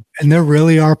to him. And there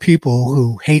really are people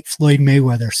who hate Floyd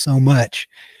Mayweather so much,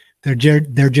 they're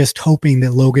just hoping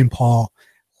that Logan Paul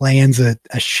lands a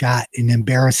shot and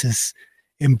embarrass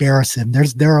him.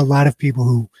 There are a lot of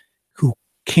people who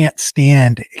can't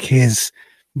stand his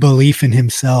belief in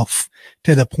himself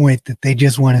to the point that they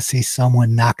just want to see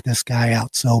someone knock this guy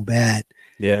out so bad.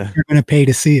 Yeah. You're going to pay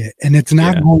to see it. And it's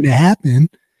not going to happen.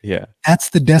 Yeah. That's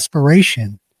the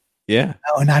desperation. Yeah.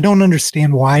 And I don't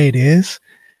understand why it is,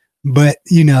 but,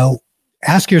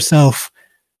 ask yourself,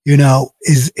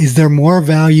 is there more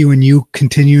value in you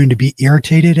continuing to be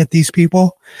irritated at these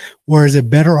people, or is it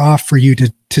better off for you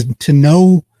to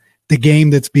know the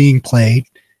game that's being played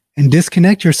and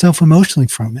disconnect yourself emotionally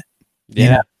from it?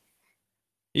 Yeah.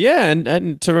 Yeah.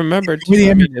 And to remember, too,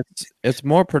 I mean, it's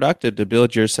more productive to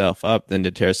build yourself up than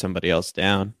to tear somebody else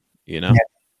down, Yeah.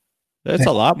 It's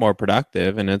a lot more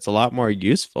productive, and it's a lot more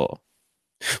useful.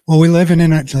 Well, we live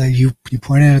you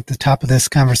pointed out at the top of this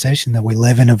conversation that we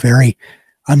live in a very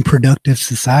unproductive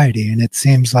society, and it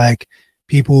seems like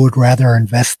people would rather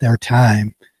invest their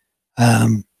time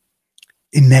in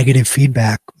negative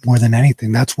feedback more than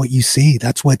anything. That's what you see.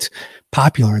 That's what's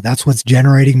popular. That's what's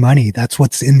generating money. That's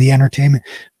what's in the entertainment,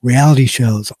 reality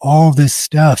shows, all this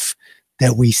stuff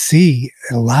that we see.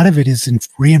 A lot of it is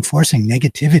reinforcing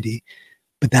negativity,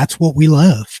 but that's what we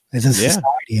love as a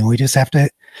society, and we just have to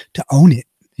own it,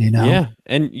 Yeah.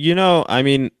 And, I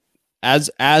mean,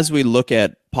 as we look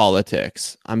at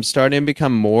politics, I'm starting to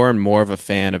become more and more of a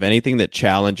fan of anything that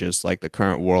challenges like the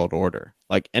current world order,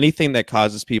 like anything that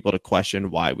causes people to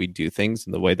question why we do things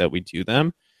in the way that we do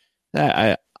them.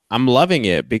 I'm loving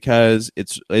it, because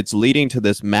it's leading to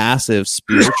this massive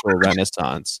spiritual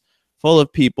renaissance full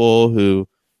of people who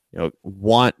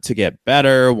want to get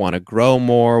better, want to grow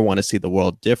more, want to see the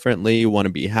world differently, want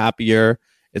to be happier.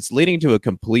 It's leading to a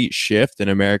complete shift in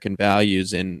American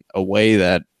values in a way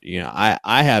that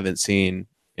I haven't seen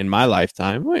in my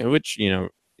lifetime, which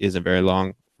isn't very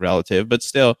long relative, but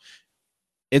still,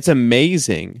 it's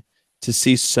amazing to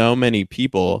see so many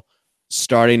people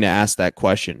starting to ask that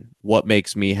question, what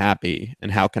makes me happy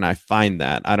and how can I find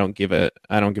that? I don't give a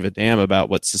damn about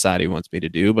what society wants me to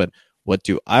do, but what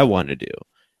do I want to do?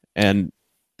 And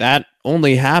that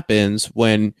only happens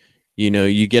when,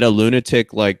 you get a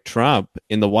lunatic like Trump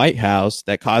in the White House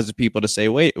that causes people to say,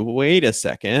 wait a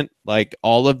second, like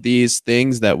all of these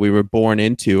things that we were born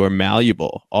into are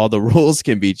malleable. All the rules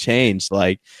can be changed.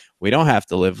 Like we don't have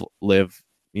to live,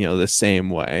 the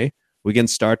same way. We can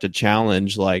start to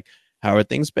challenge, like, how are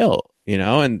things built,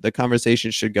 and the conversation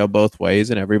should go both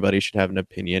ways and everybody should have an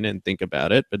opinion and think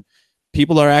about it. But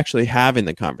people are actually having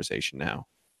the conversation now.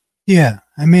 Yeah.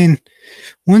 I mean,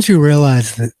 once you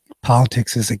realize that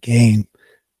politics is a game,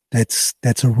 that's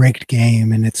a rigged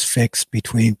game, and it's fixed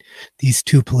between these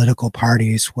two political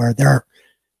parties where they're,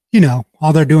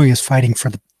 all they're doing is fighting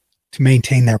to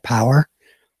maintain their power.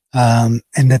 And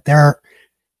that they're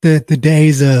the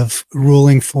days of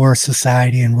ruling for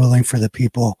society and ruling for the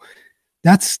people,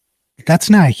 that's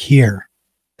not here.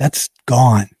 That's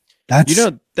gone.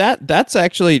 That's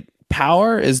actually,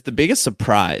 power is the biggest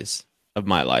surprise of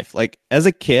my life. Like as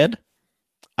a kid,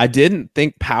 I didn't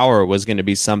think power was going to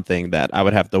be something that I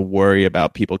would have to worry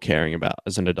about people caring about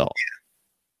as an adult.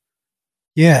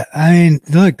 Yeah. I mean,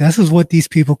 look, this is what these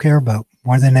people care about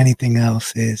more than anything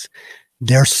else, is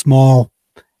their small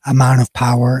amount of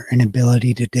power and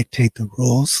ability to dictate the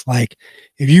rules. Like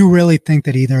if you really think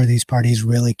that either of these parties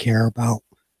really care about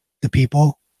the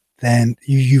people, then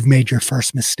you've made your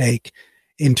first mistake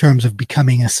in terms of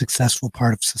becoming a successful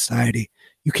part of society.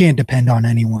 You can't depend on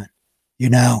anyone,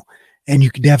 and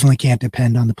you definitely can't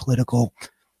depend on the political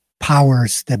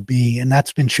powers that be. And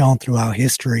that's been shown throughout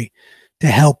history to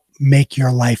help make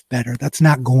your life better. That's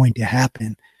not going to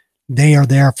happen. They are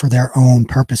there for their own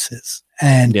purposes.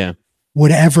 And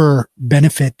whatever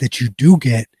benefit that you do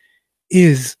get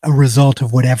is a result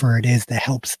of whatever it is that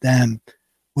helps them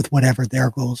with whatever their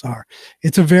goals are.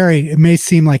 It may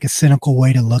seem like a cynical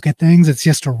way to look at things. It's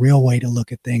just a real way to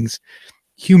look at things.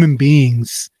 Human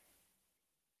beings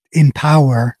in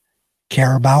power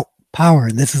care about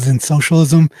power. This isn't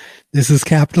socialism. This is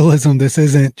capitalism. This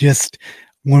isn't just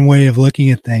one way of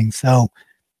looking at things. So,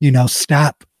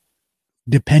 stop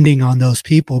depending on those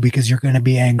people because you're going to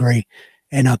be angry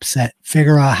and upset.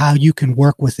 Figure out how you can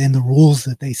work within the rules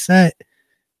that they set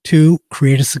to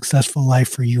create a successful life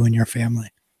for you and your family.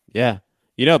 Yeah.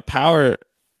 Power,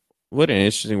 what an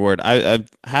interesting word. I've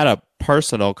had a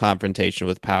personal confrontation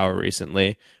with power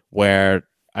recently where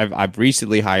I've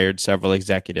recently hired several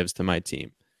executives to my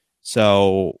team.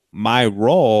 So my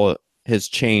role has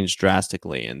changed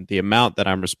drastically, and the amount that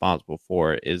I'm responsible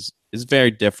for is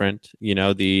very different.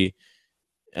 The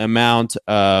amount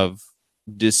of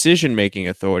decision-making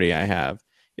authority I have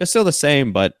is still the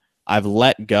same, but I've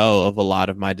let go of a lot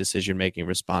of my decision-making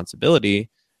responsibility.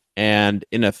 And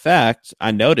in effect,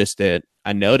 I noticed it.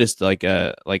 I noticed like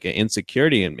an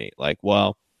insecurity in me. Like,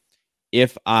 well,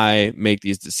 if I make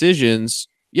these decisions,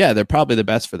 yeah, they're probably the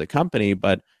best for the company,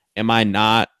 but am I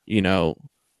not,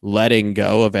 letting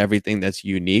go of everything that's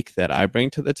unique that I bring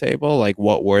to the table? Like,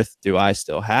 what worth do I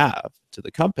still have to the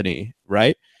company,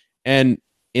 right? And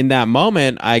in that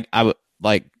moment, I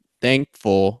like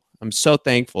thankful. I'm so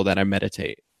thankful that I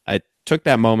meditate. I took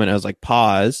that moment. I was like,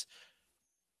 pause.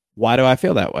 Why do I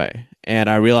feel that way? And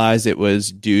I realized it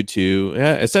was due to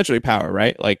essentially power,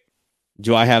 right? Like,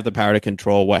 do I have the power to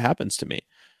control what happens to me?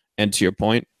 And to your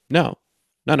point, no,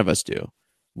 none of us do.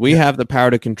 We have the power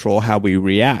to control how we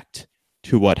react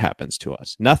to what happens to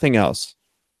us. Nothing else.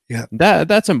 Yeah,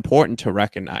 that's important to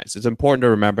recognize. It's important to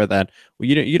remember that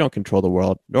you don't control the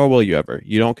world, nor will you ever.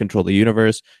 You don't control the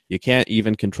universe. You can't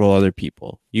even control other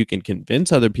people. You can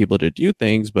convince other people to do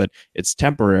things, but it's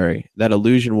temporary. That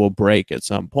illusion will break at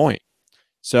some point.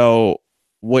 So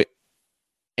what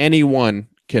anyone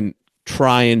can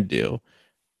try and do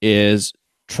is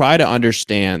try to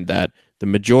understand that the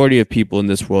majority of people in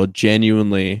this world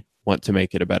genuinely want to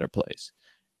make it a better place.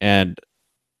 And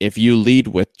if you lead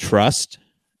with trust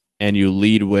and you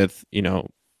lead with,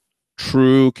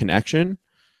 true connection,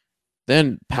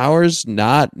 then power's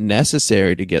not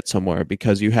necessary to get somewhere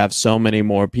because you have so many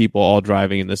more people all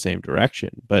driving in the same direction.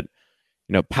 But,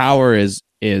 power is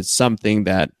something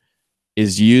that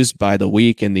is used by the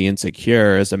weak and the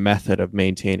insecure as a method of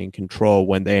maintaining control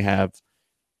when they have,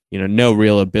 no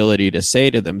real ability to say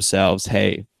to themselves,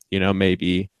 hey,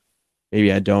 maybe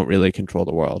I don't really control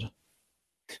the world.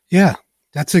 Yeah,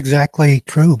 that's exactly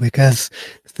true, because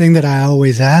the thing that I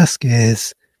always ask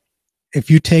is, if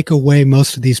you take away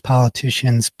most of these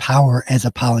politicians' power as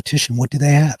a politician, what do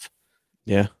they have?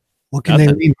 Yeah. What can they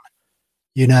lean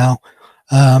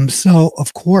on? So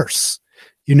of course,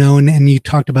 and you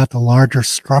talked about the larger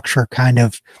structure kind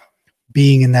of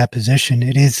being in that position.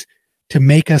 It is to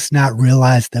make us not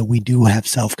realize that we do have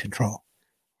self-control.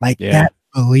 Like that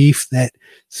belief that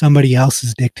somebody else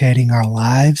is dictating our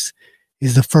lives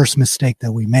is the first mistake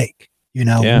that we make. You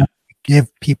know, we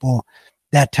give people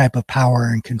that type of power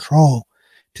and control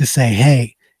to say,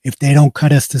 hey, if they don't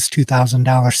cut us this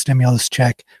 $2,000 stimulus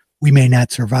check, we may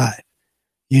not survive.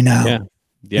 You know,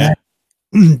 that,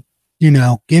 you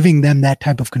know, giving them that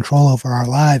type of control over our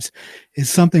lives is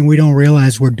something we don't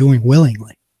realize we're doing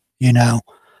willingly, you know.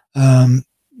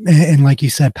 And like you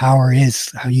said, power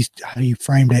is how you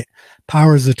framed it.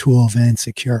 Power is a tool of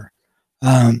insecure.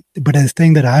 But the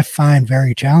thing that I find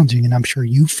very challenging, and I'm sure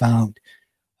you found,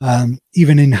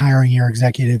 even in hiring your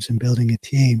executives and building a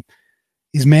team,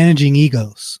 is managing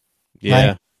egos.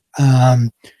 Yeah. Right?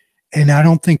 And I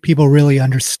don't think people really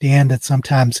understand that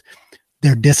sometimes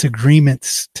their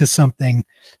disagreements to something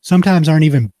sometimes aren't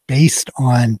even based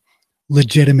on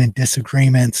legitimate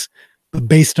disagreements, but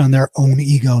based on their own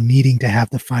ego needing to have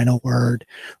the final word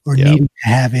or needing to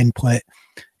have input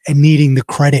and needing the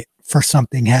credit for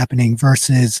something happening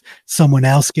versus someone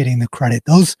else getting the credit.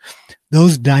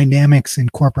 Those dynamics in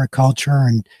corporate culture,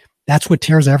 and that's what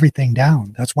tears everything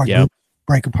down. That's why groups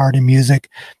break apart in music.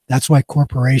 That's why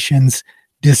corporations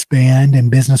disband and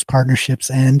business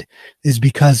partnerships end, is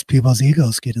because people's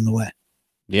egos get in the way.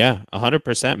 Yeah,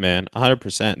 100%, man.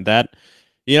 100%. That,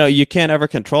 you know, you can't ever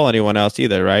control anyone else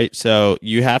either, right? So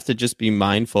you have to just be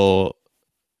mindful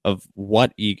of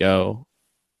what ego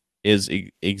is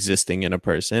existing in a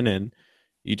person, and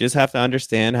you just have to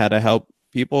understand how to help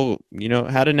people, you know,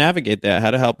 how to navigate that,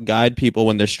 how to help guide people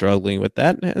when they're struggling with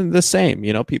that. And the same,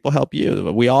 you know, people help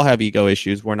you. We all have ego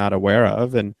issues we're not aware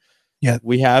of, and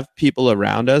we have people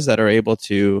around us that are able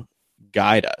to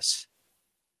guide us.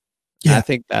 Yeah, I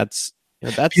think that's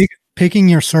picking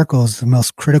your circle is the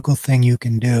most critical thing you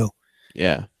can do.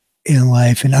 Yeah, in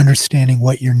life, and understanding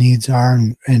what your needs are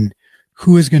and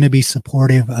who is going to be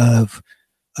supportive of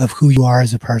who you are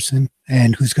as a person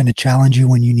and who's going to challenge you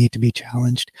when you need to be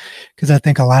challenged. Because I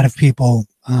think a lot of people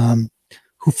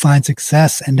who find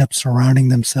success end up surrounding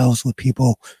themselves with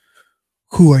people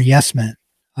who are yes men.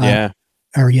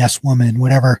 Or yes woman,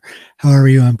 however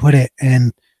you want to put it.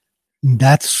 And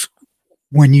that's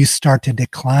when you start to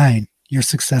decline, your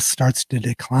success starts to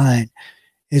decline,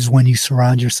 is when you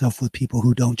surround yourself with people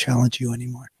who don't challenge you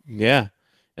anymore. Yeah.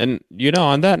 And, you know,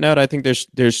 on that note, I think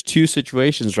there's two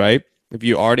situations, right? If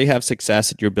you already have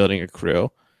success and you're building a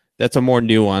crew, that's a more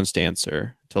nuanced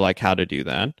answer to like how to do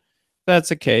that. If that's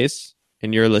the case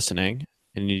and you're listening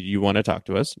and you want to talk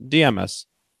to us, DM us.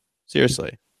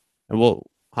 Seriously. And we'll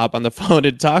hop on the phone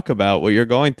and talk about what you're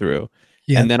going through.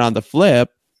 Yeah. And then on the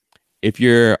flip, if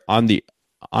you're on the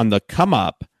come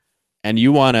up and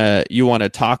you want to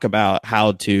talk about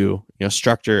how to, you know,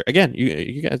 structure, again,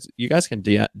 you guys can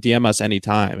DM us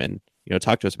anytime and, you know,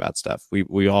 talk to us about stuff.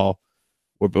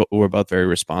 We're both very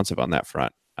responsive on that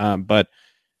front. But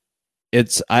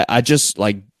I just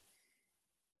like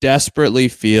desperately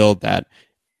feel that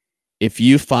if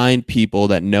you find people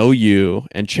that know you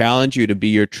and challenge you to be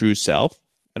your true self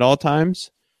at all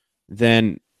times,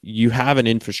 then you have an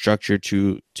infrastructure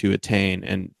to attain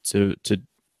and to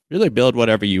really build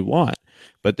whatever you want.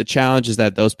 But the challenge is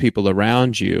that those people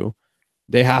around you,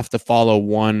 they have to follow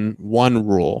one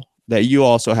rule that you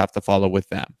also have to follow with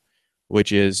them,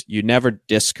 which is you never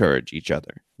discourage each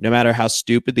other. No matter how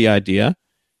stupid the idea,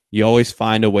 you always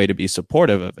find a way to be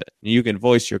supportive of it. You can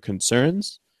voice your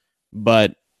concerns,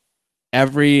 but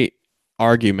every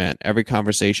argument, every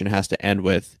conversation has to end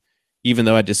with, even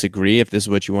though I disagree, if this is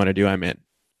what you want to do, I'm in.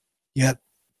 Yep.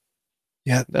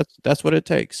 Yeah. That's what it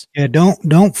takes. Yeah.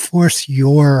 Don't force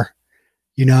your,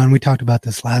 you know, and we talked about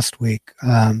this last week.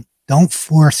 Don't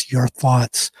force your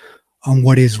thoughts on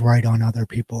what is right on other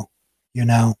people. You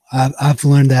know, I've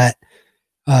learned that,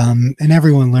 and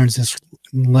everyone learns this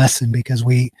lesson because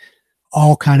we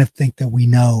all kind of think that we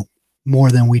know more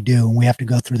than we do. And we have to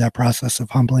go through that process of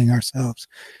humbling ourselves.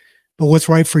 But what's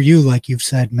right for you, like you've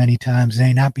said many times,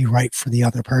 may not be right for the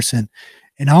other person.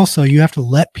 And also you have to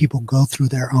let people go through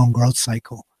their own growth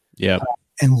cycle. Yeah.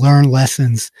 And learn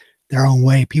lessons their own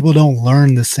way. People don't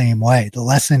learn the same way. The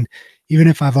lesson, even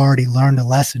if I've already learned a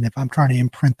lesson, if I'm trying to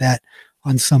imprint that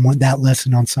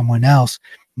lesson on someone else,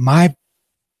 my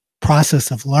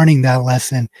process of learning that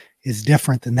lesson is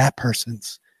different than that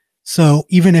person's. So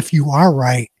even if you are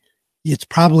right, it's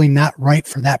probably not right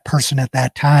for that person at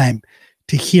that time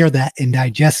to hear that and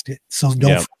digest it. So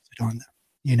don't force it on them,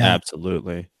 you know?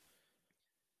 Absolutely.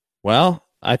 Well,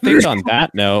 I think on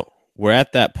that note, we're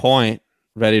at that point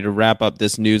ready to wrap up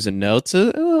this news and notes.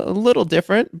 A little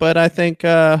different, but I think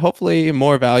hopefully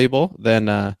more valuable than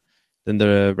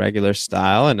the regular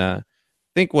style. And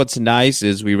think what's nice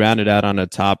is we rounded out on a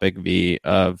topic, V,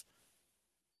 of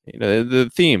the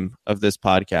theme of this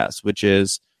podcast, which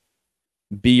is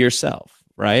be yourself,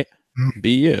 right?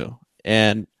 Be you.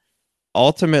 And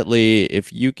ultimately,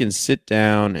 if you can sit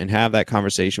down and have that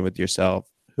conversation with yourself,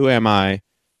 who am I?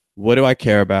 What do I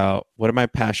care about? What am I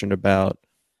passionate about?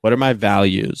 What are my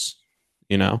values?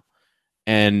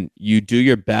 And you do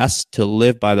your best to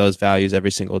live by those values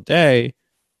every single day,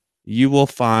 you will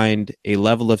find a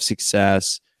level of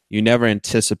success you never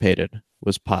anticipated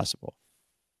was possible.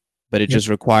 But it just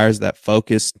requires that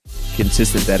focused,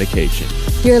 consistent dedication.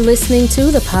 You're listening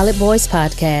to the Pilot Boys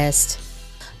Podcast.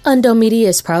 Undo Media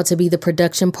is proud to be the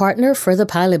production partner for the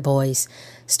Pilot Boys.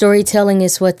 Storytelling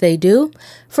is what they do.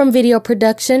 From video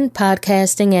production,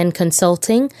 podcasting, and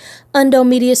consulting, Undo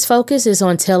Media's focus is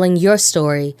on telling your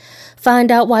story.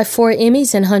 Find out why 4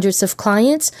 Emmys and hundreds of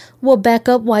clients will back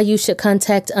up why you should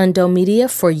contact Undo Media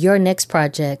for your next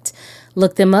project.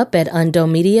 Look them up at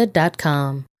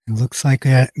undomedia.com. It looks like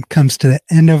it comes to the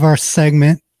end of our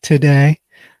segment today.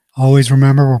 Always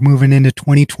remember, we're moving into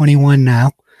 2021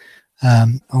 now.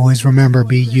 Always remember,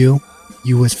 be you.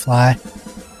 You is fly.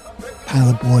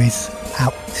 Pilot Boys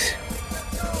out.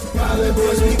 Pilot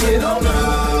Boys, we get on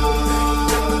up.